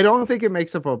 I don't think it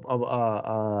makes up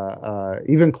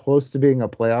even close to being a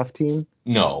playoff team.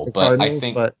 No, The but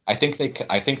Cardinals, but I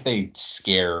think they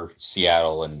scare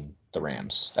Seattle and the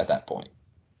Rams at that point.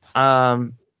 I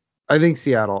think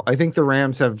Seattle. I think the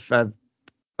Rams have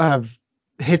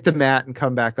hit the mat and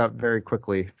come back up very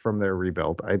quickly from their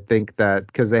rebuild. I think that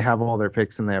because they have all their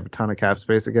picks and they have a ton of cap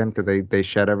space again because they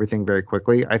shed everything very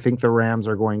quickly. I think the Rams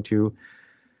are going to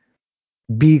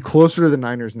be closer to the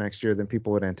Niners next year than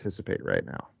people would anticipate right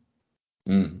now.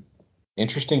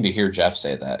 Interesting to hear Jeff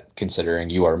say that, considering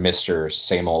you are Mr.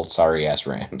 Same old sorry ass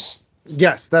Rams.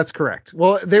 Yes, that's correct.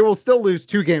 Well, they will still lose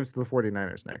 2 games to the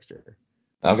 49ers next year.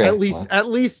 Okay. At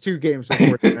least 2 games to the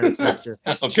 49ers next year.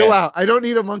 Okay. Chill out. I don't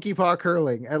need a monkey paw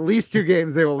curling. At least 2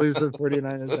 games they will lose to the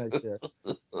 49ers next year.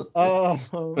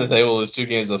 They will lose 2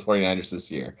 games to the 49ers this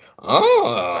year.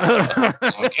 Oh,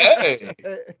 okay.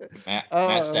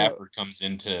 Matt Stafford comes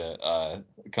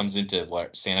into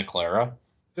what, Santa Clara?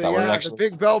 Is that where it the actually?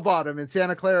 Big Bell Bottom in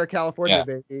Santa Clara, California, Yeah.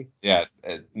 baby. Yeah,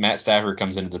 Matt Stafford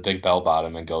comes into the Big Bell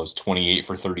Bottom and goes 28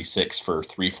 for 36 for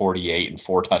 348 and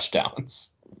 4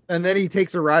 touchdowns. And then he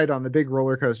takes a ride on the big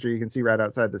roller coaster you can see right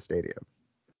outside the stadium.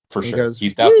 For and sure. He goes,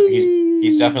 he's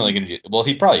definitely going to do. Well,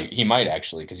 he might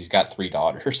actually because he's got 3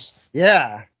 daughters.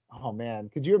 Yeah. Oh man,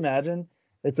 could you imagine?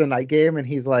 It's a night game and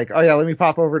he's like, "Oh yeah, let me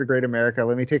pop over to Great America.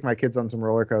 Let me take my kids on some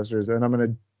roller coasters and I'm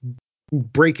going to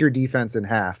break your defense in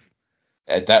half."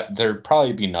 There'd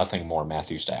probably be nothing more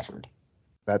Matthew Stafford.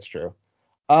 That's true.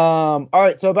 All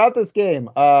right, so about this game,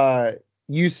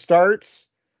 you start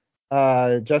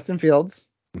Justin Fields.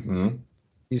 Mm-hmm.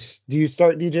 Do you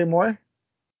start DJ Moore?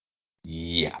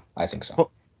 Yeah, I think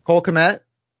so. Cole Kmet?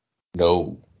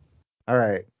 No. All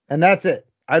right, and that's it.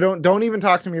 I don't even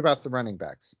talk to me about the running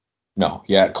backs. No,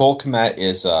 yeah, Cole Kmet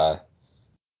is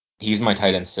he's my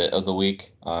tight end sit of the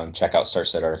week. Check out start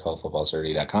sit article at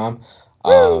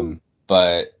footballsturdy.com.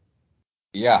 But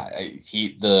yeah,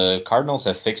 the Cardinals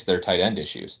have fixed their tight end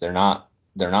issues. They're not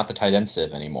the tight end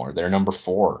sieve anymore. They're number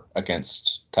 4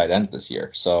 against tight ends this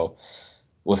year. So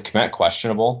with Kmet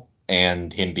questionable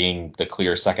and him being the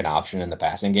clear second option in the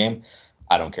passing game,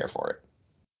 I don't care for it.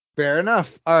 Fair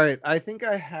enough. All right, I think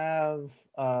I have.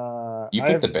 You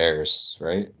picked the Bears,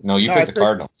 right? No, you picked the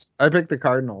Cardinals. I picked the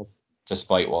Cardinals.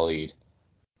 Despite Waleed.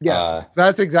 Yes,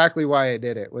 that's exactly why I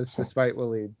did it. Was despite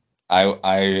Waleed. I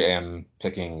am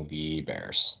picking the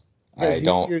Bears.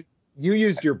 You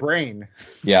used your brain.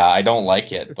 Yeah, I don't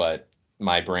like it, but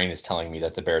my brain is telling me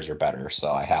that the Bears are better, so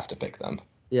I have to pick them.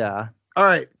 Yeah. All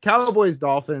right. Cowboys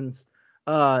Dolphins.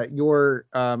 I'm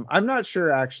not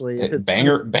sure actually if it's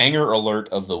banger alert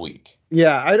of the week.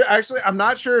 Yeah, I'm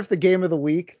not sure if the game of the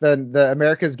week, the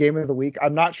America's game of the week.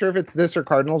 I'm not sure if it's this or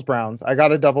Cardinals Browns. I got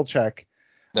to double check.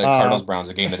 The Cardinals Browns,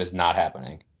 a game that is not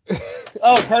happening.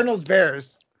 Oh, Cardinals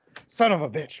Bears. Son of a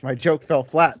bitch. My joke fell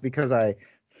flat because I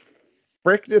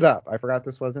fricked it up. I forgot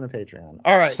this wasn't a Patreon.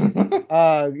 All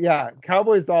right. Yeah,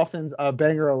 Cowboys Dolphins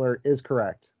banger alert is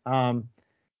correct. I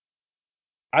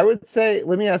would say,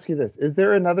 let me ask you this. Is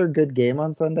there another good game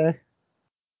on Sunday?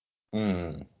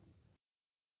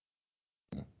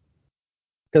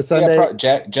 Because Yeah,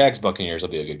 Sunday, Jags Buccaneers will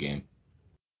be a good game.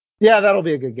 yeah, that'll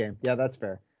be a good game. Yeah, that's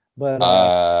fair. But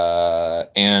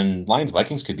And Lions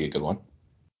Vikings could be a good one.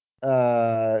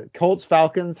 Colts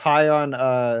Falcons high on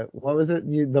what was it?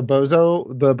 The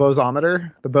bozometer,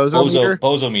 the bozometer,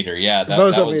 Bozometer. Yeah,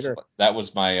 bozometer. that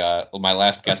was my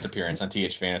last guest appearance on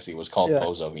TH Fantasy was called Yeah,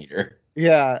 Bozometer.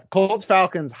 yeah. Colts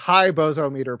Falcons high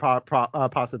bozometer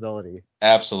possibility.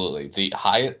 Absolutely.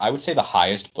 I would say the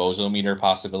highest Bozometer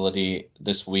possibility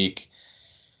this week.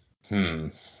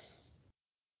 Man,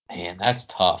 that's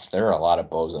tough. There are a lot of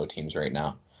Bozo teams right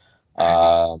now.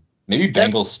 Maybe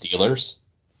Jets Bengals Steelers.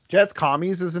 Jets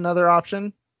commies is another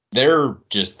option. They're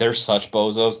such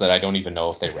bozos that I don't even know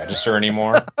if they register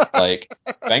anymore. Like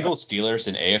Bengals Steelers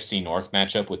an AFC North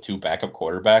matchup with two backup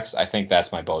quarterbacks. I think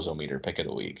that's my bozo meter pick of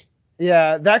the week.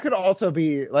 Yeah, that could also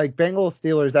be like Bengals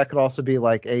Steelers. That could also be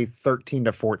like a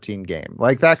 13-14 game.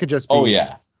 Like that could just Oh be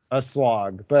yeah, a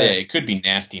slog. yeah, But it could be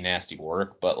nasty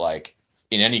work, but like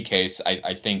in any case,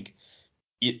 I think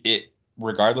it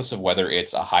regardless of whether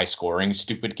it's a high scoring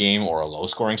stupid game or a low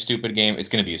scoring stupid game, it's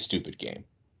going to be a stupid game.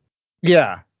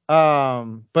 yeah,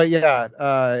 but yeah,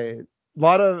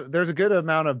 there's a good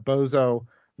amount of bozo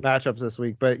matchups this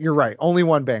week. But you're right, only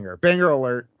one banger. Banger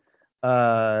alert.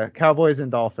 Cowboys and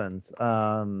Dolphins.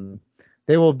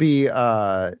 They will be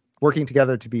working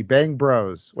together to be Bang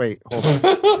Bros. Wait, hold on.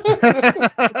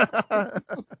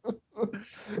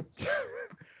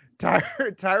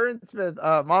 Tyron Smith,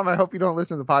 Mom, I hope you don't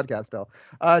listen to the podcast still.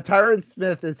 Tyron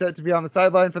Smith is set to be on the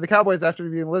sideline for the Cowboys after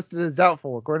being listed as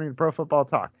doubtful, according to Pro Football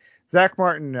Talk. Zach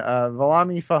Martin,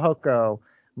 Valami Fahoko,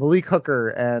 Malik Hooker,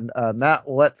 and Matt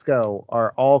Let's Go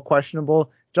are all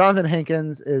questionable. Jonathan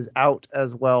Hankins is out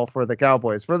as well for the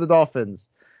Cowboys. For the Dolphins,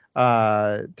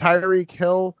 Tyreek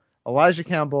Hill, Elijah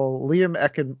Campbell, Liam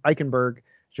Eichenberg,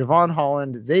 Javon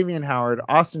Holland, Xavier Howard,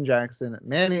 Austin Jackson,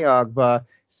 Manny Agba,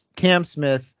 Cam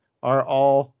Smith are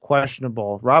all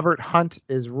questionable. Robert Hunt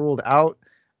is ruled out.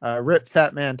 Rip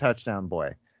Fat Man touchdown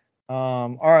boy.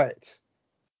 All right.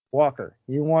 Walker,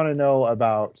 you want to know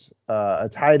about a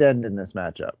tight end in this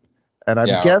matchup. And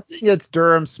I'm guessing it's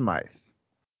Durham Smythe.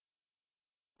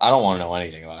 I don't want to know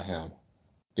anything about him. To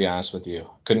be honest with you.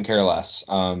 Couldn't care less.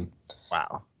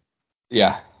 Wow.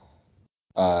 Yeah.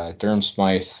 Durham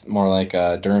Smythe, more like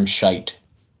Durham Shite.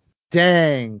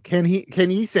 Dang. Can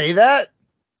he say that?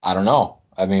 I don't know.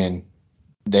 I mean,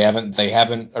 they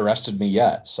haven't arrested me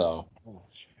yet, so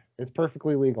it's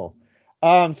perfectly legal.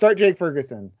 Start Jake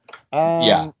Ferguson.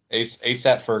 Yeah,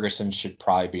 ASAP Ferguson should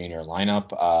probably be in your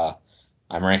lineup.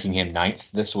 I'm ranking him 9th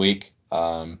this week.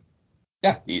 Yeah,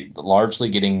 largely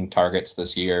getting targets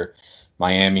this year.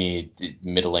 Miami,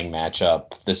 middling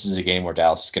matchup. This is a game where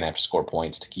Dallas is going to have to score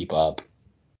points to keep up.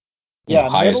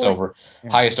 Highest over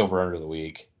under the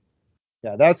week.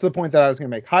 Yeah, that's the point that I was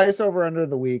going to make. Highest over under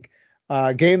the week.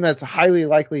 Game that's highly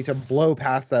likely to blow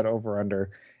past that over under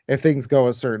if things go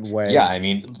a certain way. Yeah, I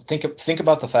mean, think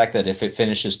about the fact that if it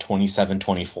finishes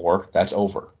 27-24, that's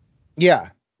over.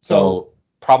 Yeah. So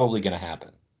probably going to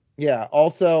happen. Yeah.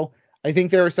 Also, I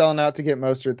think they were selling out to get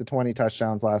Mostert the 20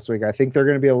 touchdowns last week. I think they're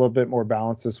going to be a little bit more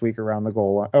balanced this week around the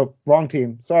goal line. Oh, wrong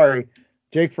team. Sorry.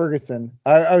 Jake Ferguson.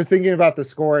 I was thinking about the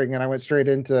scoring and I went straight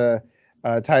into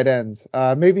tight ends.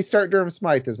 Maybe start Durham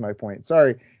Smythe is my point.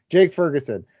 Sorry. Jake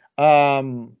Ferguson.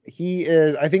 He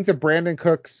is, I think the Brandon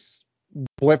Cooks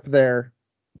blip there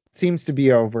seems to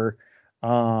be over.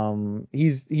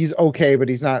 He's okay, but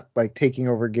he's not like taking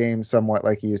over games somewhat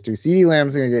like he used to. CeeDee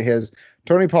Lamb's gonna get his.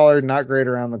 Tony Pollard not great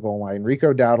around the goal line.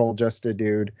 Rico Dowdle just a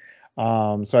dude.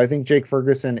 So I think Jake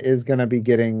Ferguson is gonna be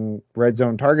getting red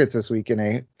zone targets this week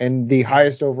and the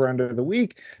highest over under the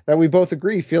week that we both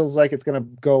agree feels like it's gonna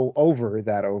go over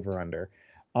that over under.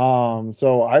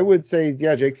 So I would say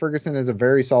yeah, Jake Ferguson is a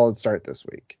very solid start this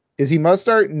week. Is he must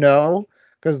start? No,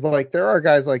 because like there are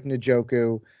guys like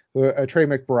Njoku, Trey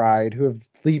McBride, who have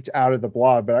leaped out of the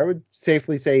blob, but I would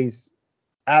safely say he's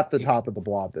at the top of the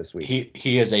blob this week.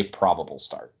 He is a probable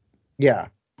start. Yeah.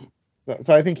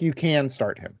 So I think you can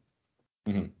start him.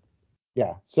 Mm-hmm.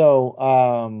 Yeah. So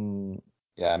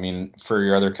yeah, I mean for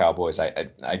your other Cowboys,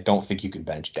 I don't think you can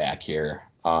bench Dak here.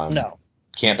 No.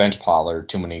 Can't bench Pollard.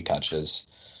 Too many touches.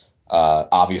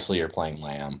 Obviously you're playing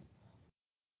Lamb.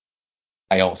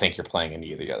 I don't think you're playing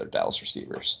any of the other Dallas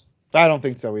receivers. I don't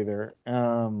think so either.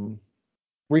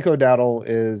 Rico Dowdle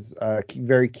is a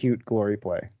very cute glory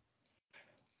play.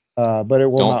 But it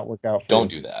will not work out for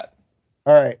Don't you. do that.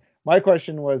 All right. My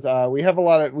question was, we've had a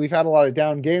lot of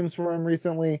down games for him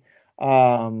recently.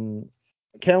 Can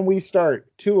we start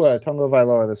Tua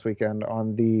Tagovailoa this weekend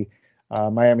on the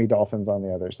Miami Dolphins on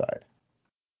the other side?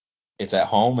 It's at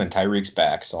home and Tyreek's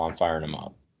back, so I'm firing him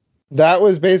up. That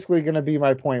was basically going to be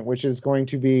my point, which is going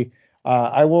to be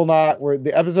I will not.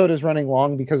 The episode is running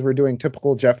long because we're doing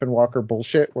typical Jeff and Walker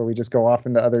bullshit, where we just go off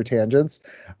into other tangents.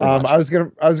 I was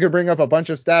gonna bring up a bunch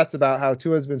of stats about how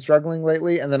Tua's been struggling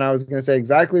lately, and then I was gonna say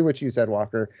exactly what you said,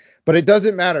 Walker. But it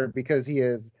doesn't matter because he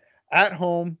is at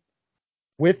home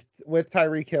with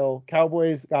Tyreek Hill.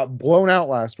 Cowboys got blown out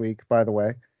last week, by the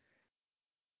way.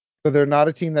 So they're not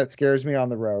a team that scares me on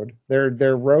the road.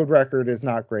 Their road record is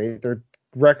not great. Their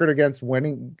record against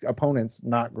winning opponents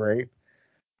not great.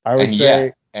 I would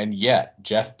say. And yet,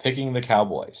 Jeff picking the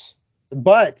Cowboys.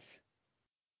 But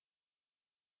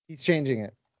he's changing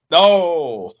it.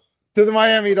 No. To the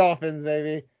Miami Dolphins,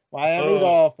 baby. Miami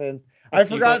Dolphins. I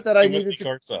forgot that I needed to.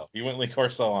 Corso. You went Lee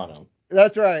Corso on him.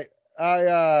 That's right.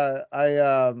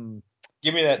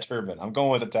 Give me that turban. I'm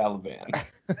going with the Taliban.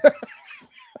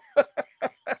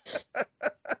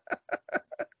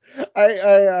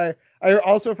 I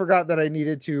also forgot that I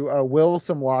needed to will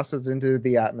some losses into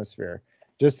the atmosphere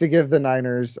just to give the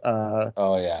Niners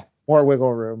more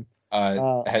wiggle room.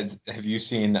 Have you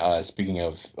seen speaking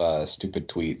of stupid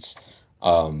tweets?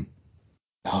 Oh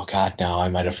God, no, I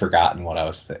might have forgotten what I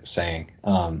was saying.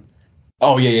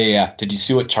 Yeah. Did you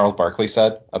see what Charles Barkley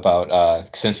said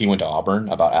about since he went to Auburn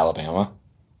about Alabama?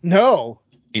 No.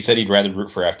 He said he'd rather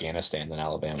root for Afghanistan than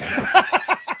Alabama.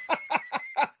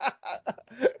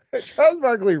 Charles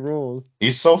Barkley rules.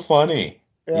 He's so funny.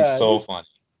 Yeah, he's so funny.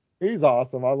 He's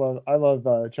awesome. I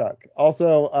love Chuck.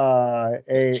 Also,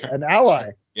 an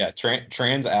ally.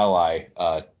 Trans ally,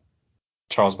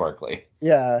 Charles Barkley.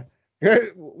 Yeah.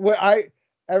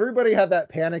 Everybody had that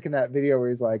panic in that video where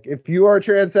he's like, if you are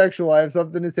transsexual, I have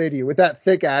something to say to you. With that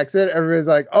thick accent, everybody's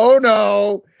like, oh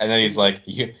no. And then he's like,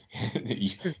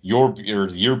 you're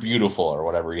beautiful or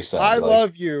whatever he said. I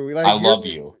love you. I love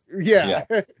you. Yeah.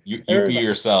 You be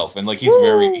yourself. And like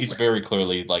he's very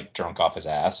clearly like drunk off his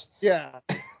ass. Yeah.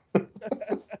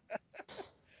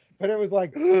 But it was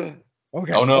like, okay.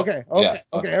 Oh no. Okay.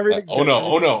 Everything's oh no.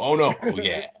 Oh no. Oh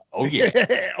yeah. Oh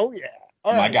yeah. Oh yeah.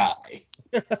 All my right. Guy.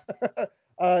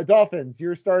 Dolphins,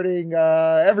 you're starting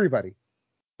everybody.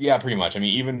 Yeah, pretty much. I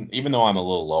mean, even though I'm a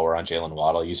little lower on Jalen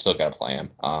Waddle, you still got to play him.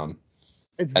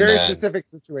 It's very specific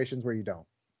situations where you don't.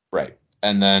 Right.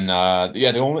 And then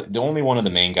the only one of the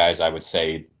main guys I would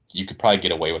say you could probably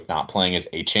get away with not playing is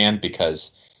Achane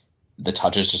because the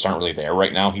touches just aren't really there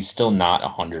right now. He's still not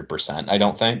 100%, I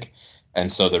don't think.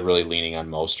 And so they're really leaning on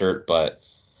Mostert. But,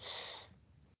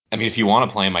 I mean, if you want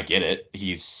to play him, I get it.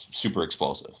 He's super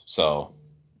explosive. So,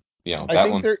 I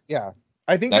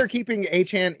think they're keeping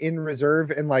Achane in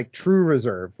reserve and like true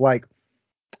reserve. Like,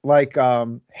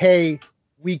 hey,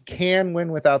 we can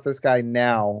win without this guy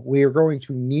now. We are going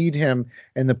to need him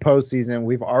in the postseason.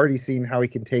 We've already seen how he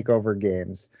can take over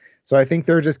games. So I think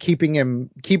they're just keeping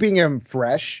him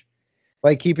fresh.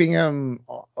 Like keeping him,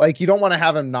 like you don't want to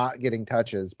have him not getting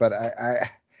touches, but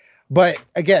but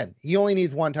again, he only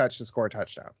needs one touch to score a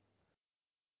touchdown.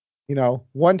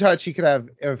 One touch, he could have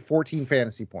 14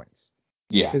 fantasy points.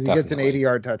 Yeah, because he gets an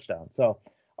 80-yard touchdown. So,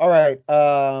 all right,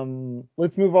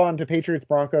 let's move on to Patriots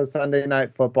Broncos Sunday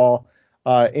Night Football.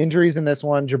 Injuries in this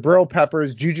one: Jabril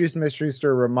Peppers, Juju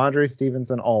Smith-Schuster, Ramondre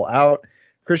Stevenson all out.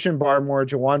 Christian Barmore,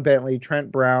 Jawan Bentley,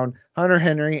 Trent Brown, Hunter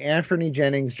Henry, Anthony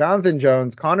Jennings, Jonathan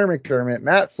Jones, Connor McDermott,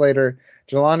 Matt Slater,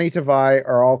 Jelani Tavai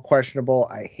are all questionable.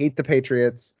 I hate the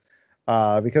Patriots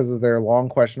because of their long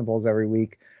questionables every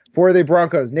week. For the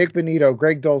Broncos, Nick Benito,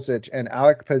 Greg Dulcich, and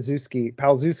Alec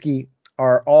Palzewski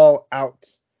are all out.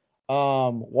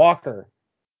 Walker,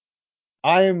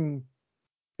 I'm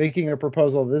making a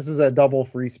proposal. This is a double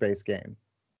free space game.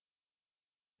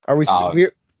 Are we?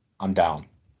 I'm down.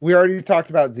 We already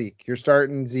talked about Zeke. You're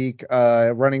starting Zeke,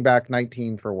 running back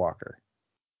 19 for Walker.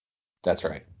 That's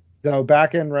right. So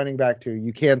back end running back 2.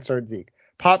 You can't start Zeke.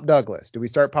 Pop Douglas. Do we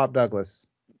start Pop Douglas?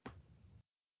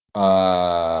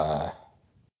 Probably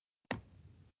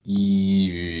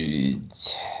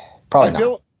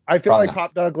not. I feel like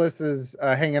Pop Douglas is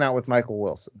hanging out with Michael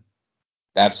Wilson.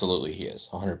 Absolutely, he is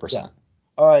 100%. Yeah.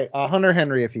 All right, Hunter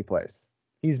Henry if he plays.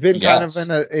 He's been kind of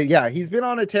he's been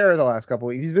on a tear the last couple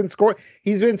weeks. He's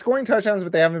been scoring touchdowns,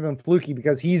 but they haven't been fluky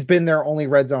because he's been their only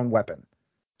red zone weapon.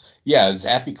 Yeah,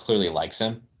 Zappy clearly likes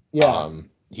him. Yeah.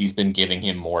 He's been giving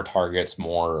him more targets,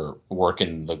 more work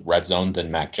in the red zone than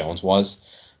Mac Jones was.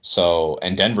 So,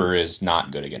 and Denver is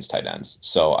not good against tight ends.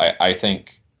 So I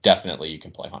think definitely you can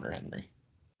play Hunter Henry.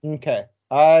 Okay.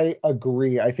 I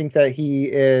agree. I think that he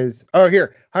is. Oh,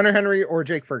 here, Hunter Henry or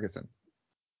Jake Ferguson.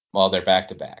 Well, they're back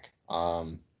to back.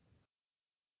 I'd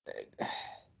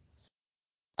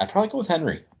probably go with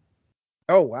Henry.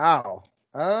 Oh, wow.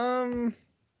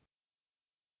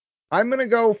 I'm going to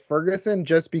go Ferguson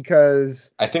just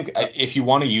because I think if you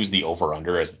want to use the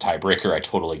over-under as a tiebreaker, I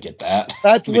totally get that.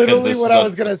 that's Because literally what I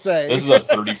was going to say. This is a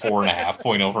 34.5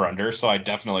 point over-under, so I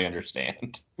definitely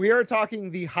understand. We are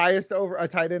talking the highest over a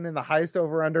tight end in the highest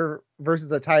over-under versus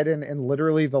a tight end in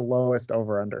literally the lowest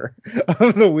over-under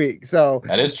of the week. So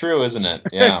that is true, isn't it?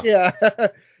 Yeah. yeah.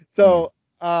 So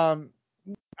I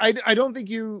don't think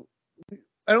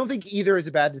either is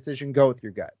a bad decision. Go with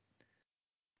your gut.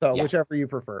 So whichever you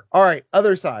prefer. All right,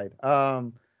 other side.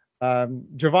 Javonte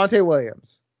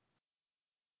Williams.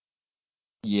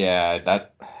 Yeah,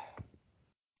 that.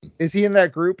 Is he in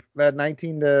that group, that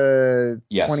 19 to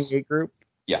Yes. 28 group?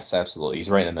 Yes, absolutely. He's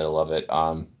right in the middle of it.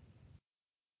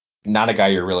 Not a guy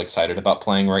you're really excited about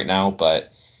playing right now,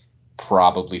 but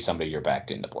probably somebody you're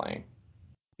backed into playing.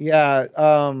 Yeah.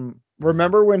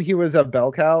 Remember when he was a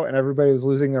bell cow and everybody was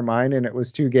losing their mind and it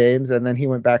was 2 games and then he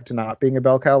went back to not being a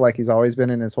bell cow like he's always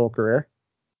been in his whole career?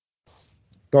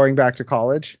 Going back to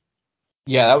college?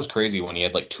 Yeah, that was crazy when he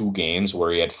had like 2 games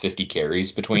where he had 50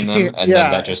 carries between them and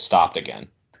then that just stopped again.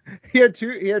 He had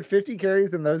 50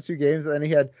 carries in those 2 games and then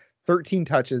he had 13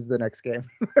 touches the next game.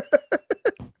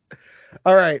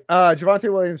 All right.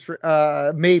 Javonte Williams,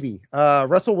 maybe.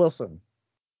 Russell Wilson.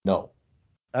 No.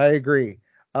 I agree.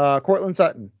 Cortland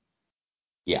Sutton.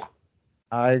 Yeah.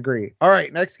 I agree. All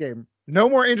right, next game. No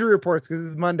more injury reports because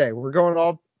it's Monday. We're going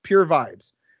all pure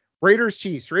vibes. Raiders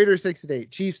Chiefs. Raiders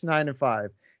 6-8. Chiefs 9-5.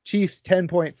 Chiefs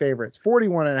 10-point favorites.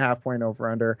 41.5 point over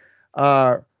under.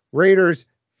 Raiders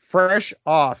fresh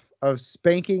off of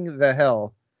spanking the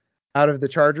hell out of the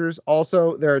Chargers.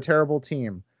 Also, they're a terrible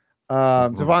team.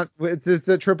 It's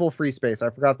a triple free space. I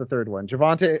forgot the third one.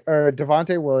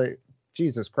 Devontae Williams.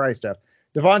 Jesus Christ, Jeff.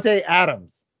 Devontae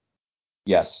Adams.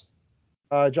 Yes.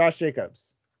 Josh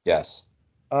Jacobs. Yes.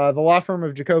 The law firm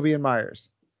of Jacoby and Myers.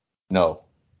 No.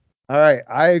 All right.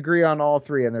 I agree on all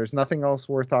 3, and there's nothing else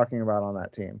worth talking about on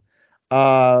that team.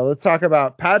 Let's talk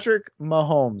about Patrick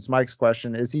Mahomes. Mike's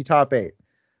question. Is he top 8?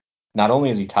 Not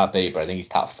only is he top 8, but I think he's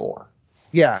top 4.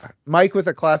 Yeah. Mike with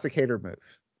a classic hater move.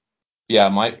 Yeah,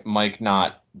 Mike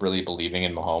not really believing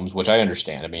in Mahomes, which I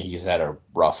understand. I mean, he's had a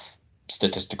rough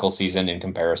statistical season in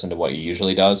comparison to what he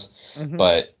usually does,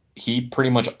 but he pretty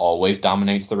much always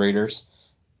dominates the Raiders,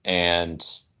 and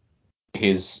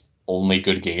his only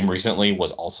good game recently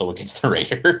was also against the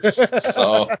Raiders.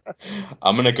 So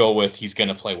I'm going to go with he's going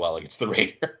to play well against the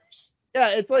Raiders.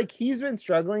 Yeah, it's like he's been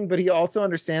struggling, but he also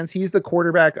understands he's the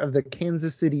quarterback of the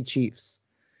Kansas City Chiefs.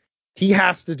 He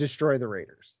has to destroy the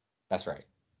Raiders. That's right.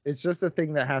 It's just a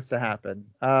thing that has to happen.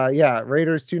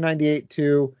 Raiders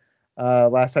 298-2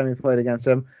 last time he played against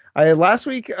him. Last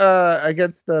week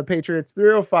against the Patriots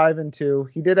 305-2.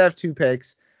 He did have 2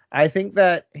 picks. I think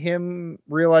that him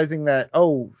realizing that,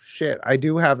 oh shit, I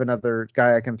do have another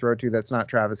guy I can throw to that's not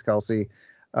Travis Kelce in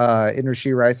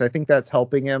Rashee Rice. I think that's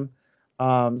helping him.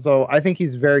 So I think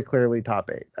he's very clearly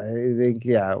top 8. I think,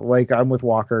 like I'm with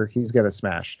Walker, he's gonna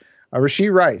smash.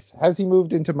 Rashee Rice, has he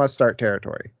moved into must-start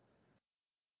territory?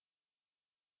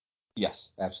 Yes,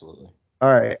 absolutely.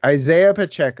 All right, Isaiah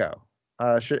Pacheco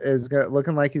is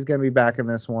looking like he's going to be back in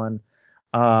this one.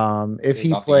 If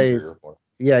he plays,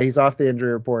 he's off the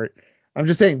injury report. I'm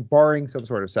just saying, barring some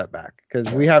sort of setback,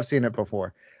 because we have seen it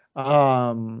before.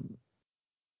 When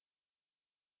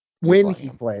he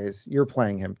plays, you're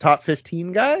playing him. Top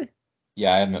 15 guy?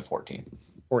 Yeah, I have him at 14.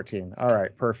 14. All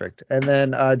right, perfect. And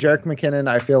then Jerick McKinnon,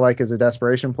 I feel like is a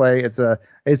desperation play.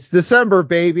 It's December,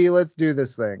 baby. Let's do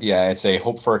this thing. Yeah, it's a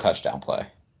hope for a touchdown play.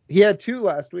 He had 2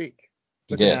 last week.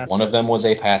 He did. One of them was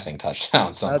a passing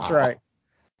touchdown somehow.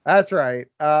 That's right.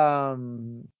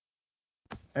 And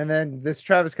then this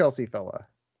Travis Kelce fella.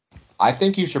 I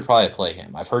think you should probably play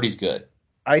him. I've heard he's good.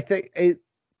 I think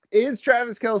is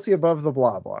Travis Kelce above the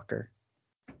blob, Walker?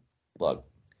 Look,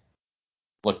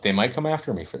 they might come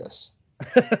after me for this.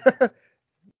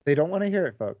 They don't want to hear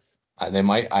it, folks. I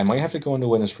might have to go into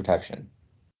witness protection,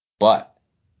 but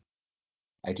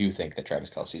I do think that Travis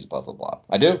Kelce is above the blob.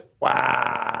 I do.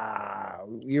 Wow.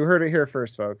 You heard it here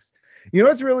first, folks. You know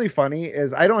what's really funny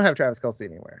is I don't have Travis Kelce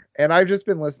anywhere. And I've just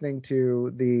been listening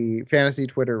to the fantasy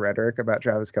Twitter rhetoric about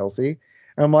Travis Kelce.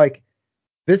 And I'm like,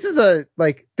 this isn't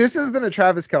a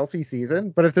Travis Kelce season,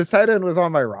 but if this tight end was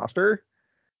on my roster,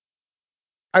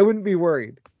 I wouldn't be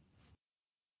worried.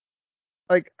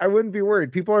 I wouldn't be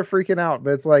worried. People are freaking out,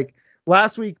 but it's like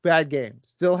last week, bad game.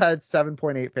 Still had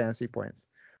 7.8 fantasy points.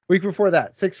 Week before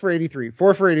that, 6 for 83,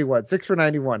 4 for 81, 6 for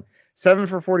 91, 7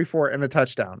 for 44, and a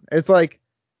touchdown. It's like,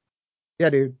 yeah,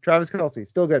 dude, Travis Kelce,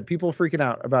 still good. People freaking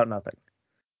out about nothing.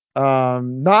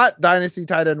 Not Dynasty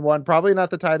tight end 1, probably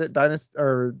not the tight end Dynasty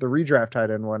or the redraft tight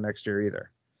end 1 next year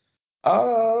either.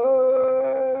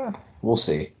 We'll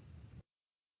see.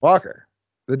 Walker.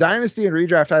 The dynasty and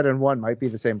redraft tight end 1 might be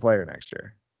the same player next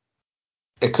year.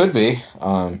 It could be.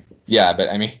 Yeah, but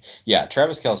I mean, yeah,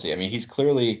 Travis Kelce. I mean, he's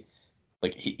clearly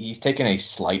like he's taken a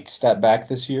slight step back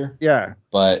this year. Yeah.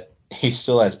 But he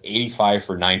still has 85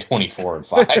 for 924 and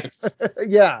 5.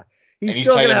 Yeah. He's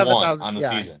still tight gonna end have 1 on the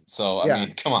season. So I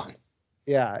mean, come on.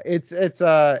 Yeah, it's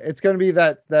gonna be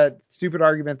that stupid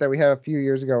argument that we had a few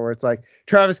years ago where it's like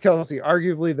Travis Kelce,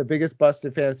 arguably the biggest bust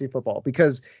in fantasy football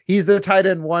because he's the tight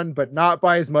end 1, but not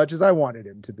by as much as I wanted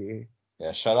him to be.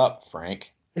 Yeah, shut up,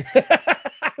 Frank.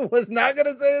 I was not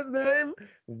gonna say his name.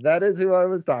 That is who I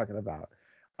was talking about.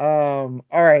 All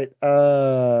right.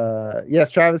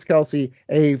 Yes, Travis Kelce,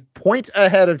 a point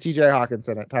ahead of TJ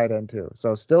Hawkinson at tight end 2.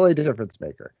 So still a difference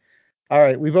maker. All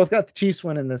right, we both got the Chiefs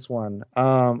win in this one.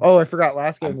 I forgot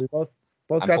last game we both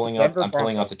got the Denver Broncos. I'm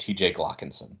pulling out the TJ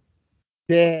Glockenson.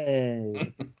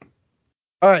 Dang.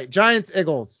 All right, Giants,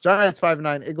 Eagles. Giants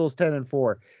 5-9, Eagles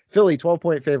 10-4. Philly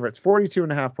 12-point favorites,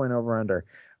 42.5 point over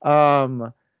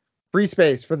under. Free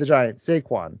space for the Giants.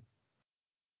 Saquon.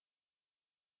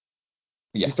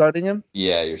 Yeah. You starting him?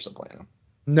 Yeah, you're still playing him.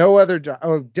 No other.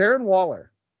 Darren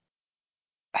Waller.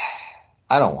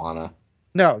 I don't wanna.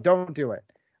 No, don't do it.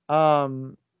 I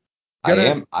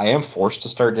am forced to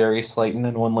start Darius Slayton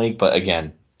in one league, but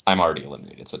again, I'm already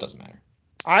eliminated, so it doesn't matter.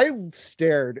 I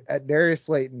stared at Darius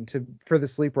Slayton for the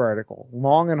sleeper article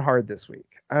long and hard this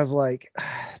week. I was like,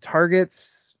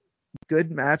 targets, good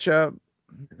matchup.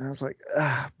 And I was like,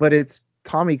 but it's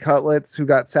Tommy Cutlets who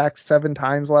got sacked 7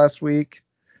 times last week.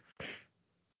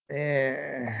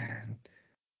 I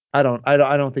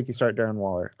don't think you start Darren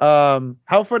Waller.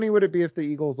 How funny would it be if the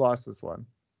Eagles lost this one?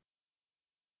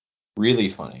 Really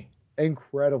funny.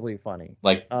 Incredibly funny.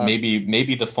 Like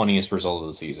maybe the funniest result of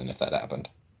the season if that happened.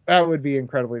 That would be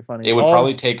incredibly funny. It would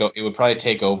probably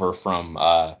take over from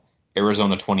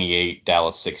Arizona 28,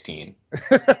 Dallas 16.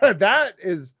 That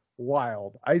is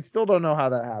wild. I still don't know how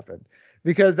that happened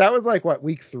because that was like what,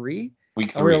 week 3?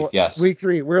 Week 3, yes. Week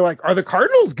 3. We're like, are the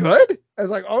Cardinals good? I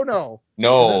was like, oh no.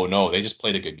 No, they just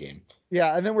played a good game.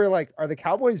 Yeah, and then we're like, are the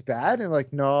Cowboys bad? And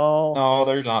like, no. No,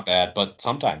 they're not bad, but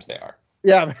sometimes they are.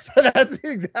 Yeah, that's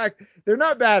the exact. They're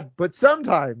not bad, but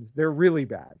sometimes they're really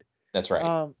bad. That's right.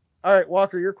 All right,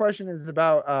 Walker, your question is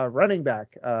about running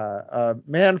back,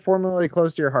 man formerly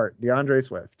close to your heart, DeAndre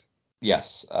Swift.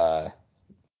 Yes.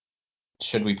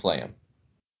 Should we play him?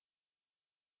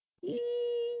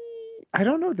 I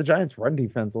don't know what the Giants' run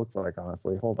defense looks like,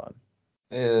 honestly. Hold on.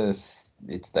 It's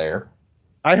there.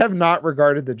 I have not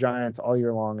regarded the Giants all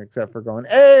year long except for going,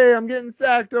 hey, I'm getting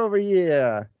sacked over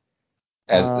here.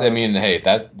 I mean, hey,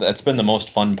 that's been the most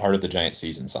fun part of the Giants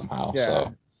season somehow. Yeah.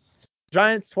 So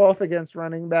Giants 12th against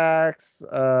running backs,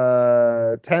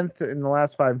 10th in the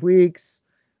last 5 weeks.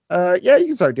 Yeah, you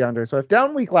can start DeAndre Swift.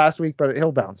 Down week last week, but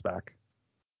he'll bounce back.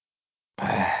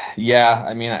 Yeah,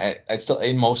 I mean, I still,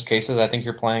 in most cases, I think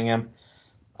you're playing him.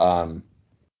 I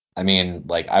mean,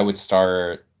 like I would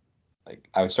start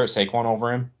Saquon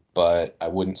over him, but I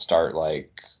wouldn't start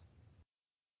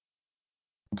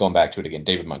going back to it again,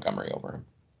 David Montgomery over him.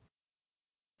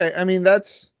 I mean,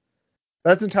 that's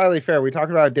entirely fair. We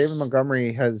talked about David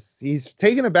Montgomery he's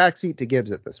taken a backseat to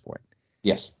Gibbs at this point.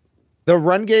 Yes. The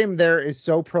run game there is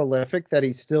so prolific that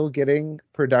he's still getting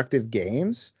productive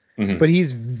games, but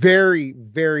he's very,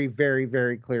 very, very,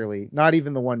 very clearly not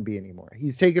even the 1B anymore.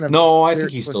 He's taken I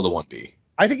think he's still the 1B.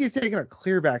 I think he's taken a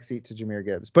clear backseat to Jahmyr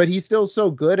Gibbs, but he's still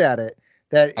so good at it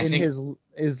that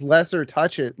his lesser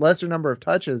number of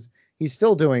touches, he's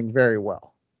still doing very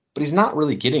well. But he's not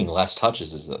really getting less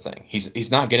touches is the thing.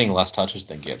 He's not getting less touches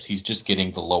than Gibbs. He's just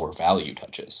getting the lower value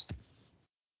touches.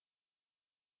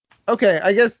 Okay,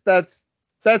 I guess that's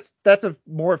a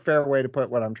more fair way to put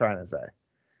what I'm trying to say.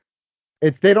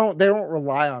 It's they don't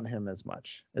rely on him as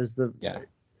much as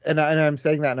and I'm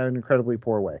saying that in an incredibly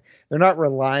poor way. They're not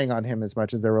relying on him as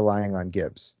much as they're relying on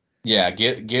Gibbs. Yeah,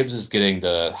 Gibbs is getting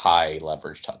the high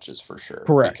leverage touches for sure.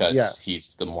 Correct. Because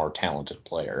he's the more talented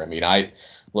player. I mean,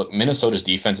 look, Minnesota's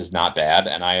defense is not bad,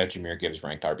 and I have Jahmyr Gibbs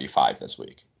ranked RB5 this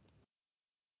week.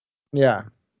 Yeah.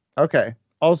 Okay.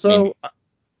 Also, I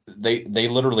mean, they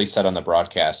literally said on the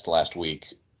broadcast last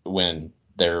week when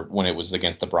it was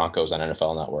against the Broncos on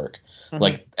NFL Network,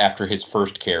 like after his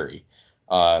first carry,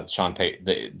 Sean Payton,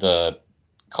 the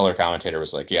color commentator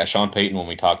was like, yeah, Sean Payton, when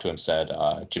we talked to him, said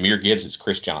Jahmyr Gibbs is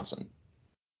Chris Johnson.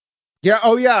 Yeah.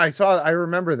 Oh yeah, I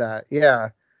remember that. Yeah.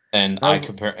 And a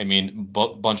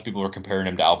bunch of people were comparing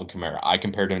him to Alvin Kamara. I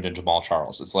compared him to Jamal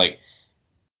Charles. It's like,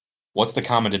 what's the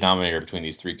common denominator between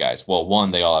these 3 guys? Well,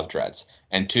 1, they all have dreads,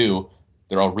 and 2,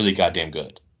 they're all really goddamn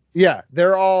good. Yeah,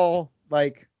 they're all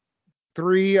like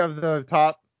 3 of the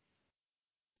top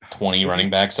 20 which is, running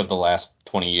backs of the last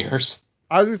 20 years.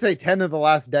 I was gonna say 10 of the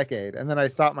last decade, and then I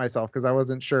stopped myself because I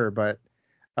wasn't sure, but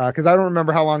because I don't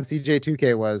remember how long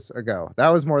CJ2K was ago. That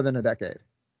was more than a decade.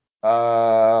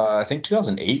 I think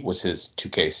 2008 was his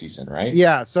 2K season, right?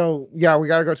 Yeah, so yeah, we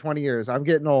got to go 20 years. I'm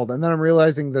getting old, and then I'm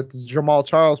realizing that Jamal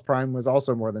Charles prime was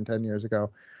also more than 10 years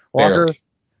ago. Walker,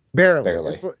 barely.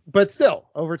 Barely. But still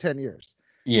over 10 years.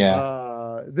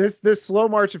 Yeah. This slow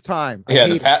march of time. I Yeah,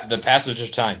 hate the passage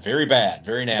of time, very bad,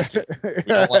 very nasty. it. We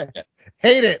don't like it.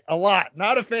 Hate it a lot.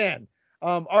 Not a fan.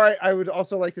 All right. I would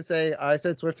also like to say I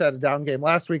said Swift had a down game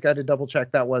last week. I did double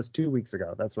check. That was 2 weeks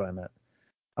ago. That's what I meant.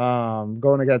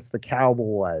 Going against the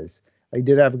Cowboys. I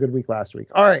did have a good week last week.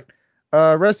 All right.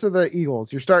 Rest of the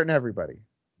Eagles. You're starting everybody.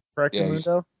 Correct, Yeah,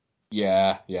 Mundo?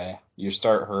 yeah. You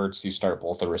start Hurts, you start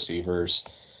both the receivers.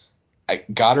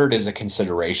 Goddard is a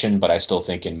consideration, but I still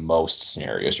think in most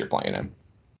scenarios you're playing him.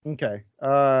 Okay.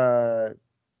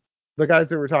 The guys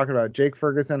that we're talking about, Jake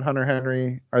Ferguson, Hunter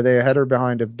Henry, are they ahead or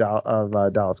behind of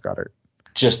Dallas Goedert?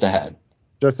 Just ahead.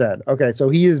 Just ahead. Okay, so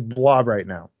he is blob right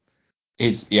now.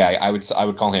 I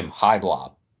would call him high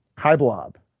blob. High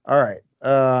blob. All right.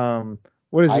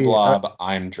 What is high he? blob.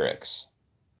 I'm Drix.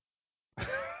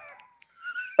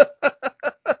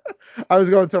 I was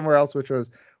going somewhere else, which was,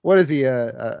 what is he?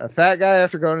 A fat guy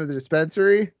after going to the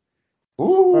dispensary?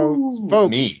 Ooh,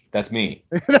 folks. Me. That's me.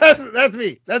 that's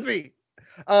me. That's me.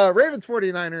 Ravens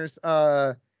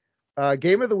 49ers.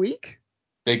 Game of the week.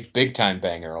 Big time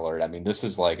banger alert. I mean, this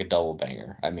is like a double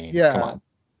banger. I mean, Yeah. come on.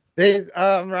 They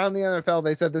around the NFL,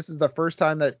 they said this is the first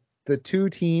time that the two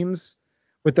teams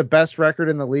with the best record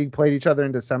in the league played each other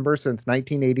in December since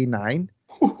 1989.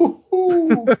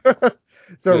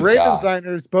 So Good Ravens, God.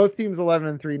 Niners, both teams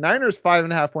 11-3. Niners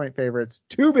 5.5 point favorites.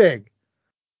 Too big.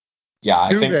 Yeah,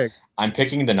 I Too think big. I'm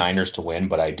picking the Niners to win,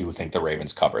 but I do think the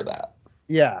Ravens cover that.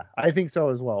 Yeah, I think so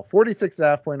as well.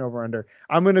 46.5 point over under.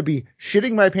 I'm going to be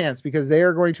shitting my pants because they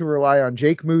are going to rely on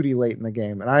Jake Moody late in the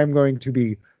game, and I am going to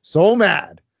be so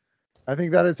mad. I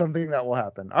think that is something that will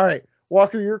happen. All right,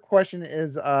 Walker, your question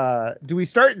is, do we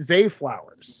start Zay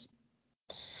Flowers?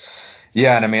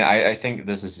 Yeah, and I mean, I think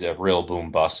this is a real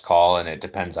boom bust call, and it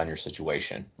depends on your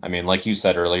situation. I mean, like you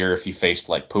said earlier, if you faced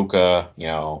like Puka,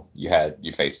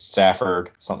 you faced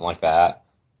Stafford, something like that,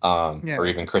 or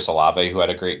even Chris Olave, who had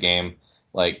a great game.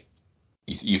 Like,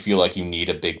 you feel like you need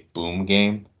a big boom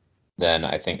game, then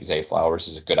I think Zay Flowers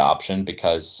is a good option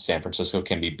because San Francisco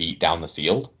can be beat down the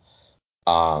field.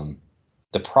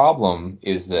 The problem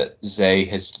is that Zay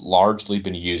has largely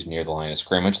been used near the line of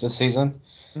scrimmage this season.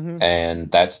 Mm-hmm.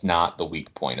 And that's not the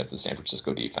weak point of the San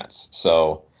Francisco defense.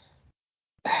 So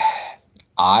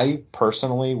I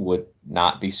personally would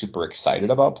not be super excited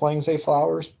about playing Zay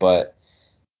Flowers, but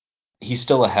he's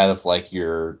still ahead of like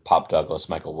your Pop Douglas,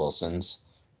 Michael Wilsons,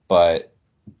 but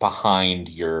behind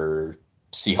your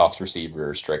Seahawks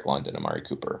receivers, Drake London, Amari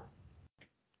Cooper.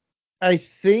 I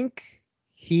think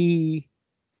he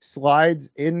slides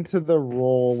into the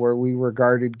role where we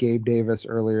regarded Gabe Davis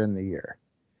earlier in the year.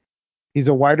 He's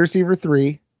a wide receiver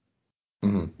 3.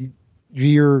 Mm-hmm.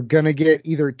 You're going to get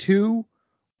either 2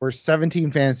 or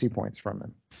 17 fantasy points from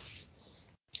him.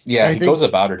 Yeah, he goes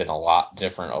about it in a lot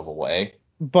different of a way.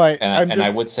 But I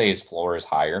would say his floor is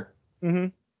higher. Mm-hmm.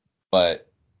 But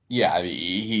yeah, I mean,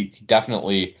 he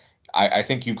definitely. I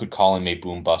think you could call him a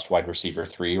boom bust wide receiver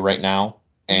 3 right now,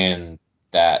 and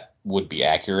that would be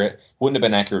accurate. Wouldn't have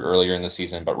been accurate earlier in the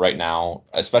season, but right now,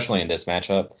 especially in this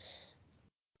matchup,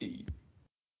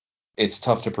 it's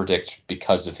tough to predict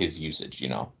because of his usage.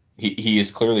 He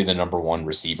is clearly the number one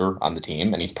receiver on the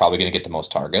team, and he's probably going to get the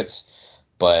most targets,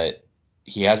 but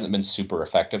he hasn't been super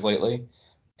effective lately,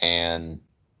 and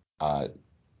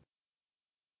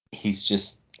he's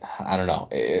just, I don't know,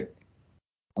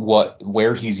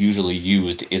 where he's usually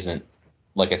used isn't,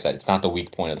 like I said, it's not the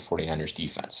weak point of the 49ers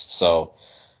defense. So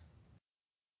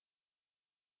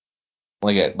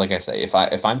like I say,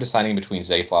 if I'm deciding between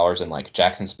Zay Flowers and like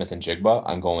Jackson Smith and Jigba,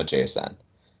 I'm going with JSN.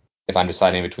 If I'm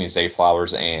deciding between Zay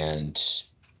Flowers and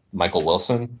Michael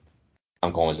Wilson,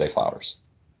 I'm going with Zay Flowers.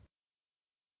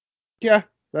 Yeah,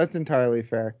 that's entirely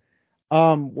fair.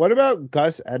 What about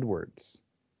Gus Edwards?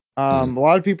 A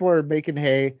lot of people are making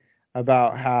hay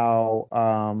about how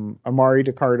Amari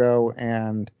DiCardo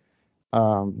and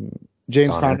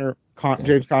James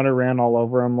Conner ran all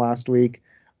over him last week.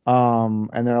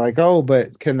 And they're like, oh,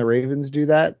 but can the Ravens do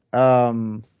that?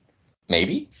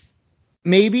 Maybe.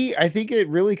 I think it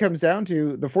really comes down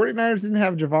to the 49ers didn't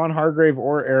have Javon Hargrave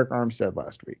or Eric Armstead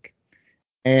last week.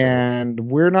 And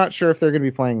we're not sure if they're going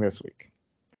to be playing this week.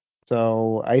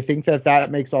 So I think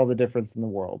that makes all the difference in the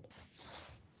world.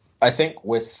 I think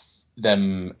with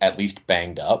them at least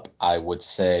banged up, I would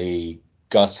say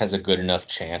Gus has a good enough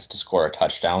chance to score a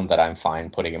touchdown that I'm fine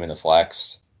putting him in the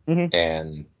flex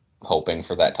and hoping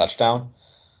for that touchdown.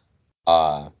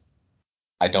 I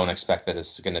don't expect that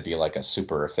it's going to be like a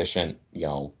super efficient,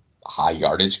 high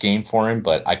yardage game for him,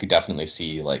 but I could definitely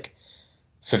see like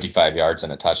 55 yards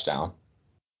and a touchdown.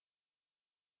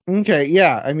 Okay,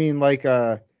 yeah. I mean, like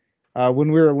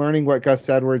when we were learning what Gus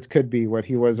Edwards could be, what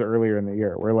he was earlier in the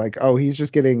year, we're like, oh, he's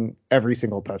just getting every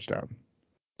single touchdown.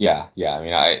 Yeah. I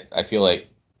mean, I feel like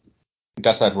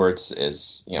Gus Edwards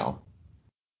is,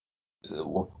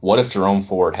 what if Jerome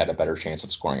Ford had a better chance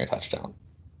of scoring a touchdown?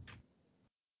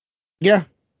 Yeah,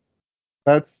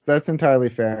 that's entirely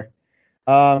fair.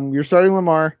 You're starting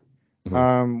Lamar.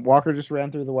 Walker just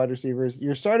ran through the wide receivers.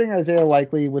 You're starting Isaiah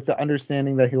Likely with the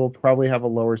understanding that he will probably have a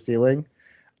lower ceiling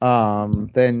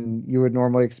than you would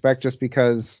normally expect, just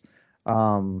because,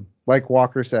 like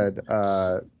Walker said,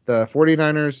 the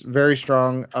 49ers very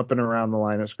strong up and around the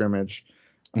line of scrimmage.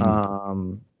 They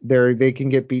can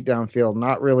get beat downfield,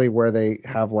 not really where they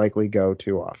have Likely go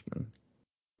too often.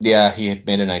 Yeah, he had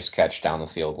made a nice catch down the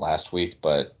field last week,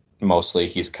 but mostly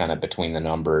he's kind of between the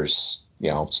numbers,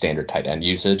 standard tight end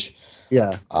usage.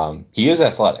 Yeah. He is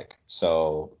athletic,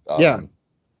 so yeah.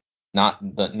 Not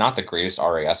the greatest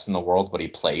RAS in the world, but he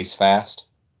plays fast.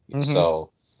 So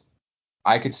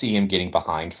I could see him getting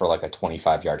behind for like a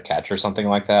 25-yard catch or something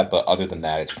like that. But other than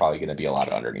that, it's probably going to be a lot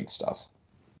of underneath stuff.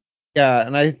 Yeah,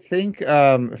 and I think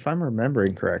if I'm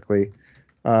remembering correctly,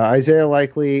 Isaiah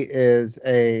Likely is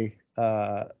a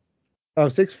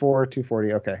 6'4",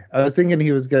 240. Okay. I was thinking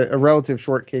he was a relative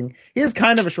short king. He is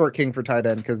kind of a short king for tight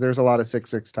end because there's a lot of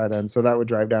 6'6" tight ends, so that would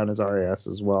drive down his RAS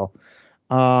as well.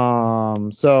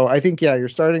 So I think, yeah, you're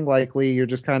starting Likely. You're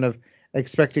just kind of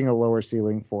expecting a lower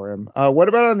ceiling for him. What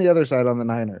about on the other side on the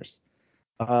Niners?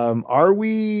 Are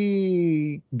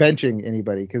we benching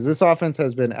anybody? Because this offense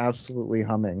has been absolutely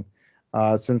humming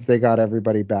since they got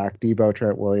everybody back. Debo,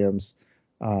 Trent Williams.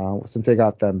 Since they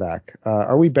got them back.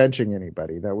 Are we benching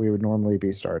anybody that we would normally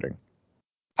be starting?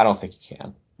 I don't think you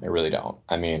can. I really don't.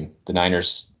 I mean, the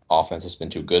Niners offense has been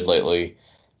too good lately.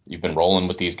 You've been rolling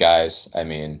with these guys. I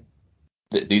mean,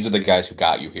 these are the guys who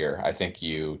got you here. I think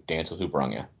you dance with who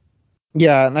brung you.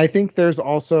 Yeah, and I think there's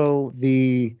also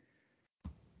the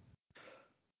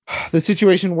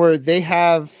situation where they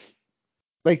have,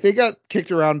 like, they got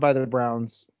kicked around by the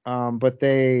Browns, but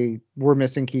they were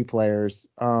missing key players.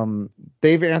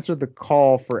 They've answered the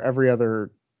call for every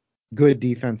other good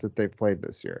defense that they've played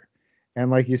this year.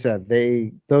 And like you said,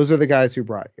 those are the guys who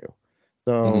brought you.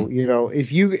 So,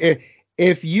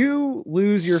 if you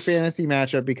lose your fantasy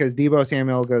matchup because Deebo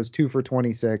Samuel goes 2 for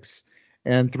 26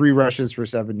 and 3 rushes for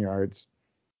 7 yards,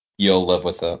 you'll live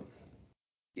with it.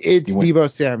 It's Deebo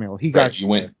Samuel. He got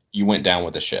you went down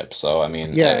with the ship. So I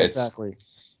mean, exactly.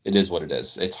 It is what it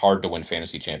is. It's hard to win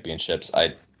fantasy championships.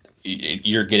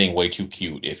 You're getting way too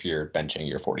cute if you're benching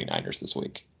your 49ers this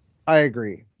week. I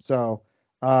agree. So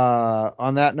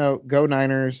on that note, go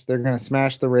Niners. They're going to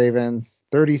smash the Ravens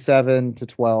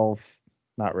 37-12.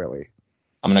 Not really.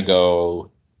 I'm going to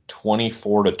go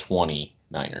 24-20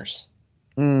 Niners.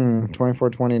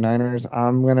 24-20 Niners.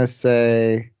 I'm going to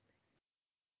say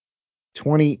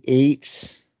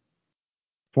 28-24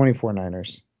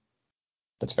 Niners.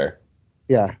 That's fair.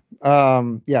 Yeah.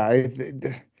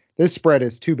 This spread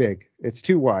is too big. It's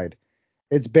too wide.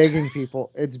 It's begging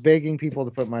people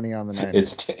to put money on the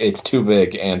Niners. It's too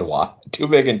big and wide. Too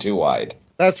big and too wide.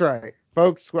 That's right.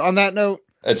 Folks, on that note,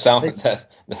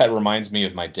 that reminds me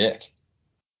of my dick.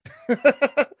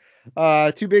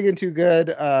 Too big and too good.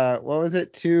 What was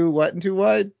it? Too what and too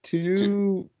wide?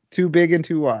 Too big and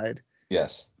too wide.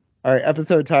 Yes. All right,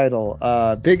 episode title.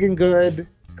 Big and good,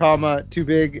 comma, too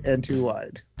big and too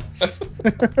wide.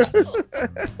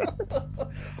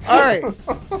 All right.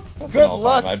 That's good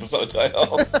luck. Episode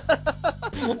title.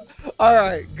 All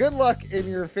right. Good luck in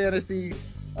your fantasy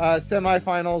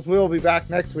semifinals. We'll be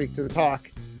back next week to talk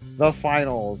the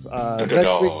finals.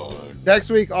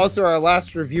 Next week, also our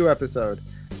last review episode.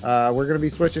 We're going to be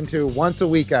switching to once a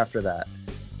week after that.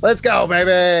 Let's go,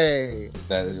 baby.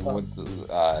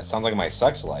 That sounds like my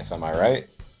sex life. Am I right?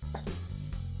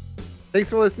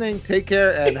 Thanks for listening. Take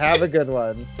care and have a good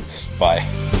one. Bye.